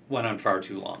 1 went on far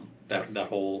too long. That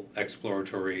whole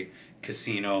exploratory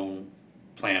casino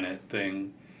planet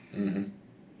thing.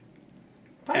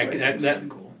 Pod racing was kinda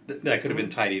cool. That could have been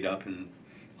tidied up in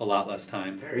a lot less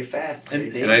time. Very fast. Very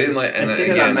And dangerous. And I didn't like. And I've then seen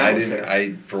it on again, I Mouse didn't. there.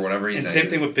 I for whatever reason. And I same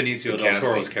thing just- with Benicio the del Toro's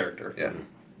casting. character. Yeah.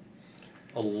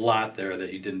 A lot there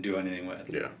that you didn't do anything with.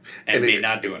 Yeah. And may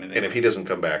not do anything And if with. he doesn't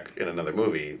come back in another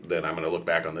movie, then I'm going to look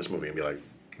back on this movie and be like,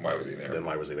 Why was he there? then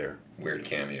why was he there? Weird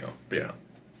cameo. Yeah.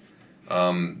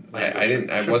 I didn't. I Should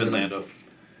have been wasn't. Lando.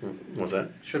 What's that?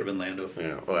 Should have been Lando.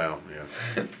 Yeah. Well,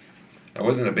 yeah. I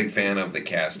wasn't a big fan of the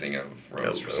casting of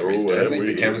Rose for some Oh, reason. I that think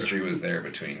the we- chemistry was there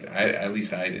between. At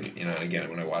least I didn't. You know, and again,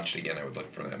 when I watched it again, I would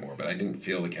look for that more. But I didn't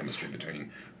feel the chemistry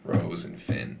between Rose and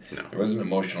Finn. No. There was an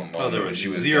emotional moment there when was she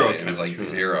was zero dead. It was like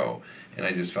chemistry. zero, and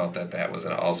I just felt that was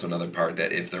also another part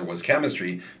that if there was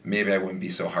chemistry, maybe I wouldn't be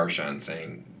so harsh on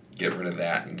saying get rid of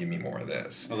that and give me more of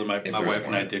this. Although my If there was wife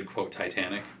and more. I did quote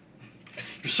Titanic.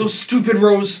 You're so stupid,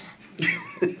 Rose.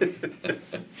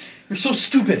 You're so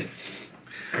stupid.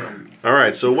 All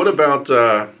right. So what about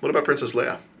Princess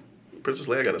Leia? Princess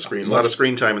Leia got a lot of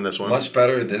screen time in this one. Much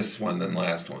better this one than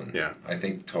last one. Yeah. I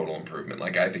think total improvement.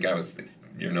 Like I think I was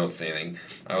your notes saying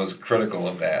I was critical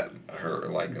of that her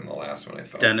like in the last one I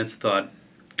felt. Dennis thought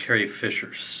Carrie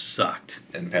Fisher sucked.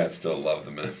 And Pat still loved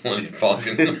the Millennium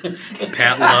Falcon.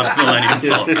 Pat loved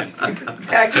Millennium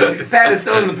Falcon. Pat is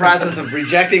still in the process of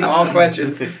rejecting all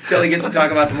questions until he gets to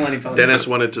talk about the Millennium Falcon. Dennis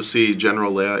wanted to see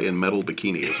General Leia in metal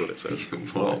bikini, is what it says.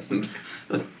 Well,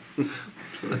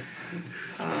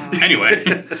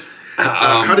 Anyway,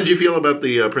 How did you feel about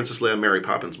the Princess Leia Mary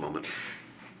Poppins moment?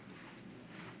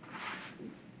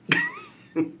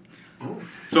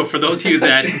 so for those of you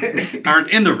that aren't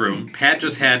in the room, Pat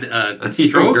just had a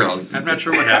stroke. I'm not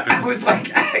sure what I happened. was like,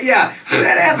 yeah, when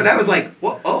that happened, I was like,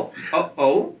 what? Oh.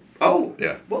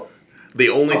 Yeah. Well, The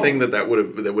only thing that would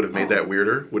have made that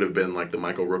weirder would have been like the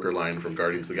Michael Rooker line from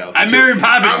Guardians of the Galaxy. I'm 2. Mary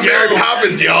Poppins. I'm Mary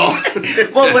Poppins, y'all.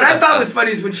 well, what I thought was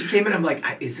funny is when she came in, I'm like,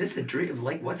 is this a dream?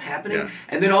 Like, what's happening? Yeah.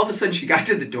 And then all of a sudden she got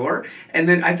to the door, and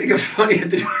then I think it was funny at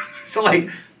the door. So, like,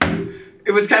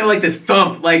 it was kind of like this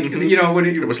thump, like, you know, when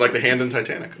It was like the hand in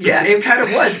Titanic. yeah, it kind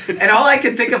of was. And all I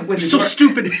could think of when the So door,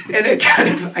 stupid. and I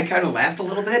kind of laughed a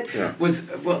little bit. Yeah. Was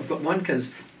well, one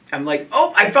because I'm like,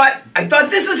 oh, I thought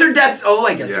this is her death. Oh,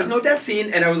 I guess Yeah. there's no death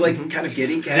scene, and I was like, kind of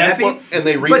giddy, kind of That's happy. what- And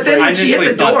they But then replayed- when she hit the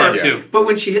initially thought door, that too. but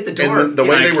when she hit the door, And the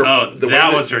way they were, oh, the way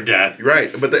that they- was her death.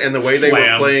 right, but the way they were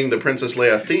Slam. playing the Princess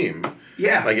Leia theme,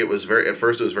 yeah, like it was at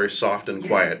first it was very soft and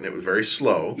quiet, and it was very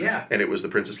slow, Yeah. and it was the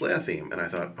Princess Leia theme, and I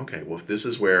thought, okay, well if this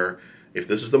is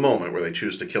the moment where they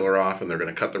choose to kill her off, and they're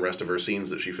going to cut the rest of her scenes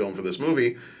that she filmed for this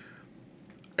movie,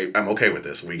 I'm okay with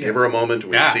this. We give her a moment.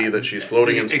 We Yeah. see that she's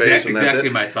floating in space, and that's exactly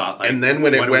it. my thought. Like, And then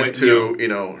when it went to, you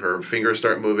know, her fingers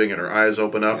start moving and her eyes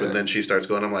open up, and then she starts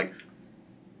going, I'm like,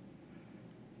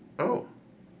 oh,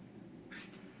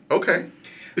 okay.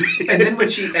 and then when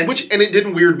she and And it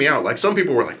didn't weird me out. Like some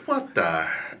people were like, what the?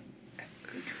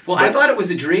 well, I thought it was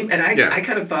a dream, and I Yeah. I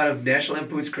kind of thought of National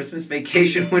Lampoon's Christmas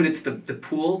Vacation when it's the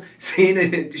pool scene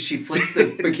and she flicks the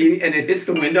bikini and it hits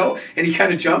the window and he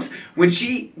kind of jumps. When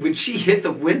she hit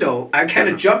the window, I kind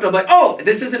of jumped. I'm like, oh,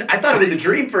 this isn't. I thought it was a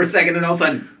dream for a second, and all of a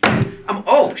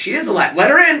sudden, she is alive. Let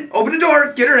her in. Open the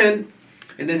door. Get her in.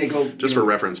 And then they go. Just for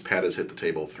reference, Pat has hit the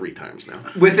table 3 times now.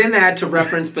 Within that to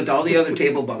reference, but all the other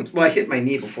table bumps. Well, I hit my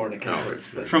knee before and it kind of hurts.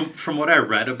 But From what I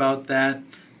read about that,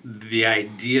 the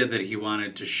idea that he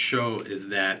wanted to show is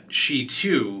that she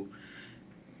too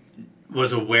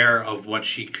was aware of what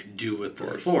she could do with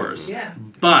the Force, yeah.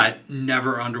 but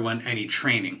never underwent any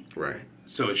training. Right.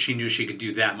 So she knew she could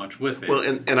do that much with it. Well,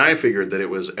 and I figured that it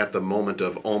was at the moment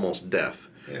of almost death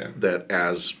that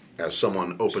as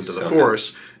someone open to the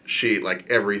Force, she, like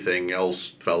everything else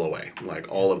fell away. Like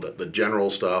all of the general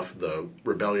stuff, the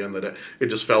rebellion, it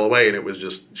just fell away, and it was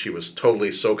just, she was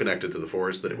totally so connected to the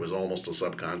Force that it was almost a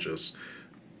subconscious,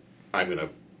 I'm going to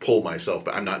pull myself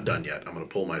back. I'm not done yet. I'm going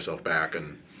to pull myself back,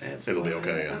 and it'll be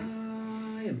okay. I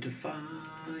am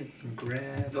defying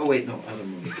gravity. Oh, wait, no, other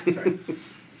movie. Sorry.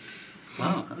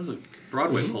 Wow, that was a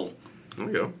Broadway pull. There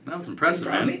we go. That was impressive,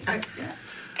 man. Yeah.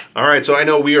 All right, so I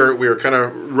know we are kind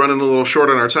of running a little short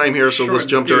on our time here, so let's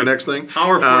jump to our next thing.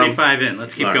 Hour 45 in.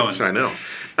 Let's keep all right, going. I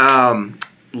know.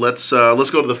 Let's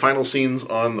go to the final scenes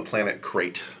on the planet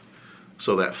Crate.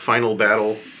 So that final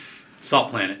battle, Salt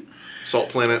Planet. Salt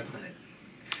Planet,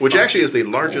 which actually is the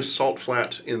largest salt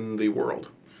flat in the world,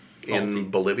 Salty. in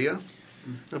Bolivia,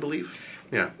 I believe.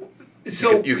 Yeah.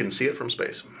 So you can see it from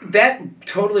space. that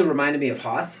totally reminded me of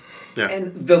Hoth. Yeah.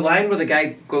 And the line where the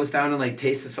guy goes down and like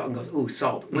tastes the salt and goes, "Ooh,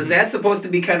 salt." Was that supposed to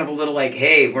be kind of a little like,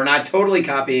 "Hey, we're not totally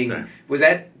copying"? Yeah. Was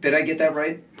that? Did I get that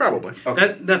right? Probably.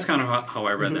 Okay. That's kind of how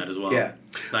I read that as well. Yeah.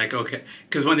 Like, okay.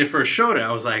 Because when they first showed it,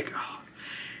 I was like, oh,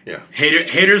 Yeah.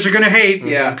 haters are going to hate.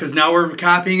 Yeah. Because now we're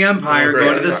copying Empire, Oh, great.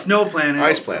 going to the snow planet.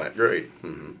 Ice Planet. Great.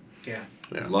 Mm-hmm. Yeah.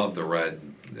 Yeah. Love the red.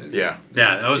 Yeah.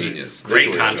 Yeah, that was Genius. a great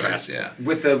Visually contrast. Yeah.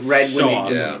 With the red So winning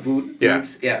awesome. Yeah. boot Yeah.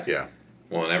 boots. Yeah. Yeah.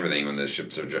 Well, and everything when the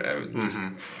ships are just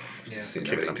seeing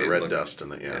Kicking everything up the taste red look- dust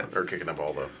and or kicking up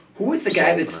all the. Who was the Salt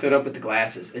guy in that it. stood up with the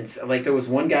glasses? And like there was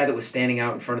one guy that was standing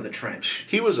out in front of the trench.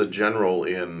 He was a general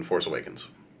in Force Awakens.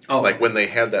 Oh, Like when they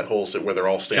had that whole sit where they're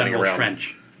all standing General around.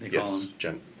 Trench, they call Yes.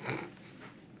 him.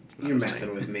 you're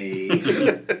messing with me.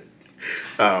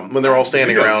 When they're all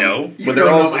standing You don't around. know. You When don't they're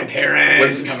all know my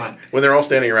parents. Come on. When they're all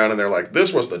standing around and they're like,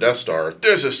 "This was the Death Star.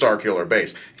 This is Starkiller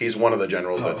Base." He's one of the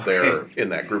generals that's there in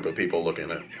that group of people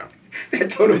looking at. Yeah. That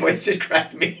tone of voice just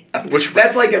cracked me up. Which-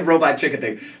 That's like a Robot Chicken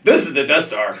thing. This is the Death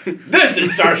Star. This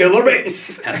is Starkiller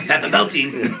Base. Tap the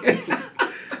belting.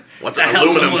 What's The an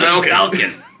hell's aluminum a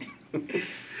Falcon?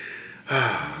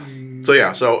 So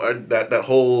yeah, that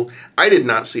whole I did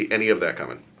not see any of that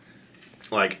coming.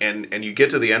 Like and you get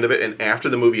to the end of it, and after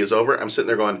the movie is over, I'm sitting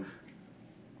there going,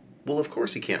 "Well, of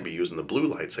course he can't be using the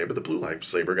blue lightsaber. The blue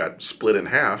lightsaber got split in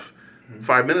half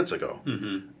 5 minutes ago."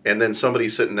 Mm-hmm. And then somebody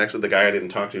sitting next to the guy I didn't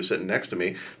talk to sitting next to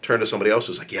me turned to somebody else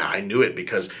who's like, "Yeah, I knew it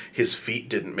because his feet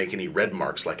didn't make any red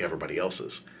marks like everybody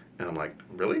else's." And I'm like,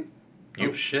 "Really?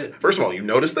 Oh, shit. First of all, you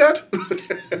noticed that?"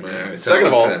 Yeah, Second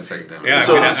of all- that second time. Yeah,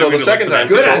 So, I mean, so I'm the gonna second look for time,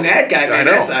 that. Good so- on that guy, man.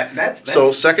 I know. That's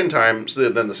So second time,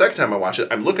 then the second time I watch it,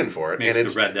 I'm looking for it, Makes and the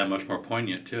it's red that much more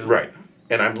poignant, too. right.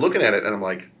 And I'm looking at it, and I'm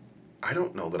like, I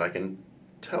don't know that I can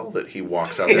tell that he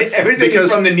walks out there. Everything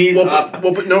is from the knees well, up.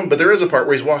 But there is a part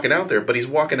where he's walking out there, but he's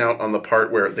walking out on the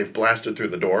part where they've blasted through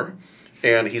the door.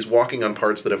 And he's walking on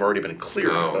parts that have already been cleared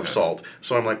Oh, of okay. salt.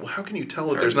 So I'm like, well, how can you tell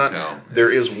that Hard there's to not? tell.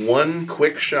 There is one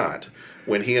quick shot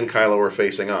when he and Kylo are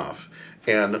facing off,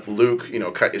 and Luke,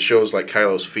 it shows like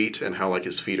Kylo's feet and how like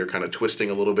his feet are kind of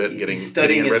twisting a little bit, getting He's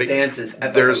studying getting his ready. stances. I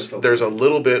thought that was so There's cool. a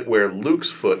little bit where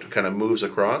Luke's foot kind of moves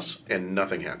across and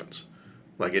nothing happens.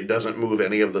 Like it doesn't move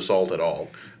any of the salt at all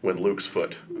when Luke's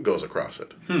foot goes across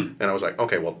it. And I was like,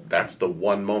 okay, well that's the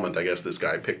one moment I guess this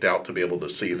guy picked out to be able to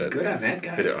see that. Good on that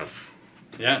guy.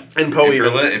 Yeah. And Poe If you're,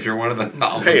 even if you're one of the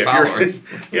thousand hey, followers.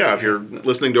 if you're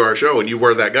listening to our show and you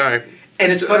were that guy,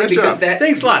 And it's funny nice because job. that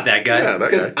Thanks a lot, that guy. Yeah, that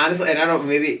because guy. honestly, and I don't know,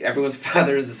 maybe everyone's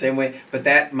father is the same way, but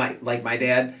that my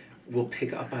dad will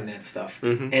pick up on that stuff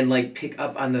and like pick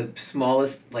up on the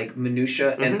smallest like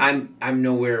minutia. And I'm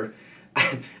nowhere,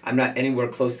 I'm not anywhere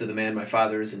close to the man my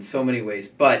father is in so many ways,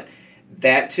 but.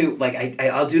 That too, like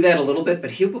I'll do that a little bit,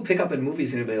 but he'll go pick up in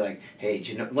movies and he'll be like, "Hey,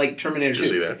 do you know, like Terminator 2? Did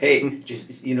you see that? Hey, just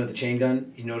the chain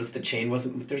gun? You notice the chain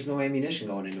wasn't? There's no ammunition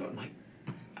going into it." I'm like,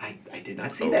 I did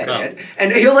not see that, come. Dad.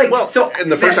 And he'll like,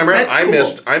 and the first time around, that's I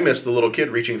cool. missed the little kid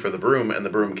reaching for the broom, and the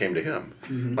broom came to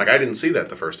him. Like I didn't see that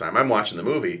the first time. I'm watching the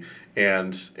movie,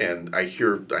 and I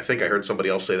think I heard somebody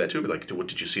else say that too. But like, what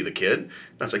did you see the kid? And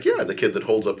I was like, yeah, the kid that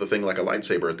holds up the thing like a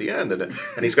lightsaber at the end, and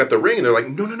he's got the ring. And they're like,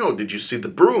 no, did you see the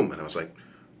broom? And I was like,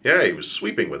 yeah, he was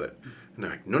sweeping with it. And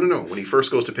they're like, no. When he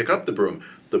first goes to pick up the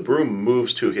broom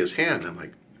moves to his hand. I'm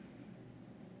like,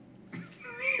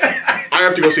 I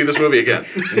have to go see this movie again.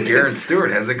 And Garen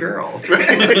Stewart has a girl.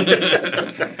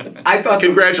 I thought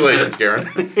Congratulations,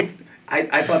 Garen.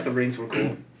 I thought the rings were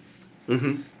cool.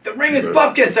 The ring is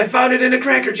bupkis. I found it in a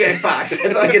Cracker Jack box.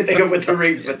 That's all I can think of with the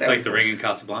rings. But It's like the ring in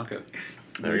Casablanca.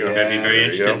 There you go. I'd be very there you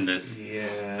interested go. in this.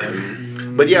 Yes.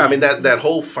 But yeah, I mean that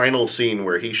whole final scene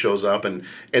where he shows up and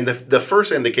the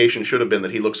first indication should have been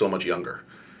that he looked so much younger.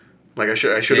 Like I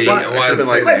should have been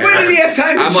like, Like, where did he have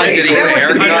time to I'm like, shave? did he get a That was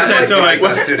the haircut? big That's so what like, I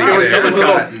was too.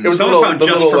 it was the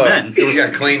little men. He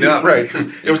got cleaned up. right. It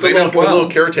was the Cleaned up little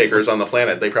caretakers on the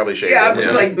planet. They probably shaved. Yeah, it. I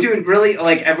was like, dude, really?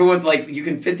 Like everyone, like you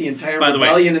can fit the entire By the way,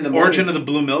 rebellion in the origin morning. of the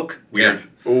blue milk. Weird.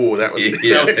 Ooh, that was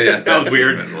That was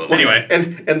weird. Anyway.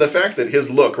 And the fact that his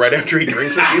look right after he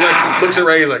drinks it, he like looks at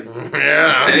Ray. He's like,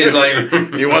 yeah. And he's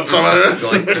like, You want some of this?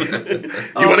 like,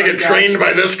 You want to get trained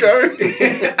by this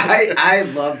guy? I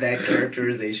love that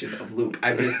characterization of Luke.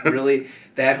 I just really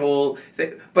that whole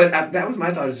thing. But that was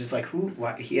my thought. Is just like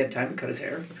why he had time to cut his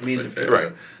hair. I mean,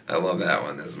 Right. I love that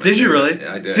one. That's my Did you favorite. really?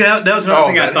 Yeah, I did. See, that was another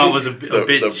thing I that- thought was a bit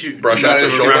the too brush too out much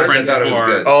his of a shoulders? reference I thought it was for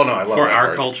good. Oh no, I love for that our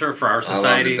part. culture, for our I loved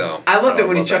society. it though. I loved it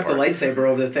when he love that chucked the part. lightsaber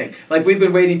over the thing. Like we've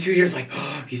been waiting 2 years. Like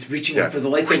he's reaching Yeah. up for the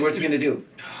lightsaber. What's he gonna do?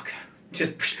 Oh god.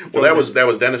 just. Well, that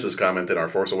was Dennis's comment in our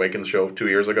Force Awakens show 2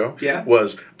 years ago. Yeah.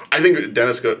 Was I think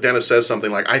Dennis says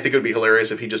something like, I think it would be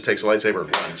hilarious if he just takes a lightsaber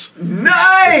and runs.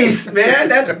 Nice, man.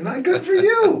 That's not good for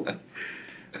you.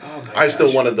 Oh my I still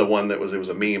gosh. wanted the one it was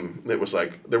a meme. It was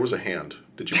like, there was a hand.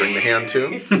 Did you bring the hand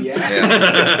too?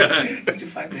 Yeah. Did you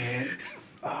find the hand?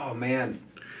 Oh man.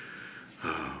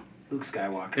 Luke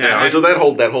Skywalker. Yeah, so that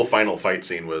whole final fight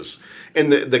scene was,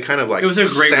 and the kind of like It was a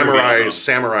great reveal, though.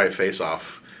 samurai face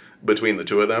off between the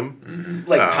two of them.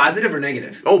 Like positive or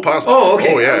negative? Oh, positive. Oh, okay.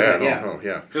 Oh, I was yeah, like, yeah. yeah. Oh,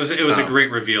 yeah. It was a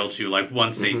great reveal too. Like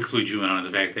once they clued you in on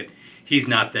the fact that he's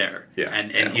not there, Yeah.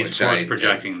 and he's which force I-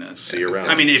 projecting this. See you around.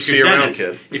 I mean, if See you're you around, Dennis,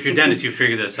 kid. if you're Dennis, you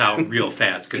figure this out real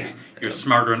fast because you're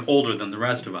smarter and older than the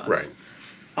rest of us. Right.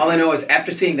 All I know is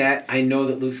after seeing that, I know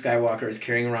that Luke Skywalker is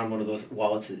carrying around one of those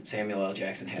wallets that Samuel L.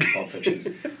 Jackson had in Pulp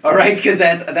Fiction. All right, because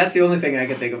that's the only thing I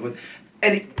can think of.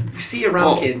 And see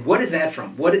around, kid. What is that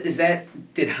from? What is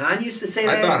that? Did Han used to say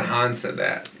that? I thought Han said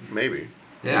that. Maybe.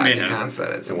 Yeah, I I mean, think Han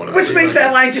said it. one of Which makes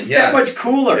that line just that much Yes.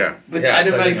 cooler. Yeah. But Yes, I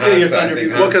didn't I like think steal your Han said- thunder. I think if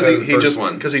you Han Well, because said the he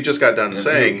first just got done Yeah.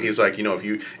 saying, he's like,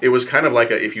 it was kind of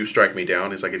like if you strike me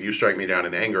down, it's like, if you strike me down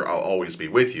in anger, I'll always be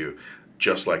with you,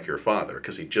 just like your father.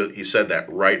 Because he said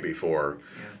that right before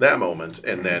that moment,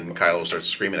 and then Kylo starts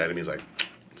screaming at him. He's like,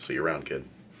 see you around, kid.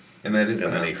 And that is And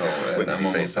the then Han he- Solo. with I'm the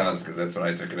almost face down. positive because that's what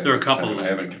I took it as. There were a at the time, couple- but I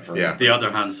haven't confirmed. Yeah. The other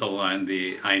Han Solo line,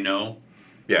 the I know,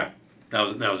 Yeah. that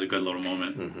was a good little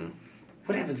moment. Mm-hmm.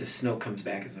 What happens if Snoke comes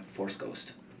back as a Force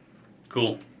ghost?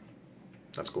 Cool.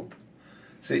 That's cool.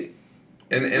 See,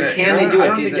 and Can I they don't- do I it? don't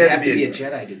Does think it you had have to be a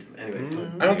Jedi?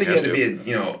 Anyway. I don't think you has had to to.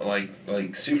 be a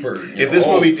like super. If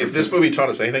this movie taught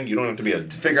us anything, you don't have to be a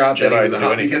to figure out that he Jedi was to a do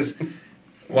Han, anything. because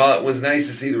while it was nice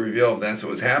to see the reveal of that's what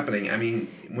was happening, I mean,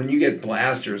 when you get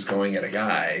blasters going at a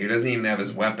guy who doesn't even have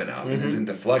his weapon up and isn't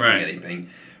deflecting Right. anything,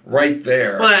 right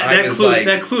there, Well, I was like,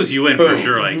 that clues you in boom. for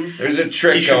sure. Like there's a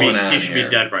trick he should going be, on he should here.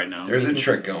 be dead right now. There's a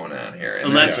trick going on here. And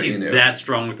Unless that's what he's you knew. that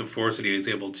strong with the Force that he's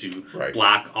able to Right.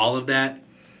 block all of that.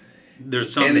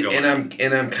 There's something going on.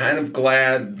 And I'm kind of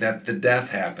glad that the death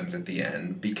happens at the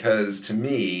end, because to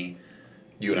me,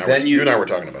 You and Then you you- and I were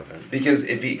talking about that. because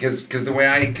because the way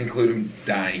I conclude him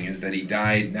dying is that he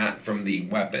died not from the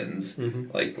weapons,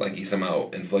 like he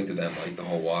somehow inflicted them, like the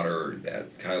whole water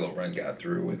that Kylo Ren got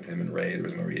through with him and Rey. There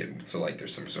was no so like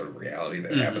there's some sort of reality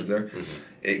that happens there,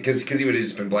 because he would have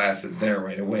just been blasted there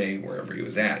right away wherever he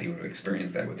was at. He would have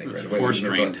experienced that thing right away. Force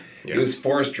There's no- drained. Yeah. It was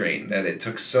force drained that it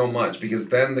took so much, because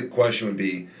then the question would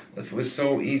be, if it was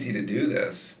so easy to do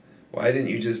this, why didn't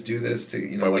you just do this to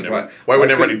Why would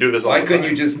everybody couldn't- do this all Why the couldn't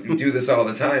time? you just do this all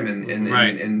the time and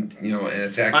Right. and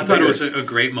attack? I the thought it bigger- was a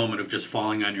great moment of just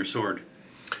falling on your sword.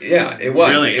 yeah, it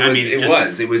was. Really, it I was. mean,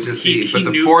 It was just he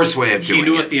the knew- force way of doing He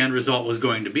knew it. what the end result was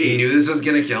going to be. He knew this was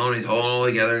gonna kill him. He's holding it all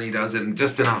together, and he does it, and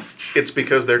just enough. It's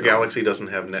because their galaxy doesn't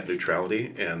have net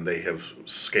neutrality, and they have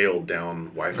scaled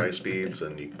down Wi-Fi speeds,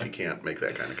 and you can't make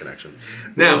that kind of connection.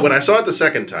 Now- when I saw it the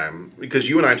second time, because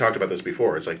you and I talked about this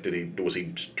before, it's like, was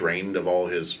he drained of all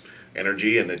his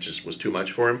energy, and it just was too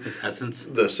much for him? His essence.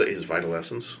 His vital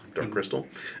essence, dark crystal.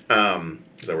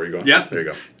 Is that where you're going? Yeah. There you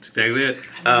go. That's exactly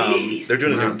it. They're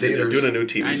doing Come on, they're theaters. doing a new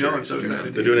TV I know, series. I'm so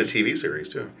excited. They're doing a TV series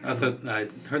too. I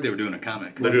heard they were doing a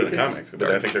comic. They're doing a comic, but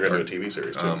I think they're going to do a TV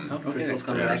series too. Crystal's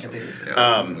coming back.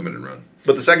 Limited run.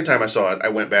 But the second time I saw it, I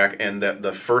went back, and that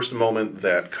the first moment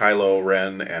that Kylo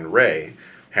Ren and Rey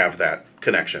have that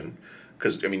connection,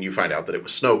 because I mean, you find out that it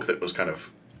was Snoke that was kind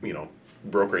of,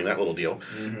 brokering that little deal.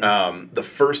 The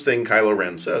first thing Kylo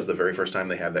Ren says, the very first time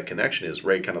they have that connection, is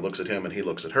Rey kind of looks at him and he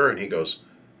looks at her and he goes,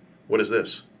 "What is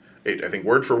this?" I think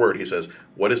word for word he says,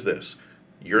 "What is this?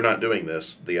 You're not doing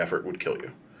this. The effort would kill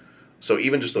you." So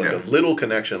even just a little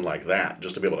connection like that,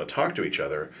 just to be able to talk to each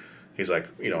other, he's like,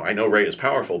 I know Rey is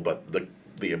powerful, but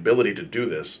the ability to do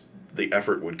this, the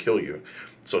effort would kill you.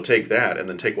 So take that, and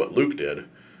then take what Luke did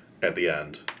at the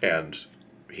end, and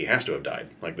he has to have died.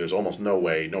 Like, there's almost no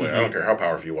way, I don't care how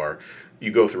powerful you are, you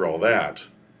go through all that,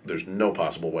 there's no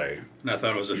possible way. And I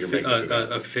thought it was You're making it through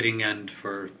that. a fitting end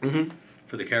for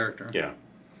the character. Yeah.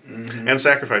 And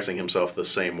sacrificing himself the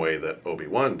same way that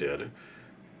Obi-Wan did.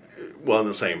 Well, in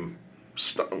the same,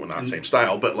 not same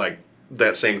style, but like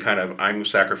that same kind of, I'm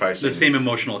sacrificing. The same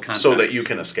emotional context. So that you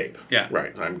can escape. Yeah.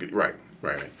 Right.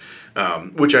 Right.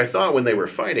 Which I thought when they were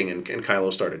fighting and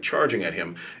Kylo started charging at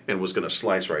him and was going to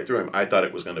slice right through him, I thought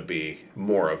it was going to be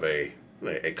more of a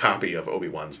copy of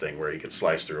Obi-Wan's thing where he could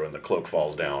slice through and the cloak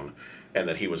falls down and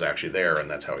that he was actually there and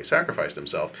that's how he sacrificed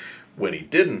himself. When he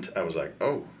didn't, I was like,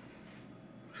 oh,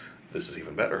 this is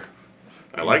even better.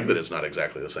 I like that it's not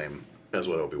exactly the same as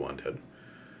what Obi-Wan did.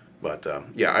 But,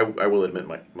 I will admit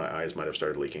my eyes might have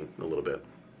started leaking a little bit.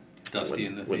 Dusty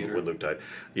in the when theater. Luke died.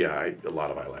 Yeah, a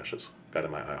lot of eyelashes got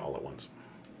in my eye all at once.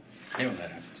 I know when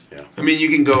that happens. Yeah. I mean, you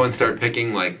can go and start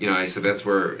picking, like, I said that's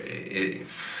where,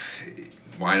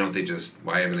 why haven't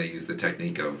they used the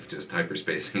technique of just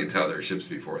hyperspacing into other ships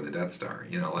before the Death Star?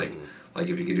 Like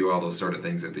if you could do all those sort of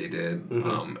things that they did,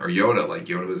 or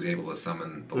Yoda was able to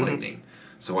summon the lightning.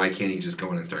 So why can't he just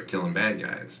go in and start killing bad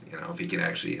guys? If he can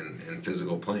actually, in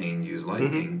physical plane, use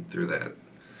lightning through that.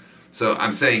 So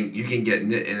I'm saying you can get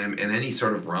in any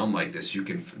sort of realm like this, you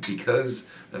can, because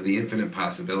of the infinite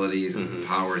possibilities and the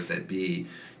powers that be,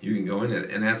 you can go in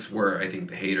it. And that's where I think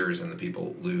the haters and the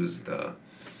people lose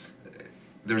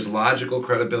there's logical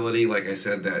credibility, like I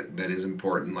said, that is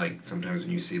important. Like sometimes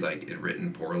when you see like it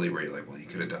written poorly, where you're like, well, you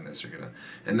could have done this,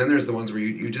 and then there's the ones where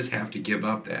you just have to give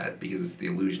up that because it's the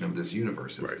illusion of this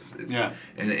universe.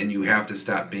 And you have to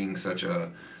stop being such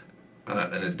an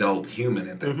adult human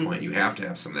at that point. You have to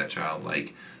have some of that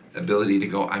childlike ability to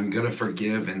go, I'm gonna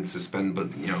forgive and suspend, but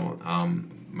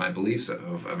my beliefs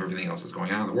of everything else that's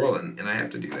going on in the world, and I have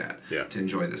to do that to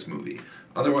enjoy this movie.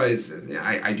 Otherwise,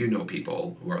 I do know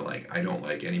people who are like, I don't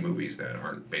like any movies that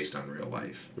aren't based on real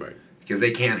life. Right. Because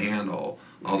they can't handle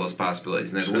all those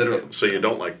possibilities. And literally, so you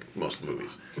don't like most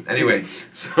movies. Anyway,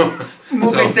 so...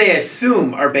 Movies they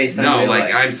assume are based on real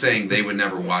life. I'm saying they would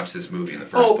never watch this movie in the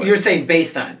first place. Oh, you're saying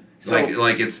based on. So,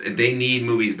 they need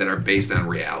movies that are based on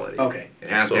reality. Okay. It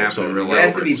has to happen in real life. It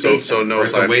has to be based on. no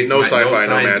sci-fi, no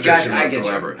magic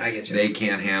whatsoever. I get you. They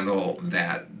can't handle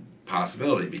that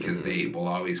possibility because they will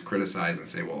always criticize and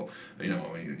say, well,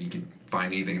 you can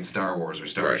find anything in Star Wars or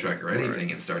Star Trek or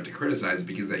anything and start to criticize it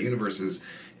because that universe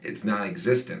it's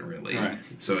non-existent really. Right.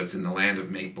 So it's in the land of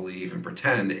make-believe and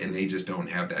pretend, and they just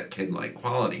don't have that kid-like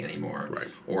quality anymore,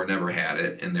 or never had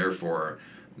it, and therefore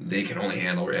they can only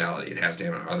handle reality. It has to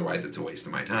happen, otherwise it's a waste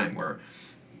of my time. Where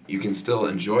you can still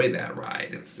enjoy that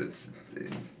ride. It's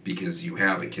because you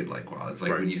have a kid-like quality. It's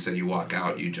like when you said you walk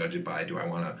out, you judge it by, do I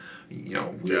want to,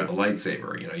 wield a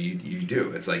lightsaber? You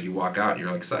do. It's like you walk out and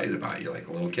you're excited about it. You're like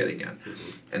a little kid again.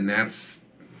 And that's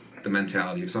the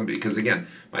mentality of somebody. Because again,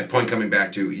 my point coming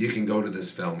back to, you can go to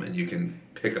this film and you can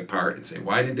pick apart and say,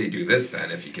 why did they do this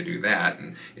then if you could do that?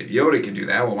 And if Yoda can do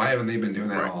that, well, why haven't they been doing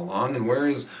that all along? And where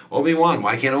is Obi-Wan?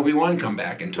 Why can't Obi-Wan come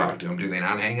back and talk to him? Do they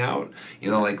not hang out?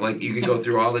 Like you can go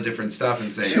through all the different stuff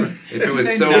and say, if it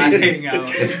was so easy... They've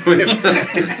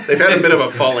had a bit of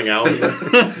a falling out.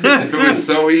 If it was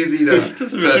so easy to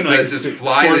just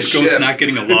fly the ship... not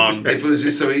getting along. If it was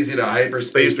just so easy to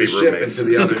hyperspace the ship into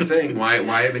the other thing,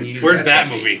 why haven't you used Where's that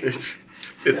movie?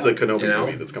 It's the Kenobi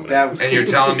movie that's coming out. And you're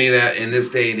telling me that in this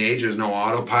day and age, there's no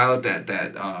autopilot,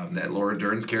 that Laura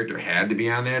Dern's character had to be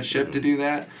on that ship to do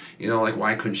that?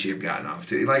 Why couldn't she have gotten off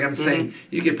to? Like I'm saying,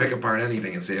 you can pick apart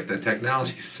anything and say, if the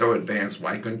technology is so advanced,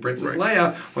 why couldn't Princess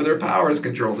Leia, with her powers,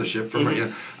 control the ship from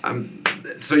her?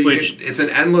 It's an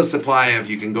endless supply of,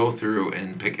 you can go through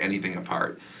and pick anything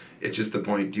apart. It's just the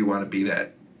point, do you want to be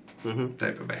that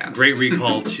type of ass? Great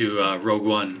recall to Rogue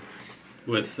One.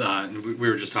 With we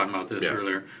were just talking about this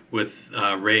earlier, with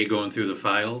Rey going through the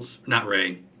files. Not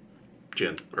Rey.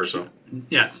 Jyn Erso.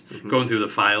 Yes, going through the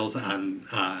files on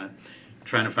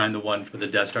trying to find the one for the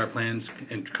Death Star plans,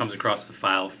 and comes across the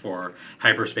file for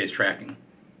hyperspace tracking.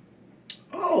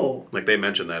 Oh. Like they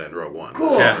mentioned that in Rogue One.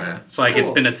 Cool. Yeah. So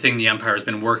it's been a thing the Empire's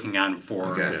been working on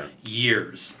for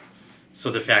years. So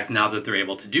the fact now that they're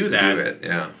able to do that,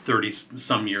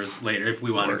 30-some years later, if we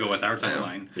want to go with our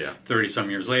timeline, 30-some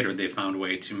years later, they found a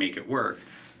way to make it work.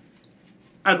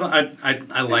 I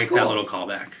like that little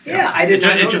callback. Yeah, I did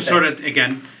not It notice just that. sort of,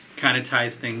 again, kind of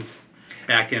ties things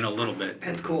back in a little bit.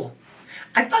 That's cool.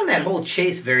 I found that whole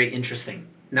chase very interesting.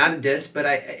 Not a diss, but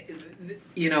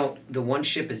the one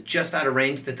ship is just out of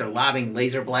range that they're lobbing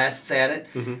laser blasts at it,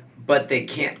 but they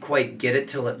can't quite get it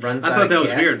till it runs out of gas. I thought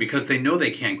that was weird because they know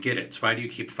they can't get it, so why do you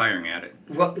keep firing at it?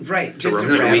 Well, right. To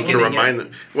remind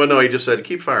them. Well, no, he just said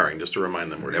keep firing just to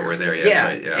remind them we're there. Yeah,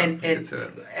 right.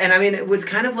 And I mean, it was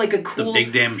kind of like a cool... The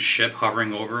big damn ship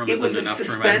hovering over them isn't enough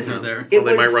suspense. to remind them they're there.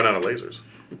 Well, they might run out of lasers.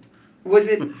 Was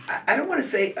it... I don't want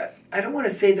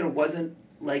to say there wasn't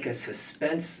like a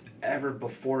suspense ever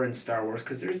before in Star Wars,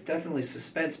 because there's definitely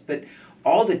suspense, but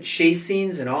all the chase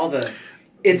scenes and all the...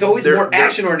 It's always more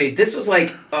action-oriented. This was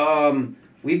like,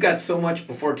 we've got so much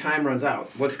before time runs out.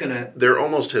 What's going to... There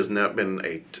almost has not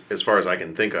been as far as I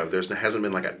can think of, hasn't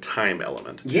been like a time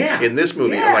element. Yeah. In this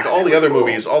movie, like all the other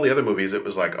movies, it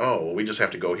was like, oh, well, we just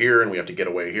have to go here and we have to get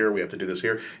away here, we have to do this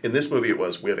here. In this movie, it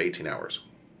was, we have 18 hours.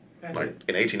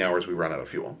 In 18 hours, we run out of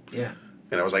fuel. Yeah.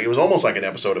 And it was almost like an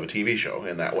episode of a TV show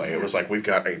in that way. It was like, we've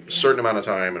got a certain amount of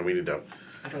time and we need to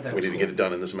I thought that We was need to cool. get it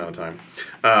done in this amount of time.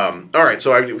 All right,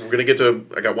 so we're going to get to...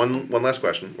 I got one last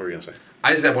question. What were you going to say?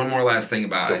 I just have one more last thing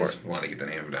about Go it. I for just want to get the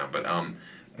name of it down. But when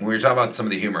we were talking about some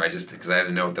of the humor, because I had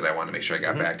a note that I wanted to make sure I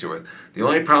got back to it. The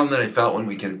only problem that I felt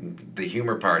the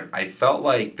humor part, I felt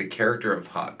like the character of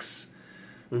Hux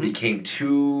became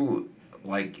too,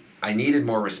 like, I needed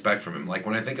more respect from him. Like,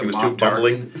 when I think of was Moff too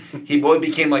bumbling. Tarkin, he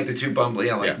became like the too bumbling.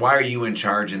 Yeah, like, Yeah. why are you in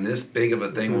charge in this big of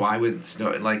a thing? Why would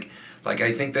Snow, like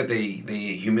I think that they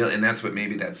humiliate, and that's what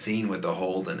maybe that scene with the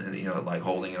Holden and like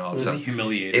holding and all that It was stuff.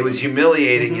 humiliating. It was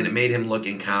humiliating, and it made him look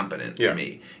incompetent Yeah. to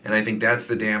me. And I think that's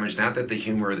the damage. Not that the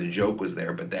humor or the joke was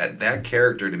there, but that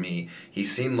character to me, he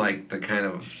seemed like the kind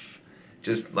of,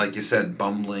 just like you said,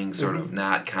 bumbling, sort of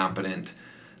not competent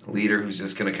leader who's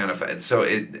just going to kind of. So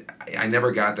I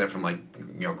never got that from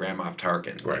Grand Moff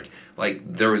Tarkin. Right. Like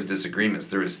there was disagreements,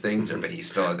 there was things there, but he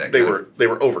still had that. They kind were of, they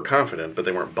were overconfident, but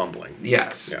they weren't bumbling.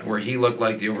 Yes, Yeah. where he looked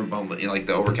like the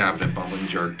overconfident bumbling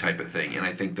jerk type of thing, and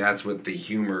I think that's what the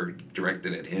humor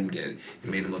directed at him did. It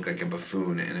made him look like a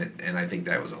buffoon, and I think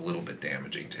that was a little bit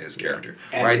damaging to his character.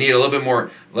 And- Where I need a little bit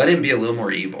more. Let him be a little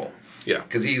more evil. Yeah.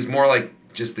 Because he's more like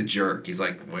just the jerk. He's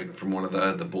like from one of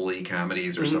the bully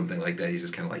comedies or something like that. He's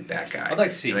just kind of like that guy. I'd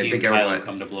like to see And I he think and I would Kylo like-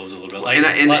 come to blows a little bit, And like,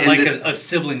 I- and- like and a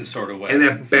sibling sort of way. And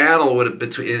that battle would have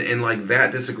between and like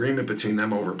that disagreement between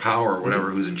them over power or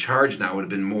whatever, who's in charge now, would have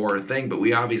been more a thing. But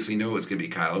we obviously know it's gonna be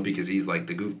Kylo because he's like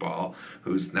the goofball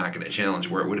who's not gonna challenge.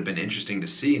 Where it would have been interesting to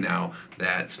see now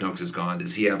that Snoke is gone.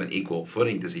 Does he have an equal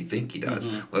footing? Does he think he does?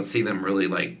 Let's see them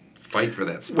really fight for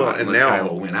that spot Well, and and let now,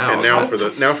 Kylo win out.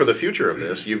 and now for the future of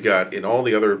this, you've got in all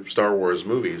the other Star Wars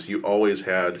movies, you always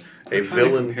had a I'm trying to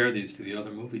villain. compare these to the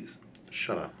other movies.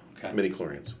 Shut up, Okay.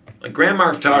 midi-chlorians. Like Grand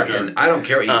Moff Tarkin, Sure. I don't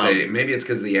care what you say. Maybe it's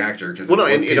because of the actor. Because Well, no,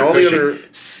 in all the other-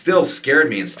 still scared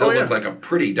me and still Oh, yeah. looked like a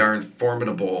pretty darn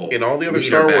formidable. In all the other leader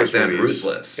Star back Wars then, movies,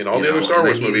 ruthless. in all you the other know, Star and I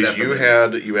Wars needed movies,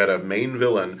 that from you had a main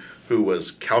villain who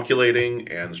was calculating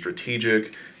and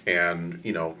strategic and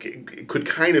could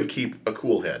kind of keep a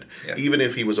cool head, Yeah. even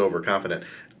if he was overconfident.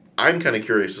 I'm kind of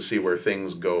curious to see where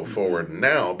things go forward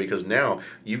now, because now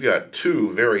you've got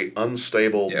two very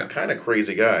unstable, Yeah. kind of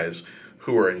crazy guys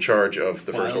who are in charge of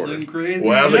the First Wild Order. and crazy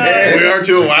Wild guys. we are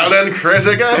two wild and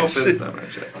crazy So guys. pissed on my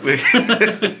chest.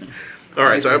 All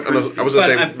right, so I was going to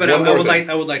say But one more thing.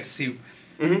 I would like to see,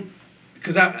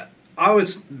 because I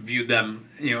always viewed them,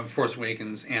 Force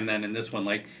Awakens, and then in this one,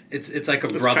 like it's like a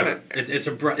brother.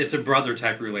 It's a brother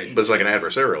type relationship. But it's like an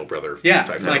adversarial brother. Yeah,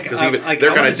 type like, because I they're wanna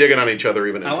kind of s- digging on each other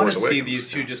even in I want Force to see Awakens. these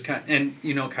two just kind, and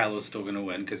Kylo's still going to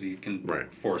win because he can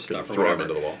force Can stuff or throw him whatever.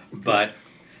 into the wall. But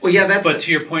Well, yeah, that's. But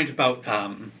to your point about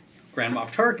Grand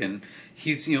Moff Tarkin,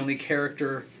 he's the only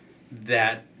character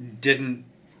that didn't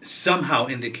somehow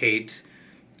indicate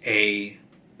a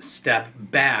step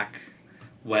back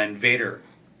when Vader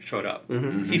showed up.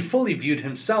 He fully viewed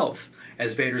himself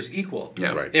as Vader's equal,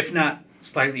 Yeah. Right. if not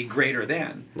slightly greater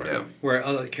than. Yeah. Where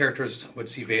other characters would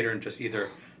see Vader and just either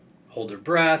hold their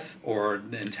breath or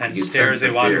the intense You could stares sense they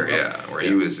the watch. fear, yeah, where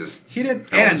he was just He did,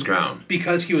 held and his ground.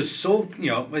 because he was so,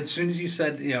 as soon as you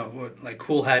said, like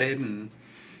cool-headed and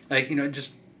like,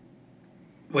 just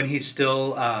when he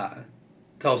still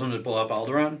tells him to blow up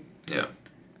Alderaan, Yeah,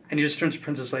 and he just turns to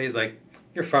Princess Leia, he's like,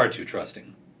 "You're far too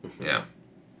trusting." yeah.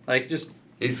 Like just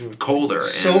He's colder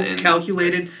so and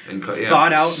calculated, and yeah.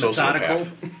 thought out, Sociopath. methodical.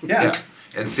 Yeah. Yeah.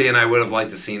 And see, and I would have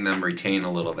liked to seen them retain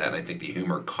a little of that. And I think the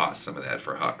humor cost some of that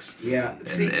for Hux. Yeah.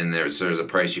 See, And there's a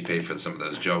price you pay for some of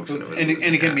those jokes. And, it was, And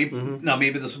again, yeah. maybe, now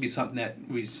maybe this will be something that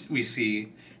we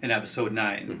see in Episode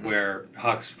 9, where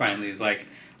Hux finally is like,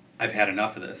 "I've had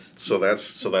enough of this." So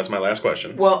that's my last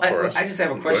question. well, for us. I just have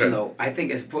a Go question ahead. though. I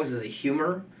think as opposed to the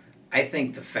humor, I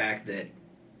think the fact that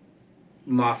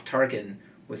Moff Tarkin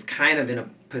was kind of in a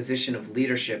position of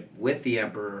leadership with the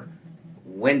Emperor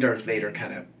when Darth Vader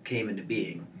kind of came into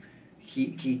being.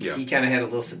 He Yeah. kind of had a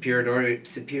little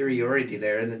superiority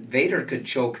there, and then Vader could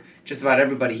choke just about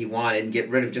everybody he wanted and get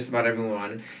rid of just about everyone he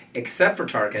wanted, except for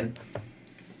Tarkin.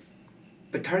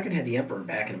 But Tarkin had the Emperor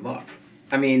backing him up.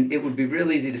 I mean, it would be real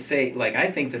easy to say, like, I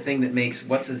think the thing that makes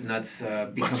what's-his-nuts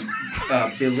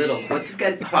become belittled, what's this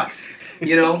guy's Hux,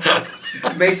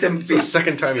 makes him It's the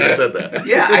second time you said that.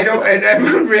 yeah, I don't, and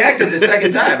everyone reacted the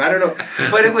second time. I don't know,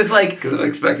 but it was like, Because I'm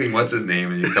expecting what's his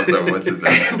name, and he comes up with what's his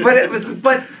name.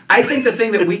 but I think the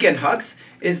thing that weakened Hux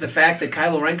is the fact that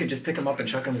Kylo Ren could just pick him up and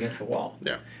chuck him against the wall.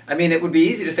 Yeah. I mean, it would be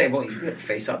easy to say, well, you better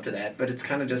face up to that, but it's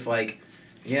kind of just like,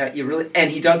 yeah, you really, and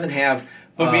he doesn't have.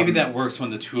 But maybe that works when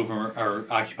the two of them are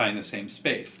occupying the same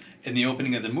space. In the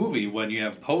opening of the movie, when you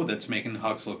have Poe that's making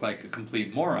Hux look like a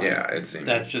complete moron, Yeah, it seemed.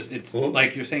 that's just, it's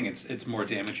like you're saying, it's more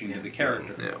damaging to the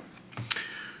character. Yeah.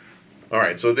 All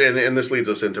right, so then, and this leads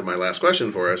us into my last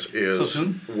question for us is So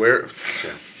soon? where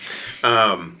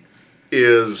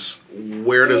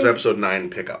does episode 9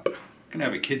 pick up? I'm gonna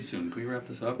have a kid soon. Can we wrap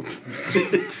this up? Is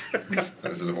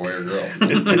it a boy or girl?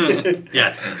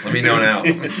 Yes. Let me know now.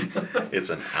 It's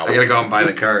an hour. I gotta go out and buy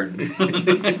the card.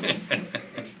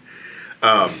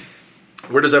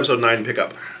 Where does episode 9 pick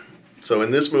up? So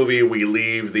in this movie, we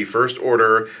leave the First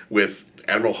Order with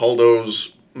Admiral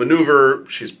Holdo's maneuver.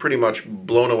 She's pretty much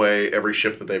blown away every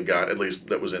ship that they've got, at least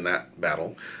that was in that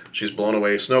battle. She's blown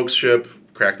away Snoke's ship,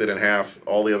 cracked it in half.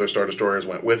 All the other Star Destroyers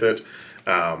went with it.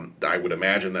 I would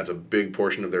imagine that's a big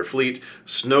portion of their fleet.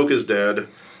 Snoke is dead.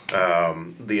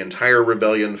 The entire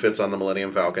rebellion fits on the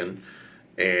Millennium Falcon.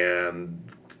 And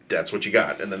that's what you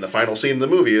got. And then the final scene in the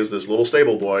movie is this little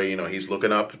stable boy, he's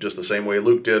looking up just the same way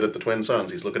Luke did at the Twin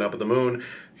Suns. He's looking up at the moon.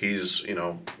 He's,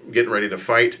 getting ready to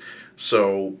fight.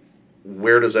 So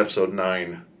where does episode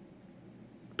 9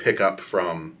 pick up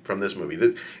from this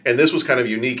movie? And this was kind of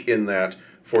unique in that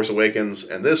Force Awakens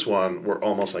and this one were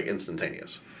almost like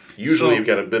instantaneous. Usually you've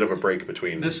got a bit of a break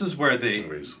between This is where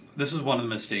movies. This is one of the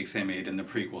mistakes they made in the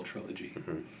prequel trilogy.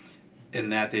 In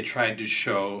that they tried to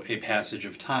show a passage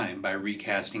of time by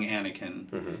recasting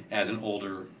Anakin as an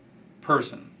older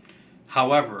person.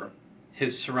 However,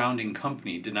 his surrounding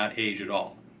company did not age at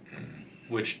all,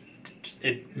 which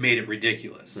it made it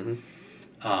ridiculous.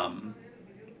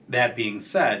 That being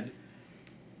said,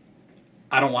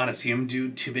 I don't want to see him do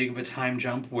too big of a time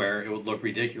jump where it would look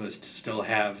ridiculous to still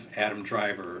have Adam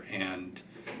Driver and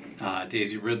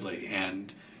Daisy Ridley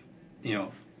and,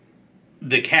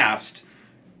 the cast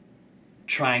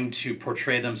trying to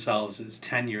portray themselves as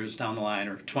 10 years down the line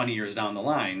or 20 years down the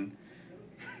line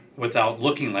without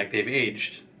looking like they've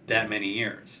aged that many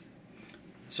years.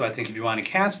 So I think if you want to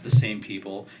cast the same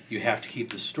people, you have to keep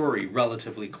the story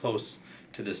relatively close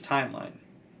to this timeline.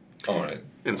 All right.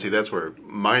 And see, that's where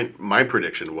my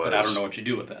prediction was. But I don't know what you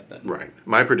do with that then. Right.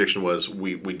 My prediction was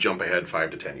we jump ahead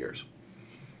 5 to 10 years.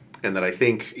 And that I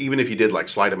think even if you did like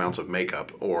slight amounts of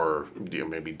makeup or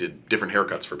maybe did different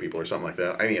haircuts for people or something like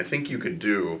that, I think you could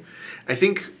do. I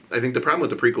think the problem with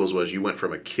the prequels was you went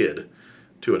from a kid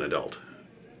to an adult,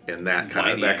 and that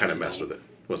kind of messed with it.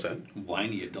 What's that?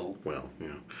 Whiny adult. Well,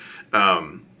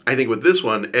 I think with this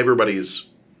one, everybody's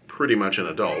pretty much an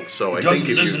adult. So I think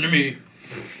if listen to me.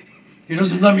 He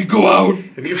doesn't let me go out.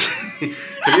 Have you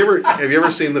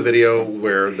ever seen the video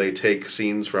where they take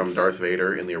scenes from Darth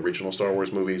Vader in the original Star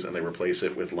Wars movies and they replace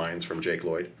it with lines from Jake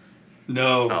Lloyd?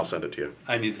 No. I'll send it to you.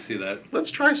 I need to see that. Let's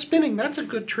try spinning. That's a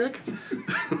good trick.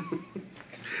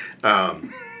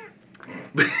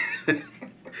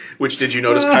 Which did you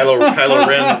notice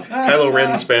Kylo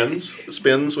Ren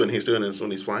spins when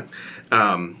he's flying?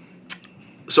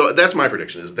 So that's my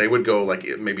prediction, is they would go like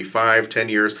maybe 5-10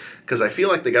 years, because I feel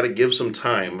like they got to give some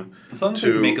time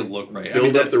to make it look right.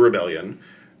 Build up the rebellion.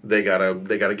 They gotta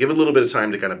give it a little bit of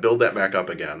time to kind of build that back up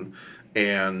again.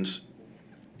 And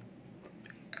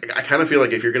I kind of feel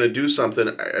like if you're going to do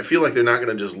something, I feel like they're not going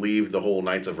to just leave the whole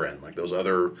Knights of Ren, like those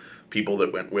other people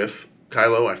that went with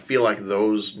Kylo. I feel like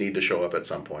those need to show up at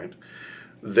some point.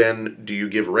 Then do you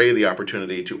give Rey the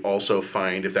opportunity to also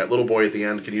find, if that little boy at the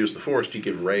end can use the Force, do you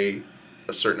give Rey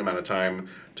a certain amount of time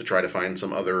to try to find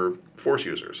some other Force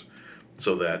users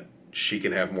so that she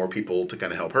can have more people to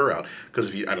kind of help her out? Because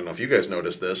I don't know if you guys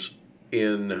noticed this,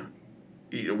 when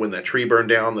that tree burned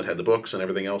down that had the books and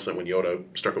everything else, and when Yoda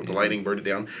struck up the lightning, burned it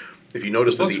down, if you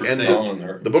noticed at the end,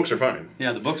 the books are fine.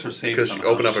 Yeah, the books are safe. Because you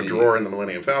open up a drawer in the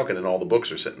Millennium Falcon and all the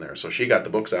books are sitting there. So she got the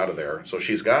books out of there. So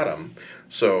she's got them.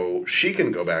 So she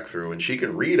can go back through and she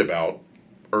can read about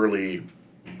early,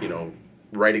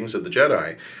 writings of the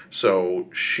Jedi. So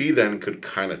she then could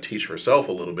kind of teach herself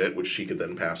a little bit, which she could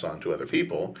then pass on to other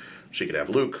people. She could have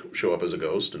Luke show up as a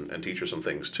ghost and teach her some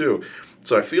things too.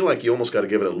 So I feel like you almost got to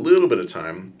give it a little bit of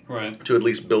time to at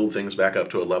least build things back up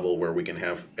to a level where we can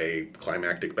have a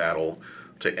climactic battle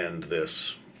to end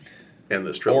this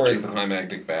trilogy. Or is the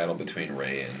climactic battle between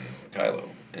Rey and Kylo,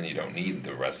 and you don't need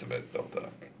the rest of it built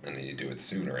up, and then you do it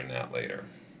sooner and not later.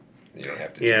 You don't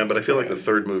have to. Yeah, but I feel like the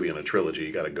third movie in a trilogy,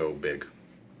 you got to go big.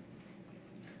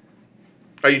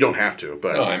 Oh, you don't have to,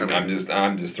 but no, I'm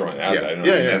just throwing it out there. I don't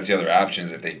know. That's the other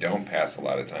options if they don't pass a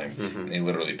lot of time. And they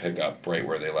literally pick up right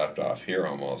where they left off here,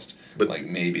 almost, but like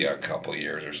maybe a couple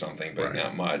years or something, but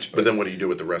not much. But then, what do you do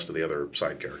with the rest of the other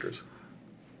side characters?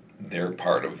 They're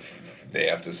part of. They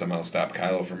have to somehow stop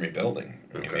Kylo from rebuilding.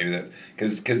 I mean, maybe that's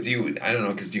because do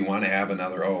you want to have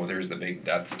another? Oh, there's the big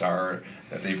Death Star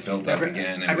that they've built up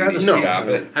again, and I'd rather stop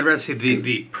it. I'd rather see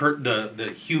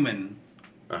the human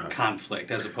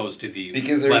conflict as opposed to the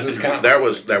Because there's this weaponry.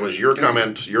 That was your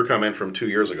comment. Your comment from 2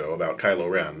 years ago about Kylo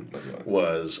Ren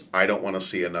was, I don't want to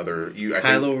see another.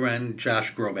 Kylo Ren,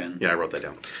 Josh Groban. Yeah, I wrote that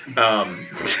down.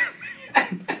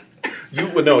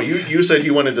 You said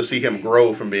you wanted to see him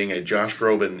grow from being a Josh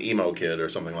Groban emo kid or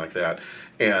something like that.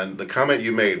 And the comment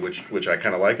you made, which I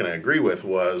kind of like and I agree with,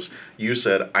 was you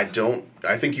said, I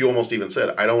think you almost even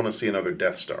said, I don't want to see another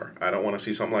Death Star. I don't want to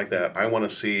see something like that. I want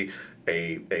to see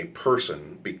a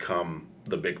person become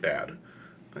the big bad.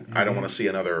 I don't want to see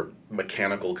another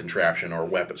mechanical contraption or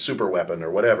super weapon or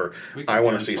whatever. I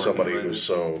want to see somebody who's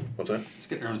so... What's that? Let's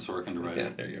get Aaron Sorkin to write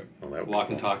it. There you go. Well, that would be Walk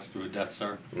and cool. talks through a Death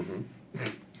Star. Mm-hmm.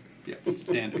 Yes,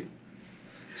 standing.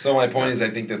 So my point is, I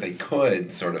think that they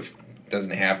could sort of,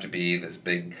 doesn't have to be this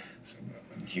big,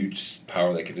 huge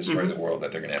power that could destroy the world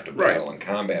that they're going to have to battle and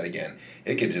combat again.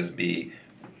 It could just be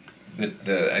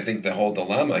I think the whole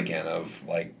dilemma again of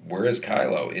like, where is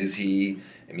Kylo? Is he?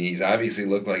 I mean, he's obviously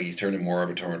looked like he's turning more of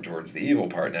a turn towards the evil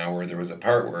part now. Where there was a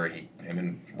part where him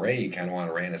and Rey kind of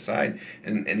ran aside,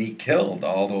 and he killed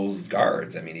all those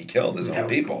guards. I mean, he killed his own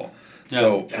people. Yeah.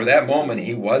 So for that moment,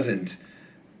 he wasn't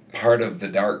part of the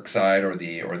dark side or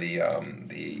the what do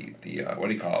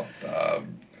you call it?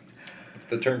 What's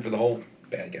the term for the whole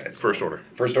bad guys? First Order.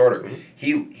 First Order.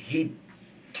 Mm-hmm. He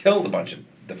killed a bunch of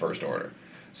the First Order.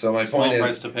 So my point is,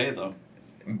 price to pay though.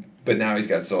 But now he's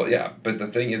got soul. Yeah, but the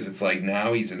thing is, it's like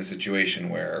now he's in a situation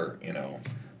where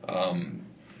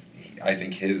I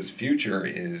think his future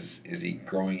is he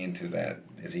growing into that?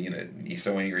 Is he gonna? He's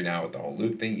so angry now with the whole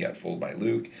Luke thing. He got fooled by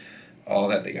Luke. All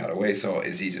that they got away. So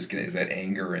is he just gonna? Is that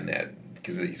anger and that?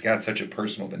 Because he's got such a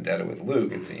personal vendetta with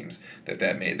Luke, it seems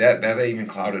that made that even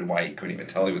clouded why he couldn't even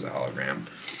tell he was a hologram.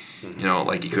 You know,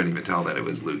 like he couldn't even tell that it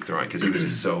was Luke throwing, because he was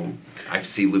just so. I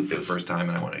see Luke for the first time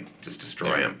and I want to just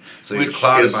destroy him. So he was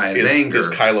clouded by his anger. Is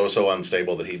Kylo so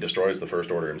unstable that he destroys the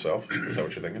First Order himself? Is that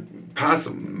what you're thinking?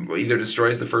 Possible. Either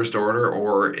destroys the First Order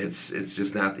or it's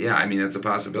just not. Yeah, I mean that's a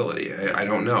possibility. I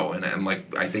don't know, and I'm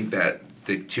like I think that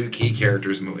the two key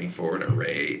characters moving forward are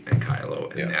Rey and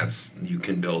Kylo, and that's you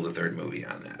can build a third movie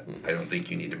on that. I don't think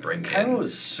you need to bring Kylo in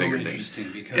is so bigger interesting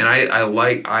things. because And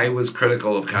I was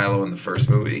critical of Kylo in the first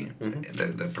movie,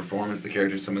 the performance, the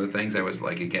character, some of the things I was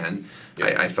like again,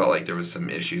 I felt like there was some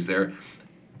issues there.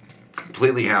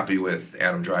 Completely happy with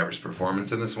Adam Driver's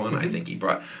performance in this one. I think he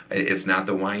brought. It's not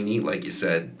the whiny, like you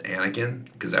said, Anakin,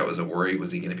 because that was a worry.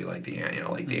 Was he going to be like the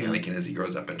Anakin as he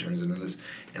grows up and turns into this?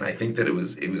 And I think that it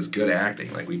was good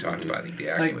acting, like we talked about. I think the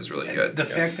acting was really good. The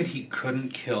fact that he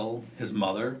couldn't kill his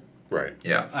mother. Right.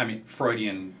 Yeah. I mean,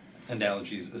 Freudian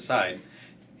analogies aside,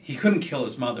 he couldn't kill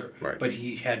his mother. Right. But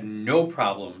he had no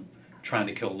problem trying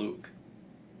to kill Luke.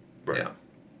 Right. Yeah.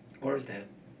 Or his dad.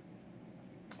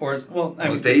 Or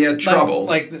they had trouble.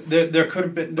 Like there could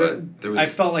have been. But there was- I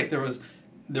felt like there was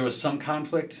some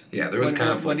conflict. Yeah, there was when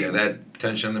conflict. he- Yeah, that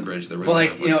tension on the bridge. There was. But like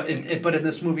conflict. but in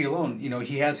this movie alone,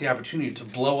 he has the opportunity to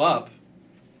blow up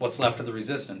what's left of the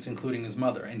Resistance, including his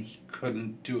mother, and he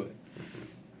couldn't do it.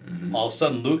 Mm-hmm. All of a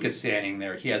sudden, Luke is standing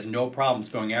there. He has no problems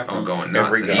going after him. Going nuts.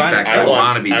 Every In gun. fact, I I want-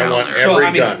 want to be I down want there.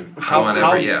 every- gun.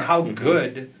 How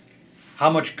good, how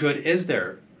much good is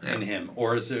there in him,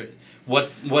 or is there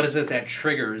what is it that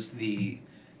triggers the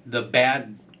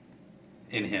bad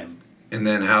in him? And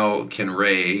then how can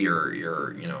Rey,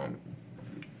 your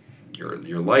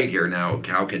light here now?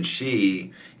 How can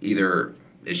she either?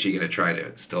 Is she going to try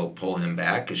to still pull him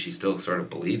back because she still sort of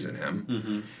believes in him?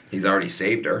 Mm-hmm. He's already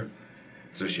saved her,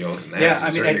 so she owes him that to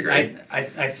a certain degree. I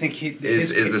think he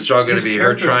Is the struggle going to be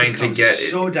her trying to get?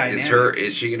 So dynamic.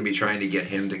 Is she going to be trying to get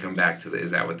him to come back to the?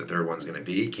 Is that what the third one's going to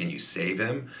be? Can you save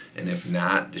him? And if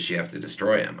not, does she have to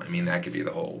destroy him? I mean, that could be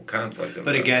the whole conflict of.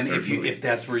 But again, the third movie. if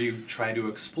that's where you try to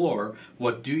explore,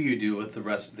 what do you do with the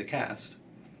rest of the cast?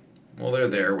 Well, they're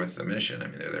there with the mission. I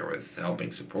mean, they're there with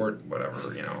helping support whatever.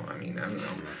 I mean, I don't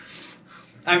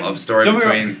know. Love story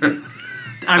between.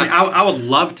 I mean, I would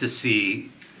love to see,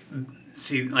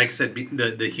 like I said,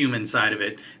 the human side of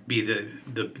it be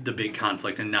the big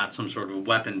conflict and not some sort of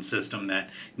weapon system that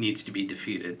needs to be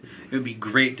defeated. It would be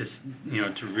great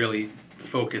to really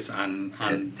focus on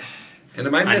And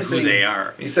am I missing who they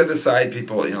are? You said the side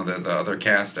people, the other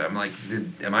cast. I'm like,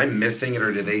 am I missing it,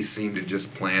 or do they seem to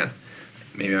just plant?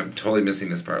 Maybe I'm totally missing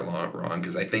this part wrong,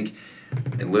 because I think,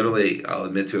 and literally, I'll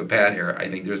admit to a Pat here, I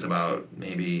think there's about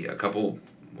maybe a couple.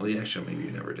 Well, yeah, actually, maybe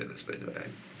you never did this, but I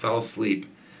fell asleep.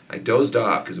 I dozed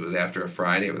off because it was after a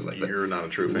Friday. It was like You're not a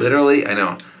true fan. Literally, I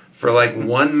know. for like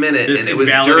 1 minute, This and it was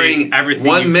invalidates during everything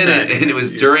 1 you've minute, said. and it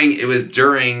was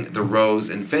during the Rose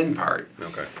and Finn part.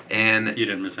 Okay. And You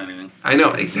didn't miss anything. I know,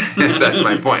 exactly. That's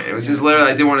my point. It was just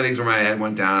literally, I did one of these where my head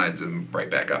went down, I just right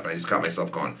back up, and I just caught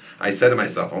myself going. I said to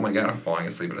myself, "Oh my God, I'm falling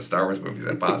asleep in a Star Wars movie. Is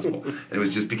that possible?" And it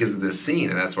was just because of this scene,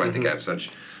 and that's why I think I have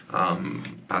such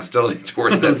hostility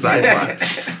towards that side plot.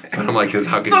 But I'm like, because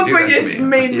how can Look you do what that it's to me?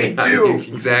 made me do.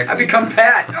 Exactly. I become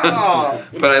Pat. Oh.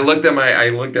 But I looked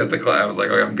at the clock. I was like,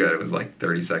 okay, I'm good. It was like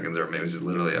 30 seconds, or maybe it was just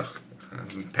literally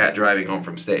Pat driving home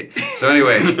from state. So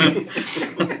anyway,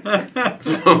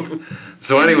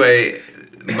 so anyway,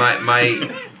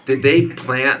 my did they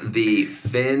plant the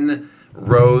Finn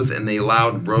Rose and they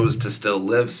allowed Rose to still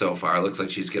live so far? It looks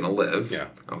like she's gonna live. Yeah.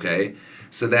 Okay.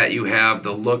 So that you have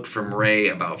the look from Rey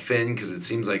about Finn, because it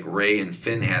seems like Rey and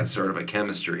Finn had sort of a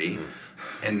chemistry.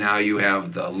 And now you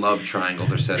have the love triangle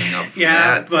they're setting up for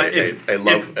that. But I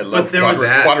love there was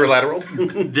quadrilateral.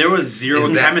 There was zero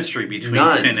Is that- chemistry between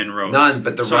none, Finn and Rose. None,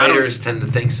 but the So I don't- writers tend to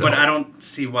think so. But I don't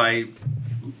see why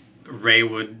Rey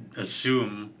would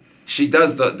assume. She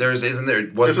does the. There's a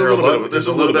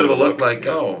little bit of a look like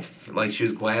like she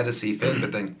was glad to see Finn,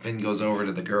 but then Finn goes over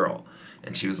to the girl,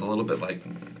 and she was a little bit like,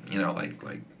 She'll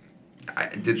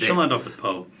end up with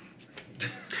Poe.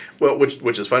 Well,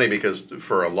 which is funny because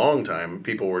for a long time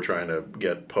people were trying to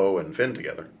get Poe and Finn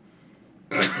together.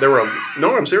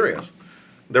 I'm serious.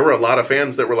 There were a lot of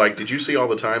fans that were like, "Did you see all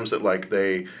the times that like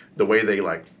the way they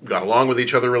like got along with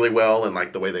each other really well, and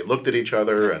like the way they looked at each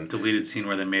other and Deleted scene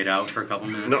where they made out for a couple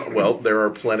minutes. no, well, there are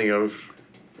plenty of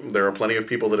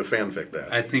people that have fanfic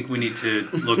that. I think we need to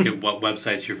look at what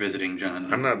websites you're visiting,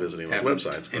 John. I'm not visiting those Have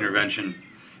websites. but- Intervention.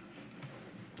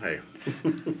 Hey.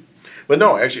 But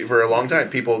no, actually, for a long time,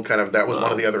 people that was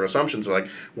one of the other assumptions. Like,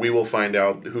 we will find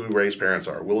out who Rey's parents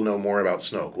are. We'll know more about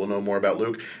Snoke. We'll know more about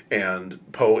Luke, and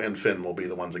Poe and Finn will be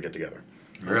the ones that get together.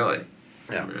 Really?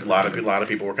 Yeah, a lot of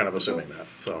people were kind of assuming that.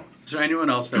 So, Is there anyone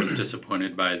else that was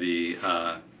disappointed by the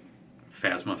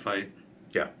Phasma fight?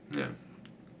 yeah. Yeah.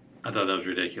 I thought that was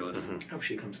ridiculous. I hope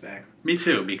she comes back. Me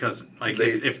too, because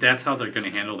if that's how they're going to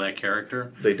handle that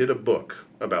character, They did a book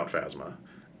about Phasma,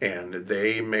 and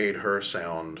they made her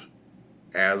sound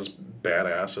as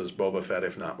badass as Boba Fett,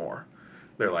 if not more.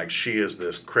 They're like, she is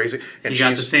this crazy, and he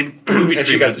got the same movie and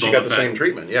she treatment got as the Boba Fett. same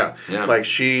treatment. Yeah, Yeah. like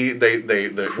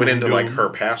they went into like her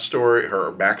past story,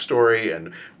 her backstory,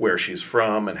 and where she's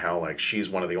from, and how like she's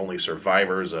one of the only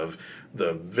survivors of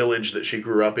the village that she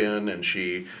grew up in, and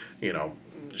she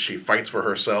fights for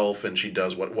herself, and she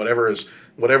does whatever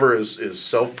is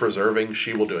self-preserving,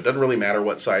 she will do. It doesn't really matter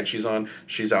what side she's on.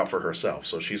 She's out for herself,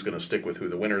 so she's going to stick with who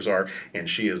the winners are, and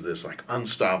she is this like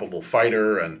unstoppable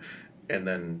fighter. And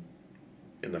then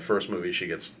in the first movie she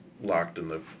gets locked in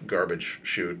the garbage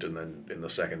chute, and then in the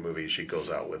second movie she goes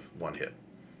out with one hit.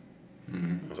 I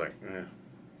was like, okay.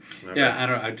 Yeah, I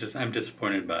don't. I'm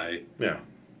disappointed by Yeah.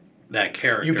 that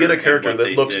character. You get a and character what that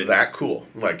they looks did. that cool.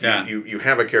 Like Yeah. you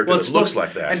have a character Well, that it's looks supposed-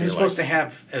 like that. and who's you're supposed like, to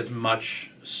have as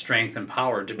much strength and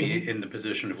power to be in the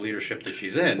position of leadership that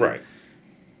she's in. right.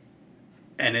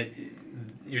 And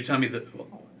you're telling me that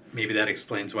maybe that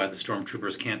explains why the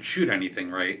stormtroopers can't shoot anything,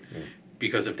 right?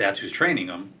 Because if that's who's training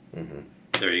them,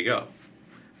 there you go.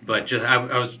 But just I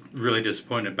was really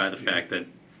disappointed by the fact that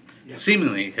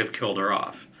seemingly have killed her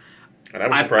off. And I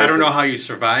was surprised. I don't that- know how you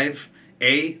survive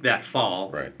A, that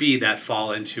fall, Right. B, that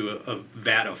fall into a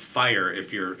vat of fire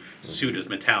if your suit is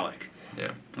metallic.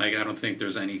 Yeah. Like, I don't think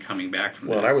there's any coming back from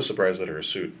Well, and that. I was surprised that her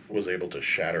suit was able to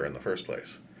shatter in the first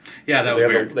place. Yeah, that was They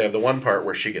have, weird. they have the one part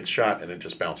where she gets shot and it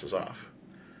just bounces off.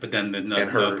 But then the and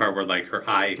her- part where, like, her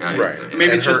eye... Right. Maybe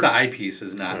And it's just her- the eyepiece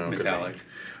is not Oh, could be. metallic.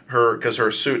 Because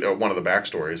her suit, one of the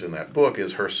backstories in that book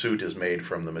is her suit is made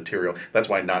from the material. That's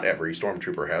why not every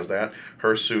stormtrooper has that.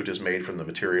 Her suit is made from the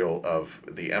material of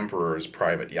the Emperor's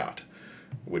private yacht,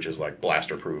 which is like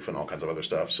blaster proof and all kinds of other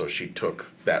stuff. So she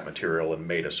took that material and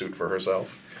made a suit for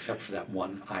herself. Except for that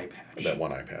one eye patch. That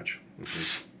one eye patch.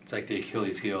 It's like the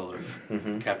Achilles heel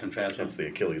of Captain Phasma. That's the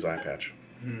Achilles eye patch.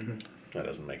 That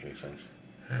doesn't make any sense.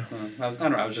 I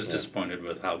don't know. I was just disappointed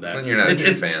with how that. Then you're not a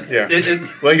true fan. Yeah.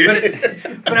 Well,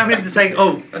 but I mean, it's like,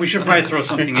 oh, we should probably throw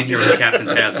something in here with Captain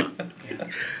Phasma.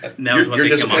 And that was what You're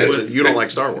they came up disappointed. with. You don't like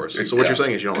Star Wars. So what Yeah. you're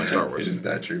saying is you don't like Star You're Wars. just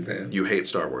that true fan. You hate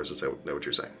Star Wars. Is that what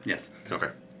you're saying? Yes.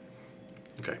 Okay.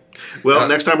 Okay. Well,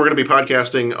 next time we're going to be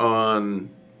podcasting on.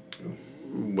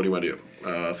 What do you want to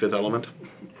do? Fifth Element?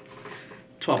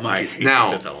 12 I Monkeys. hate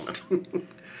Now- the Fifth Element.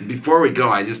 Before we go,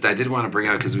 I did want to bring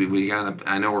out, because we got.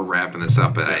 I know we're wrapping this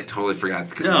up, but I totally forgot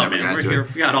because we never got to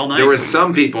it. We got all night. There were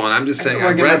some people, and I'm just saying,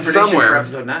 I read somewhere. For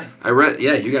episode 9. I read,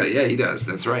 yeah, you got it. Yeah, he does.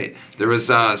 That's right. There was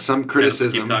some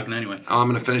criticism. Keep talking anyway. Oh, I'm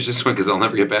going to finish this one because I'll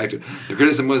never get back to it. The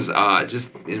criticism was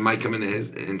just it might come into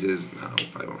his. No,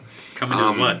 I won't. Come into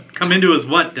his what? Come into his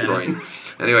what, Dennis? Right.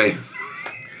 Anyway.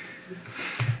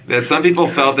 That some people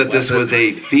felt that this was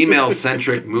a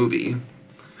female-centric movie,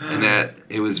 and that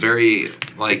it was very,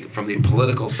 like, from the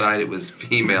political side, it was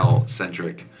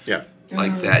female-centric. Yeah.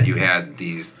 Like that, you had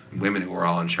these women who were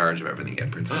all in charge of everything. You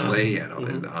had Princess Leia, you had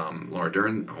Well, Laura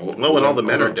Dern. when all the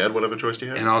men are dead, what other choice do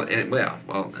you have? That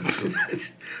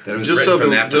was just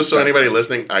so anybody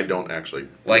listening, I don't actually.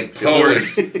 Like Poe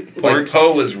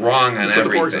was wrong on Put the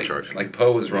Porgs in everything. charge. Like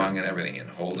Poe was wrong on everything,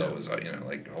 and Holdo was,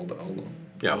 Holdo.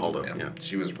 Yeah, Holdo. Yeah.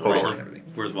 She was wrong on everything.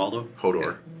 Where's Waldo?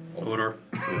 Hodor. Hodor.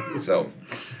 So,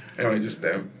 anyway, just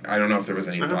I don't know if there was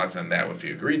any thoughts on that. If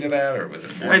you agreed to that, or was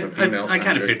it more of a female? I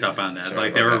kind of picked up on that. Sorry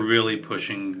like they about were that. really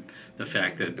pushing the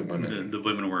fact that the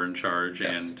women were in charge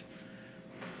and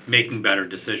making better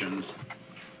decisions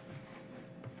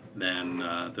than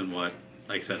what,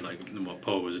 like I said, than what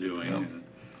Poe was doing. Yeah. And,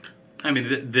 I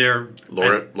mean, they're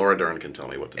Laura Dern can tell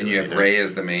me what to do. And you have Rey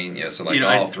as the main, so like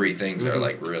all three things are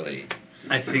like really.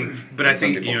 I think, but and I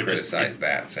think some people criticize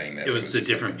that, saying that it was the just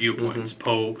different viewpoints.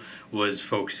 Poe was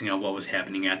focusing on what was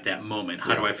happening at that moment.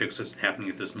 How do I fix what's happening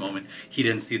at this moment? He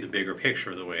didn't see the bigger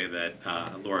picture the way that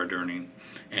Laura Dern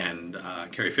and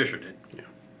Carrie Fisher did. Yeah.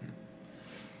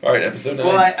 All right, episode 9.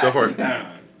 Well, Go for it.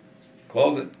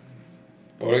 Close it.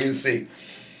 What are we gonna see?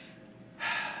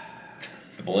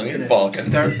 The Millennium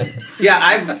Falcon. Yeah,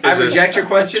 I reject your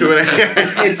question.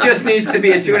 2.5. It just needs to be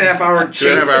a 2.5 hour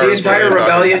chase. 2.5 The hours entire Millennium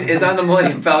rebellion Falcon. is on the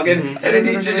Millennium Falcon, and it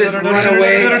needs to just run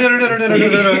away.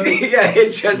 Yeah,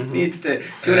 it just needs to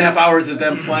 2.5 hours of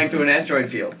them flying through an asteroid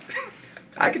field.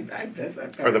 That's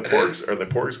not fair. Are the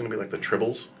Porgs going to be like the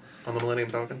Tribbles on the Millennium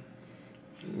Falcon?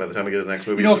 By the time we get to the next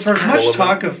movie, for as much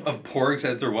talk of of Porgs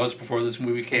as there was before this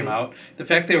movie came out, the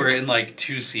fact they were in like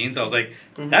 2 scenes, I was like,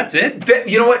 that's it?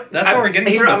 You know what? That's all we're getting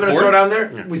Here, from I'm the going to throw Porgs? down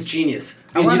there. Was genius.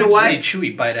 I And wanted you know what? to see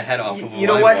Chewie bite a head off of a You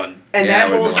know live what? one. And Yeah,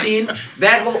 that whole scene,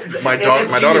 that whole my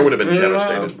daughter would have been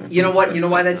devastated. You know what? You know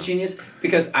why that's genius?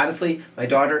 Because honestly, my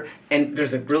daughter and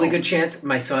there's a really good chance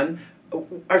my son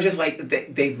are just like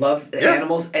they love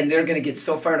animals and they're going to get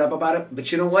so fired up about it.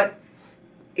 But you know what?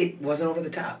 It wasn't over the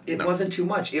top. It wasn't too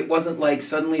much. It wasn't like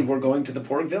suddenly we're going to the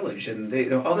Porg village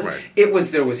and all this. Right.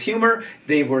 There was humor.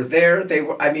 They were there.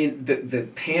 The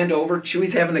panned over.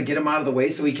 Chewie's having to get him out of the way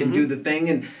so he can do the thing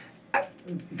and.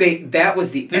 That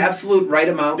was the absolute right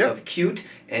amount of cute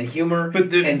and humor. But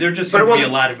there just seemed to be a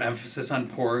lot of emphasis on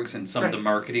Porgs and some of the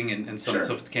marketing and some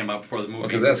stuff that came out before the movie.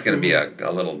 Because that's going to be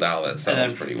a little doll that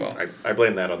sells pretty well. I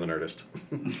blame that on the Nerdist.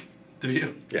 Do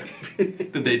you? Yeah.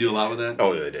 Did they do a lot with that?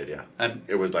 Oh, they did, yeah.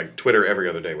 It was like Twitter every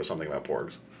other day was something about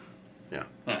Porgs. Yeah.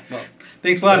 Well,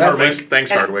 thanks a lot, Hardwick. Hardwick.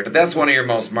 Thanks, Hardwick. But that's one of your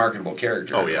most marketable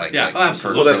characters. Oh, yeah.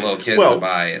 Absolutely. For little kids to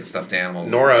buy and stuffed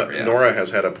animals. Nora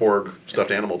has had a Porg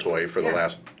stuffed animal toy for the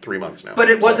last 3 months now. But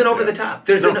it wasn't over the top.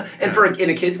 There's in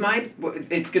a kid's mind,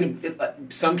 it's gonna.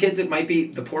 Some kids it might be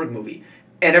the Porg movie,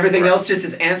 and everything else just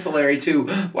is ancillary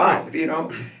to wow,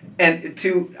 And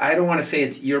to I don't want to say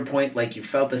it's your point, like you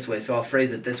felt this way, so I'll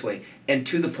phrase it this way. And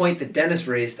to the point that Dennis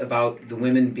raised about the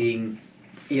women being,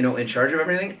 in charge of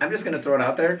everything, I'm just gonna throw it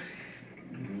out there.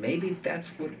 Maybe that's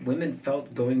what women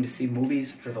felt going to see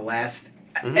movies for the last.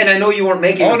 And I know you weren't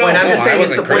making the point. I'm just saying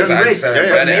it's the point you raised.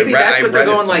 But maybe that's what they're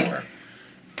going like.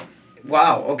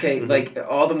 Wow. Okay. Like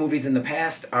all the movies in the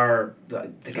past are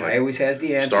the guy always has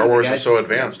the answer. Star Wars is so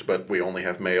advanced, but we only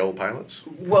have male pilots.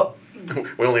 Well.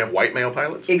 We only have white male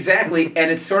pilots. Exactly,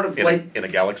 and it's sort of like in a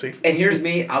galaxy. And here's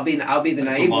me. I'll be the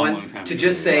naive one to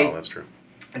just say. Wow, that's true.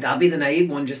 I'll be the naive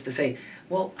one just to say.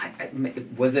 Well,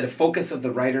 was it a focus of the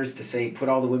writers to say put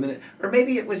all the women in, or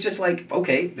maybe it was just like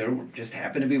okay, there just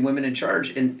happened to be women in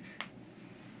charge, and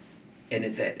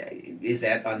is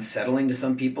that unsettling to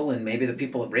some people, and maybe the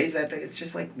people that raise that it's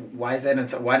just like why is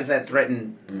that why does that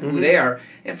threaten who they are?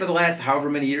 And for the last however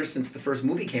many years since the first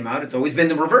movie came out, it's always been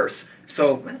the reverse.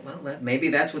 So maybe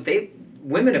that's what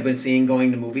women have been seeing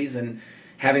going to movies and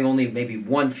having only maybe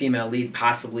one female lead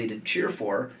possibly to cheer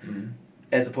for,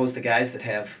 as opposed to guys that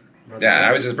have. Yeah,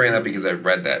 I was just bringing that because I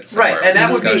read that somewhere. Right, and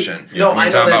that would be discussion. no. I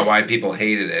know talking about why people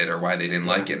hated it or why they didn't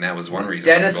like it, and that was one reason.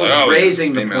 Dennis was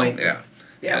raising the point.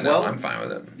 Yeah, well, I'm fine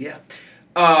with it. Yeah.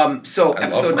 So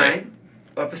episode 9.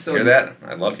 Hear that?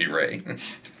 I love you, Ray.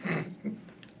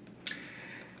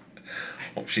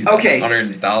 Well, she's okay.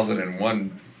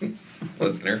 100,001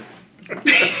 listener.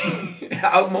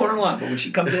 Out mowing her lawn, but when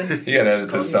she comes in, You gotta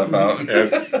edit this stuff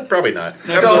out. Probably not.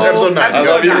 So, Episode 9. I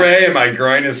love you, nine. Ray, and my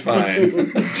groin is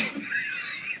fine.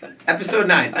 Episode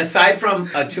 9. Aside from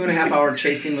a 2.5-hour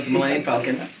chase scene with the Millennium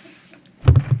Falcon,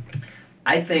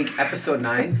 I think episode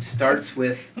 9 starts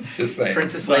with Just saying.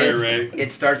 Princess Sorry, Leia's. Ray.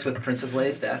 It starts with Princess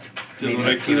Leia's death, Did maybe what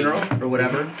I a could. funeral or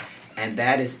whatever, and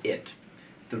that is it.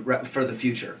 For the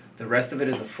future. The rest of it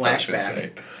is a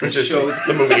flashback. It shows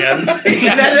the movie ends. That's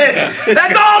it.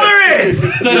 That's all there is.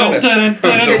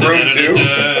 The Room 2?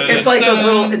 It's like those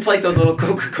little. It's like those little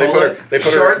Coca-Cola. They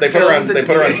put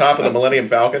her on top of the Millennium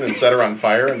Falcon and set her on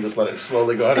fire and just let it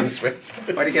slowly go out into space.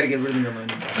 Why do you gotta get rid of the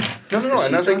Millennium Falcon? No,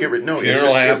 I'm not saying get rid. No,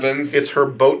 Funeral happens. It's her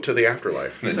boat to the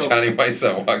afterlife. Then So- Johnny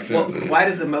Whiteside walks in. Well, and says, why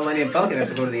does the Millennium Falcon have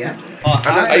to go to the afterlife? I'm not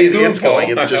How saying you doing, it's going.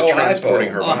 Paul? It's just Oh, hi, transporting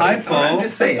Paul. her Oh, hi, body. Paul. I'm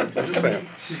just saying. I'm just saying.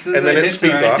 She says And then I it hit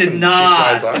speeds her. I off did and she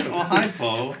not. slides off. Oh, hi,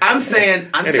 Bo. I'm saying.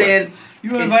 Anyway.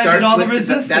 You It invited starts all the with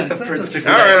the resistance. death of That's Princess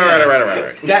a- All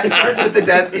right. That starts with the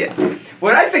death. Yeah.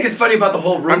 What I think is funny about the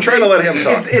whole room. I'm trying to let him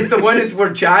talk. Is the one is where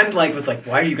John was like,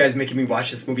 "Why are you guys making me watch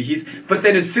this movie?" But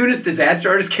then as soon as Disaster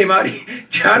Artist came out,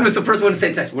 John was the first one to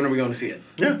say, "Text, when are we going to see it?"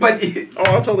 Yeah. But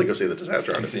I'll totally go see the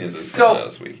Disaster I'm Artist. seeing this So-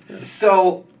 last week.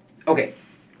 Okay,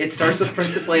 it starts with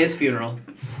Princess Leia's funeral,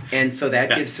 and so that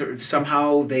gives her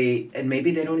somehow and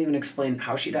maybe they don't even explain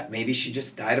how she died. Maybe she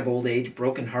just died of old age,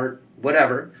 broken heart,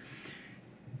 whatever.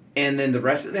 And then the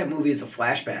rest of that movie is a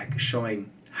flashback showing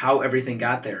how everything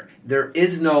got there. There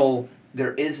is no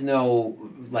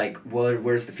like, well,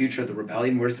 where's the future of the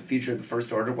rebellion? Where's the future of the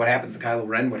First Order? What happens to Kylo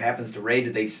Ren? What happens to Rey?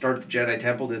 Did they start the Jedi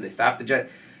Temple? Did they stop the Jedi?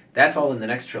 That's all in the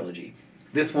next trilogy.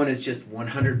 This one is just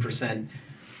 100%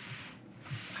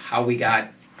 how we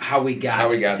got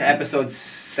to episode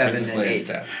 7 Princess and Leia's 8.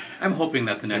 death. I'm hoping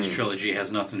that the next trilogy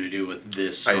has nothing to do with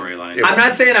this storyline. it I'm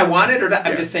not saying I want it or not.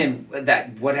 I'm Yeah. just saying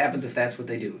that what happens if that's what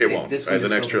they do. It won't. This The one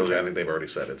just next feels trilogy, I like- think they've already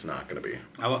said it's not going to be.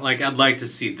 I'd like to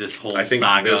see this whole I think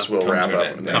saga this will come wrap to up.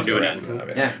 an end. Come to an end.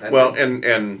 Yeah, that's Well, it.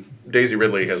 and Daisy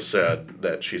Ridley has said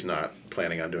that she's not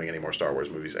planning on doing any more Star Wars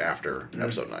movies after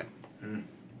Episode 9.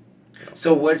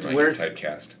 So Like where's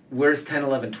typecast. 10,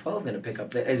 11, 12 going to pick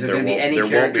up? Is there There going to be won't, any there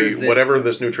won't characters be that... whatever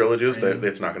this new trilogy is.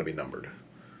 It's not going to be numbered.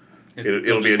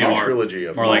 It'll be a new more- trilogy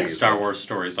of more like movies. Star Wars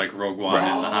stories, like Rogue One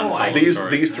and the Han Solo I see.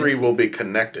 story. These three will be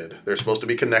connected. They're supposed to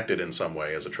be connected in some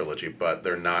way as a trilogy, but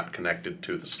they're not connected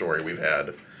to the story we've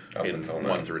had Up in until 1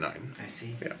 9. through 9. I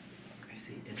see. Yeah. I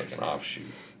see. It's like an Interesting. offshoot.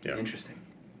 Yeah. Interesting.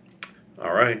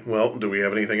 All right. Well, do we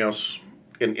have anything else?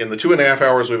 In the 2.5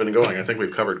 hours we've been going, I think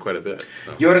we've covered quite a bit.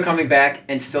 So. Yoda coming back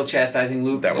and still chastising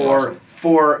Luke That was awesome.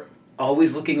 for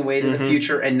always looking away to the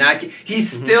future and not.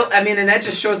 He's still. I mean, and that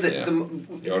just shows that Yeah.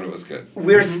 Yoda was good.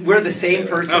 we're the same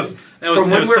person. That was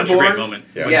From when we're such a born. great moment.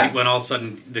 Yeah. When all of a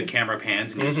sudden the camera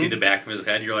pans and you see the back of his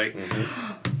head, you're like,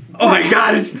 oh my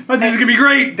god, this is going to be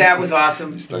great. That was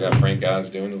awesome. You still got Frank Oz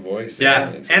doing the voice. Yeah,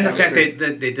 It's- and the that fact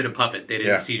was they did a puppet. They didn't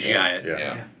Yeah. CGI it. Yeah.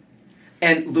 Yeah.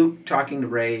 And Luke talking to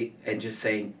Rey and just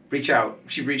saying, "Reach out."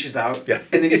 She reaches out, Yeah.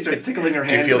 and then he starts tickling her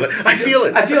Do you hand. feel that? I feel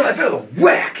it. I feel the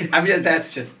whack. I mean,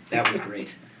 that was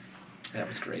great. That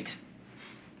was great.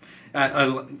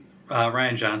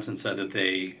 Ryan Johnson said that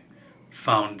they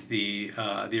found the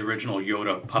original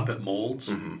Yoda puppet molds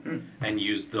and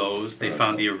used those. They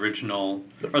found the original,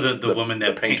 or the woman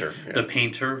that the painter, yeah. the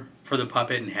painter for the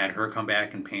puppet, and had her come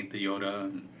back and paint the Yoda.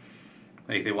 And,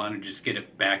 like, they wanted to just get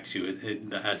it back to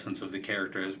the essence of the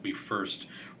character as we first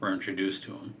were introduced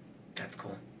to him. That's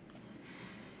cool.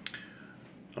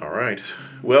 All right.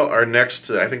 Well, I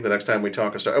think the next time we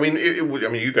talk, I mean,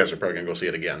 you guys are probably going to go see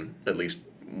it again, at least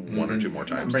one or two more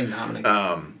times. Bring Dominic.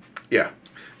 Yeah.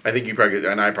 I think you probably,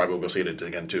 and I probably will go see it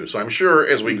again too. So I'm sure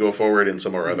as we go forward in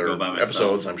some of our other Go by myself.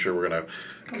 episodes, I'm sure we're going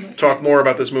to talk more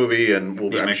about this movie, and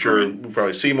Yeah, I'm my sure friend. we'll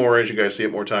probably see more as you guys see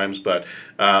it more times. But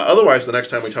otherwise, the next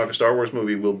time we talk a Star Wars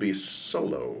movie will be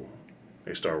Solo,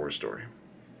 a Star Wars story.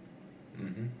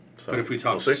 Mm-hmm. So But if we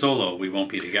talk we'll see. solo, we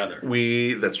won't be together.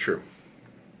 That's true.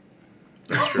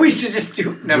 That's true. We should just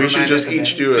do. Never we should mind, just that's okay.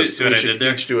 each do a See what I did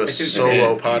there?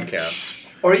 solo podcast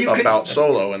Or you could. about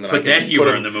Solo, and then Put I can that just humor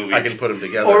put 'em- in the movie. I can put them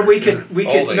together. Or we could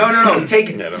Holding. no take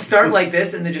Yeah, no. start like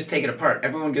this and then just take it apart.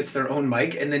 Everyone gets their own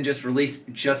mic and then just release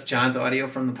just John's audio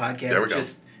from the podcast. There we go.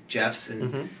 Just Jeff's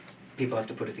and people have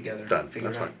to put it together. Done. Figure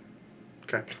That's it out.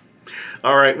 fine. Okay.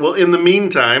 All right. Well, in the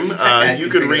meantime, Tech guys you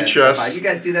can can figure that reach stuff out. us You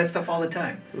guys do that stuff all the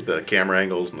time. with the camera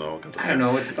angles and all kinds of I don't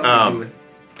know. It's something to do with.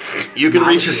 You can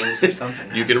reach us. molecules or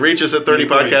something. You can reach us at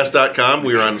 30podcast.com.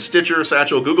 We are on Stitcher,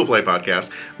 Satchel, Google Play Podcast.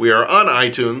 We are on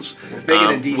iTunes. big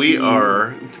into DCU. We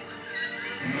are.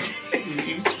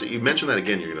 You mention that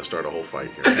again, you're going to start a whole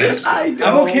fight here. I know.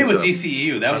 I'm okay with So-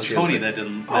 DCEU. That was That's Tony good. that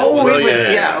didn't. Oh, Well, it was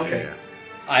okay. yeah.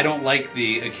 I don't like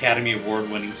the Academy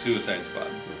Award-winning Suicide Squad.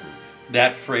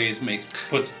 That phrase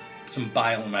puts some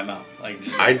bile in my mouth. Like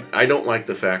I don't like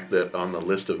the fact that on the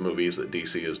list of movies that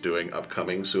DC is doing,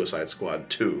 upcoming Suicide Squad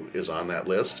 2 is on that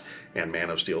list, and Man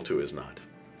of Steel 2 is not.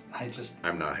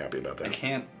 I'm not happy about that.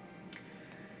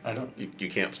 I don't. You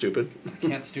can't stupid?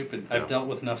 Can't stupid. I've dealt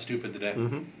with enough stupid today.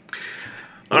 Mm-hmm.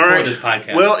 All right. This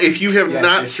podcast. Well, if you have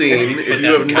not seen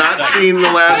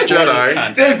The Last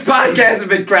Jedi, this podcast has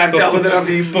been crap dealt with enough.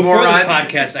 Before this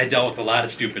podcast, I dealt with a lot of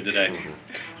stupid today.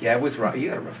 Yeah, it was rough. You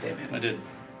had a rough day, man. I did.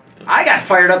 I got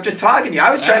fired up just talking to you.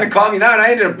 I was trying to calm you down, and I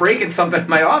ended up breaking something in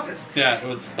my office. Yeah, it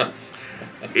was.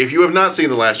 If you have not seen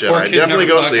The Last Jedi, definitely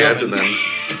go see it. And then.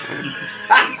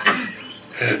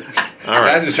 All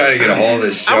right. I'm just trying to get a hold of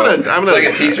this show. It's like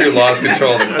a teacher who lost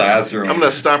control of the classroom. I'm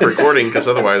going to stop recording because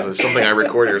otherwise something I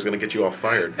record here is going to get you all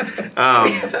fired.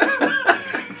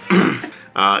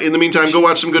 In the meantime, go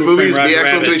watch some good movies. Be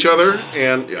excellent to each other.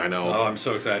 And I know. Oh, I'm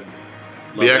so excited.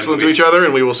 Be excellent to each other,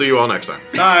 and we will see you all next time.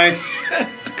 Bye.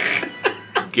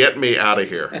 Get me out of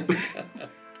here.